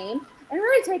do the same and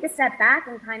really take a step back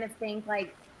and kind of think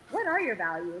like, what are your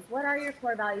values? What are your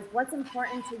core values? What's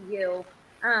important to you?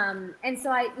 And so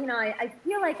I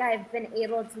feel like I've been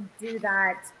able to do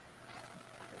that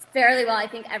fairly well. I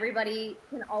think everybody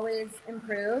can always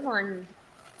improve on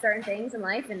certain things in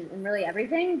life and really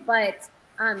everything. But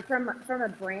from a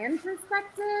brand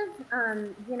perspective,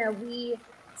 we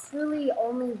truly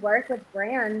only work with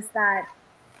brands that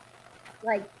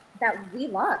we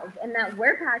love and that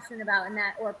we're passionate about and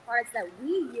that, or products that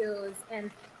we use, and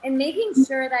making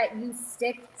sure that you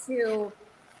stick to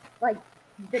like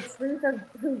the truth of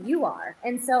who you are.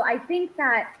 And so I think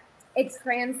that it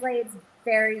translates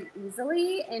very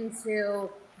easily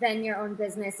into then your own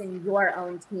business and your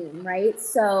own team, right?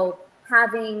 So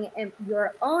having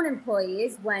your own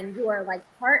employees when you are like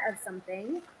part of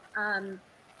something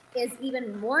is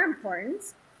even more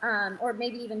important. Or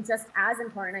maybe even just as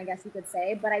important, I guess you could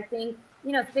say. But I think,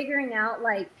 figuring out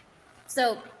like,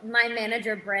 so my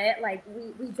manager, Britt, like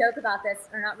we joke about this,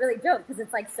 or not really joke because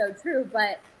it's like so true,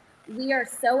 but we are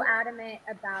so adamant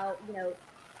about,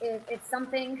 if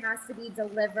something has to be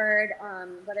delivered,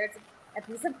 whether it's a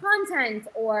piece of content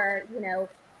or,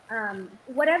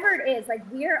 whatever it is, like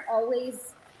we are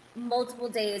always multiple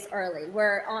days early.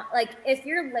 We're on, like, if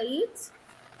you're late,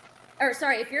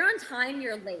 if you're on time,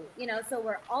 you're late, so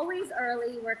we're always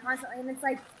early. We're constantly, and it's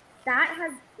like, that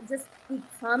has just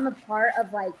become a part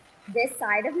of like this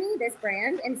side of me, this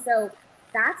brand. And so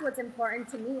that's what's important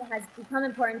to me. It has become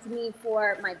important to me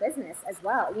for my business as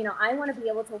well. I want to be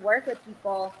able to work with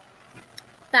people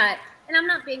that, and I'm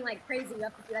not being like crazy, you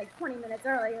have to be like 20 minutes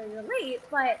early or you're late,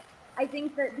 but I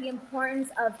think that the importance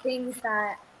of things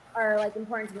that are like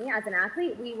important to me as an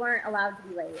athlete, we weren't allowed to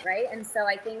be late, right? And so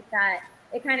I think that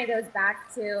it kind of goes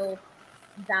back to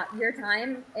that your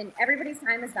time, and everybody's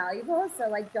time is valuable. So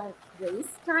like, don't waste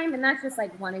time. And that's just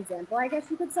like one example, I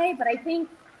guess you could say. But I think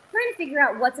trying to figure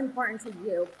out what's important to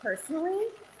you personally.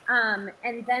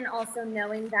 And then also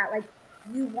knowing that like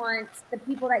you want the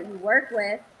people that you work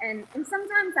with, and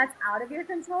sometimes that's out of your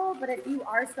control, but if you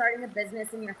are starting a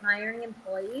business and you're hiring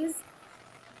employees,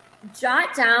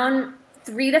 jot down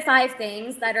 3 to 5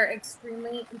 things that are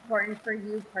extremely important for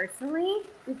you personally,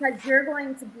 because you're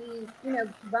going to be,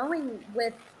 growing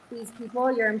with these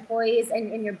people, your employees,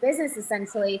 and your business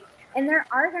essentially. And there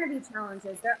are going to be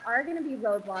challenges. There are going to be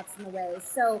roadblocks in the way.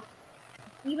 So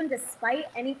even despite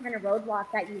any kind of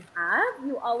roadblock that you have,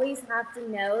 you always have to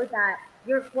know that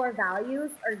your core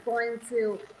values are going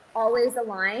to always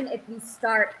align. If you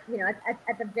start,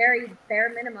 at the very bare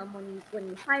minimum, when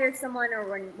you hire someone or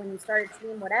when you start a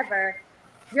team, whatever,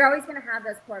 you're always going to have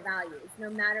those core values, no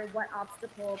matter what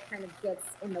obstacle kind of gets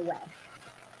in the way.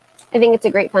 I think it's a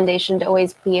great foundation to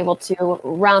always be able to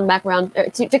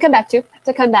to come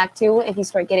back to if you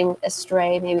start getting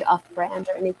astray, maybe off brand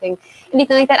or anything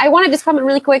like that. I want to just comment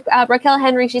really quick. Raquel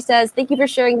Henry, she says, "Thank you for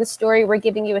sharing the story. We're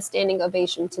giving you a standing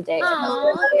ovation today."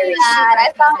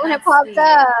 I saw when it popped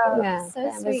up. Yeah,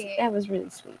 so sweet. That was really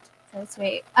sweet. So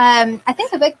sweet. I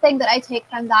think the big thing that I take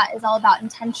from that is all about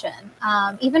intention.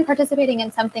 Even participating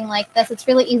in something like this, it's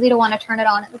really easy to want to turn it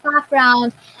on in the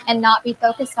background and not be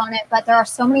focused on it. But there are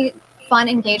so many fun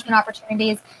engagement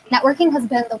opportunities. Networking has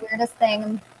been the weirdest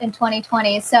thing in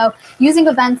 2020. So using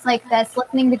events like this,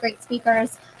 listening to great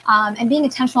speakers, and being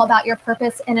intentional about your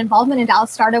purpose and involvement in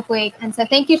Dallas Startup Week. And so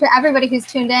thank you to everybody who's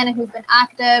tuned in and who's been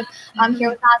active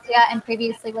here with Nastia and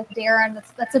previously with Darren.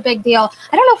 That's a big deal.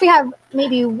 I don't know if we have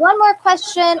maybe one more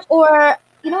question, or,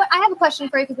 you know what, I have a question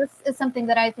for you, because this is something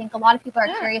that I think a lot of people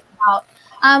are curious about.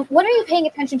 What are you paying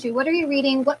attention to? What are you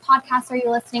reading? What podcasts are you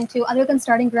listening to, other than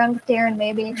Starting Your Own with Darren,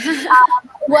 maybe?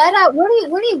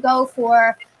 Where do you go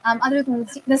for, other than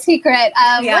The Secret?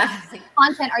 What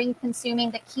content are you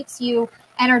consuming that keeps you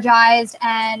energized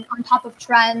and on top of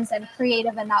trends and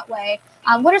creative in that way?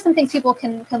 What are some things people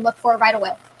can look for right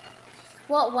away?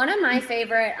 Well, one of my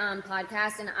favorite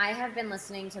podcasts, and I have been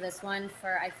listening to this one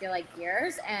for, I feel like,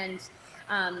 years, and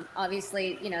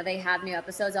obviously, you know, they have new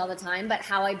episodes all the time, but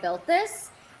How I Built This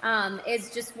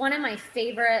is just one of my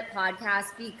favorite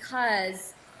podcasts,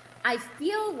 because I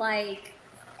feel like,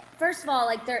 first of all,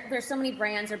 like there's so many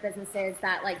brands or businesses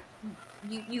that, like,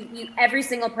 you every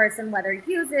single person, whether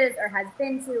uses or has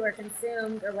been to or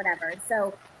consumed or whatever.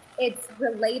 So it's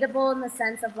relatable in the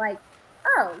sense of, like,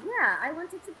 oh yeah, I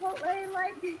went to Chipotle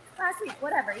like last week,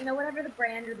 whatever, you know, whatever the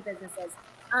brand or the business is.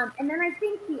 And then I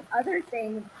think the other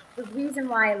thing, the reason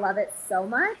why I love it so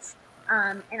much,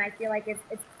 and I feel like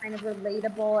it's kind of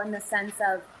relatable in the sense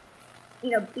of, you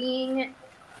know, being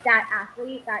that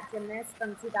athlete, that gymnast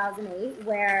from 2008,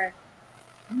 where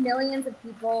millions of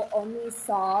people only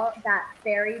saw that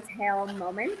fairy tale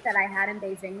moment that I had in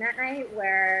Beijing that night,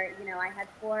 where, you know, I had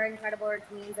 4 incredible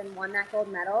routines and won that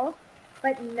gold medal,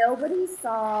 but nobody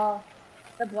saw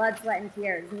the blood, sweat, and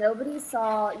tears. Nobody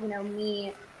saw, you know,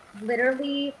 me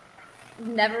literally,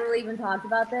 never really even talked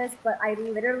about this, but I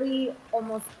literally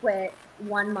almost quit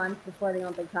 1 month before the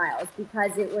Olympic trials,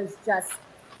 because it was just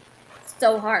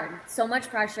so hard, so much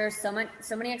pressure, so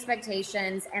many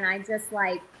expectations, and I just,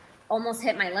 like, almost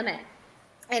hit my limit.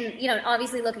 And, you know,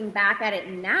 obviously looking back at it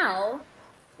now,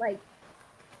 like,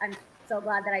 I'm so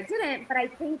glad that I didn't, but I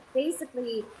think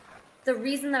basically the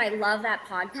reason that I love that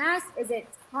podcast is it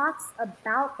talks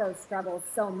about those struggles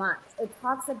so much. It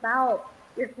talks about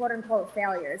your quote unquote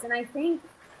failures. And I think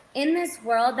in this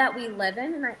world that we live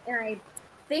in, and I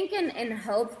think and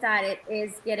hope that it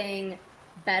is getting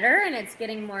better and it's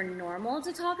getting more normal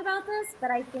to talk about this,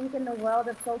 but I think in the world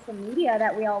of social media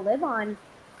that we all live on,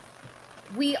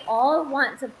 we all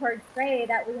want to portray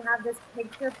that we have this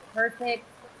picture perfect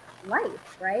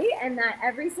life, right? And that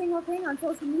every single thing on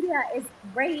social media is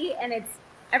great and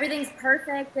everything's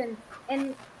perfect,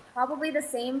 and probably the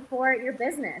same for your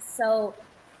business. So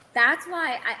that's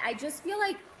why I just feel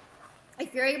like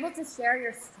if you're able to share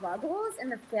your struggles and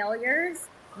the failures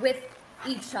with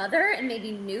each other, and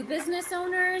maybe new business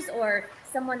owners or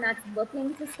someone that's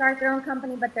looking to start their own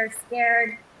company, but they're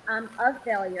scared of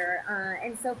failure.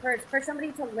 And so for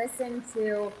somebody to listen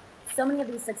to so many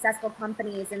of these successful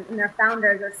companies and their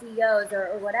founders or CEOs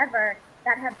or whatever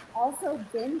that have also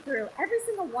been through, every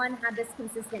single one had this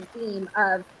consistent theme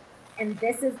of, and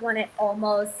this is when it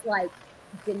almost like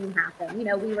didn't happen. You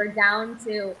know, we were down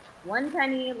to 1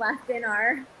 penny left in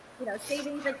our, you know,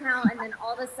 savings account, and then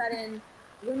all of a sudden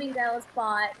Bloomingdale's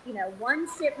bought, you know, 1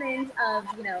 shipment of,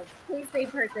 you know,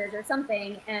 K-State purses or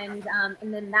something, and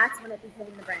then that's when it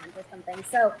became the brand or something.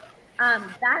 So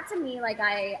that to me, like,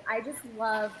 I just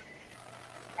love,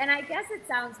 and I guess it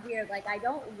sounds weird, like I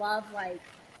don't love like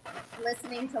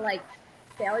listening to like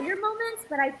failure moments,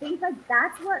 but I think like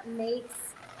that's what makes,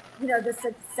 you know, the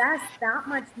success that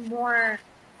much more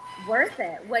worth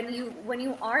it, when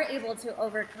you are able to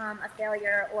overcome a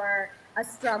failure or a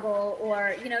struggle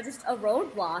or, you know, just a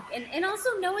roadblock, and also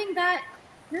knowing that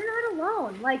you're not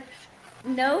alone. Like,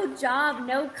 no job,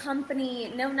 no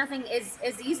company, no nothing is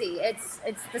easy. It's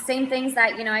the same things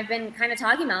that, you know, I've been kind of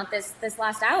talking about this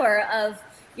last hour of,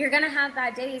 you're gonna have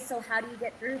bad days, so how do you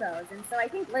get through those? And so I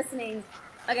think listening,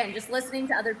 again, just listening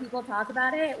to other people talk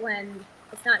about it when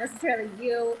it's not necessarily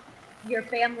your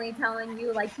family telling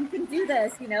you like you can do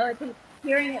this, you know, I think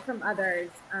hearing it from others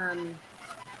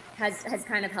has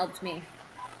kind of helped me.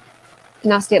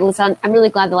 Nastia, listen, I'm really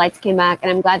glad the lights came back,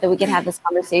 and I'm glad that we could have this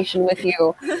conversation with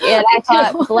you. And I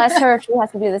thought, bless her, she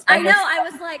has to do this. I know. I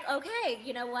was like, okay,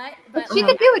 you know what? But she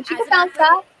could do it. She could bounce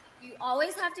back.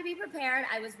 always have to be prepared.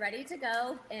 I was ready to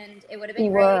go, and it would have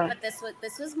been great. But this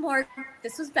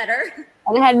was better.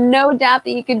 And I had no doubt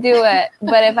that you could do it.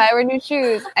 But if I were in your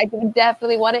shoes, I would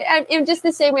definitely want it. And just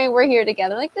the same way we're here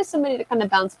together. Like there's somebody to kind of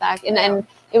bounce back. And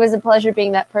it was a pleasure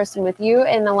being that person with you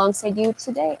and alongside you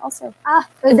today also.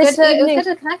 It was good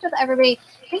to connect with everybody.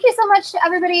 Thank you so much to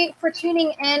everybody for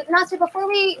tuning in. Nastia, before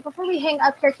we hang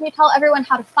up here, can you tell everyone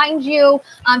how to find you?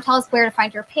 Tell us where to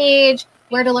find your page,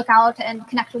 where to look out and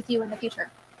connect with you in the future.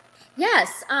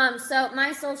 Yes. So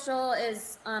my social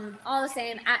is all the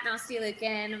same, at Nastia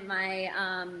Liukin. My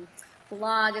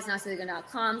blog is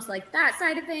nastialiukin.com, so like that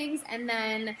side of things. And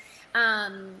then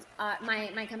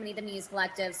my company, The Muse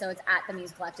Collective, so it's at The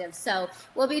Muse Collective. So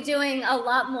we'll be doing a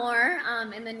lot more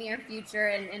in the near future,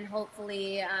 and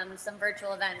hopefully some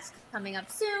virtual events coming up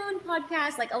soon,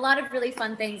 podcasts, like a lot of really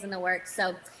fun things in the works.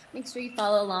 So make sure you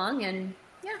follow along, and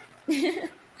yeah.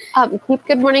 Keep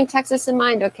Good Morning Texas in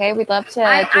mind, okay? We'd love to.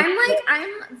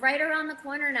 I'm right around the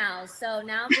corner now, so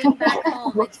now being back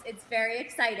home, it's very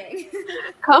exciting.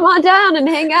 Come on down and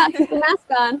hang out. Keep the mask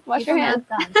on. Wash your hands.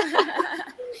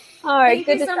 All right.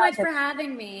 Thank you so much for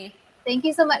having me. Thank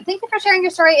you so much. Thank you for sharing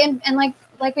your story. And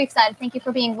like we've said, thank you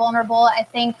for being vulnerable. I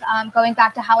think going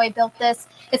back to how I built this,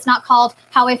 it's not called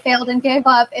How I Failed and Gave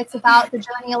Up. It's about the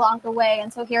journey along the way.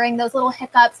 And so hearing those little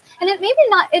hiccups, and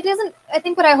it isn't, I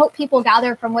think what I hope people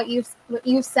gather from what you've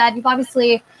said, you've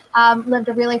obviously lived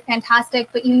a really fantastic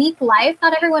but unique life.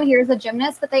 Not everyone here is a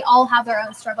gymnast, but they all have their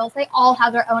own struggles. They all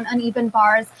have their own uneven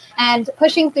bars, and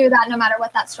pushing through that no matter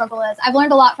what that struggle is. I've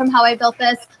learned a lot from how I built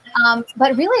this.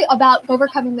 But really about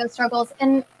overcoming those struggles.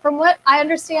 And from what I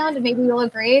understand, and maybe you'll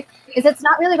agree, is it's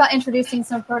not really about introducing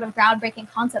some sort of groundbreaking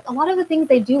concept. A lot of the things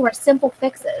they do are simple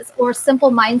fixes or simple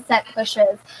mindset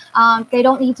pushes. They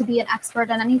don't need to be an expert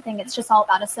in anything. It's just all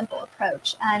about a simple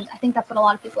approach. And I think that's what a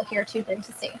lot of people here tuned in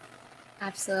to see.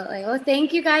 Absolutely. Well,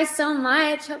 thank you guys so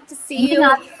much. Hope to see you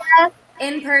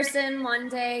in person one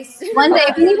day. One day,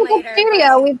 if you need a good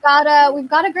studio, we've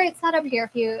got a great setup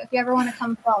here. If you ever want to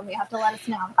come film, you have to let us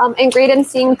know. And great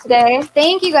emceeing today.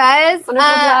 Thank you guys.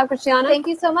 Wonderful job, Christiana. Thank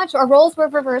you so much. Our roles were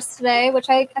reversed today,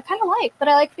 which I kind of like, but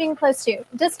I like being close to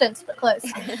distance, but close.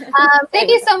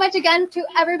 Thank you so much again to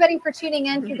everybody for tuning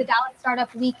in to the Dallas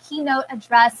Startup Week keynote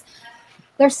address.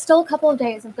 There's still a couple of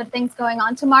days of good things going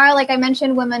on. Tomorrow, like I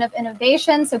mentioned, Women of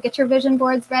Innovation, so get your vision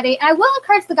boards ready. And I will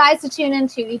encourage the guys to tune in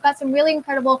too. We've got some really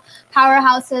incredible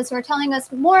powerhouses who are telling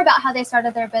us more about how they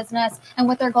started their business and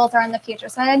what their goals are in the future.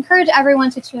 So I encourage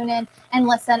everyone to tune in and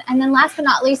listen. And then last but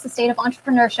not least, the State of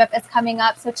Entrepreneurship is coming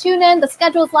up. So tune in. The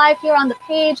schedule's live here on the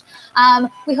page.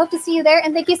 We hope to see you there.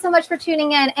 And thank you so much for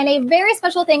tuning in. And a very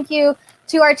special thank you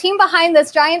to our team behind this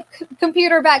giant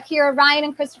computer back here, Ryan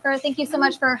and Christopher. Thank you so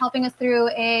much for helping us through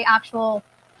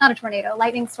not a tornado,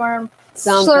 lightning storm,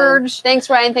 surge. Thanks,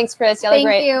 Ryan. Thanks, Chris. Y'all are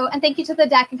great. Thank you. And thank you to the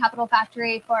Deck and Capital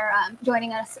Factory for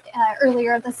joining us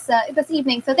earlier this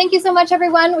evening. So thank you so much,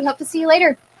 everyone. We hope to see you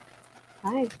later.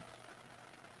 Bye.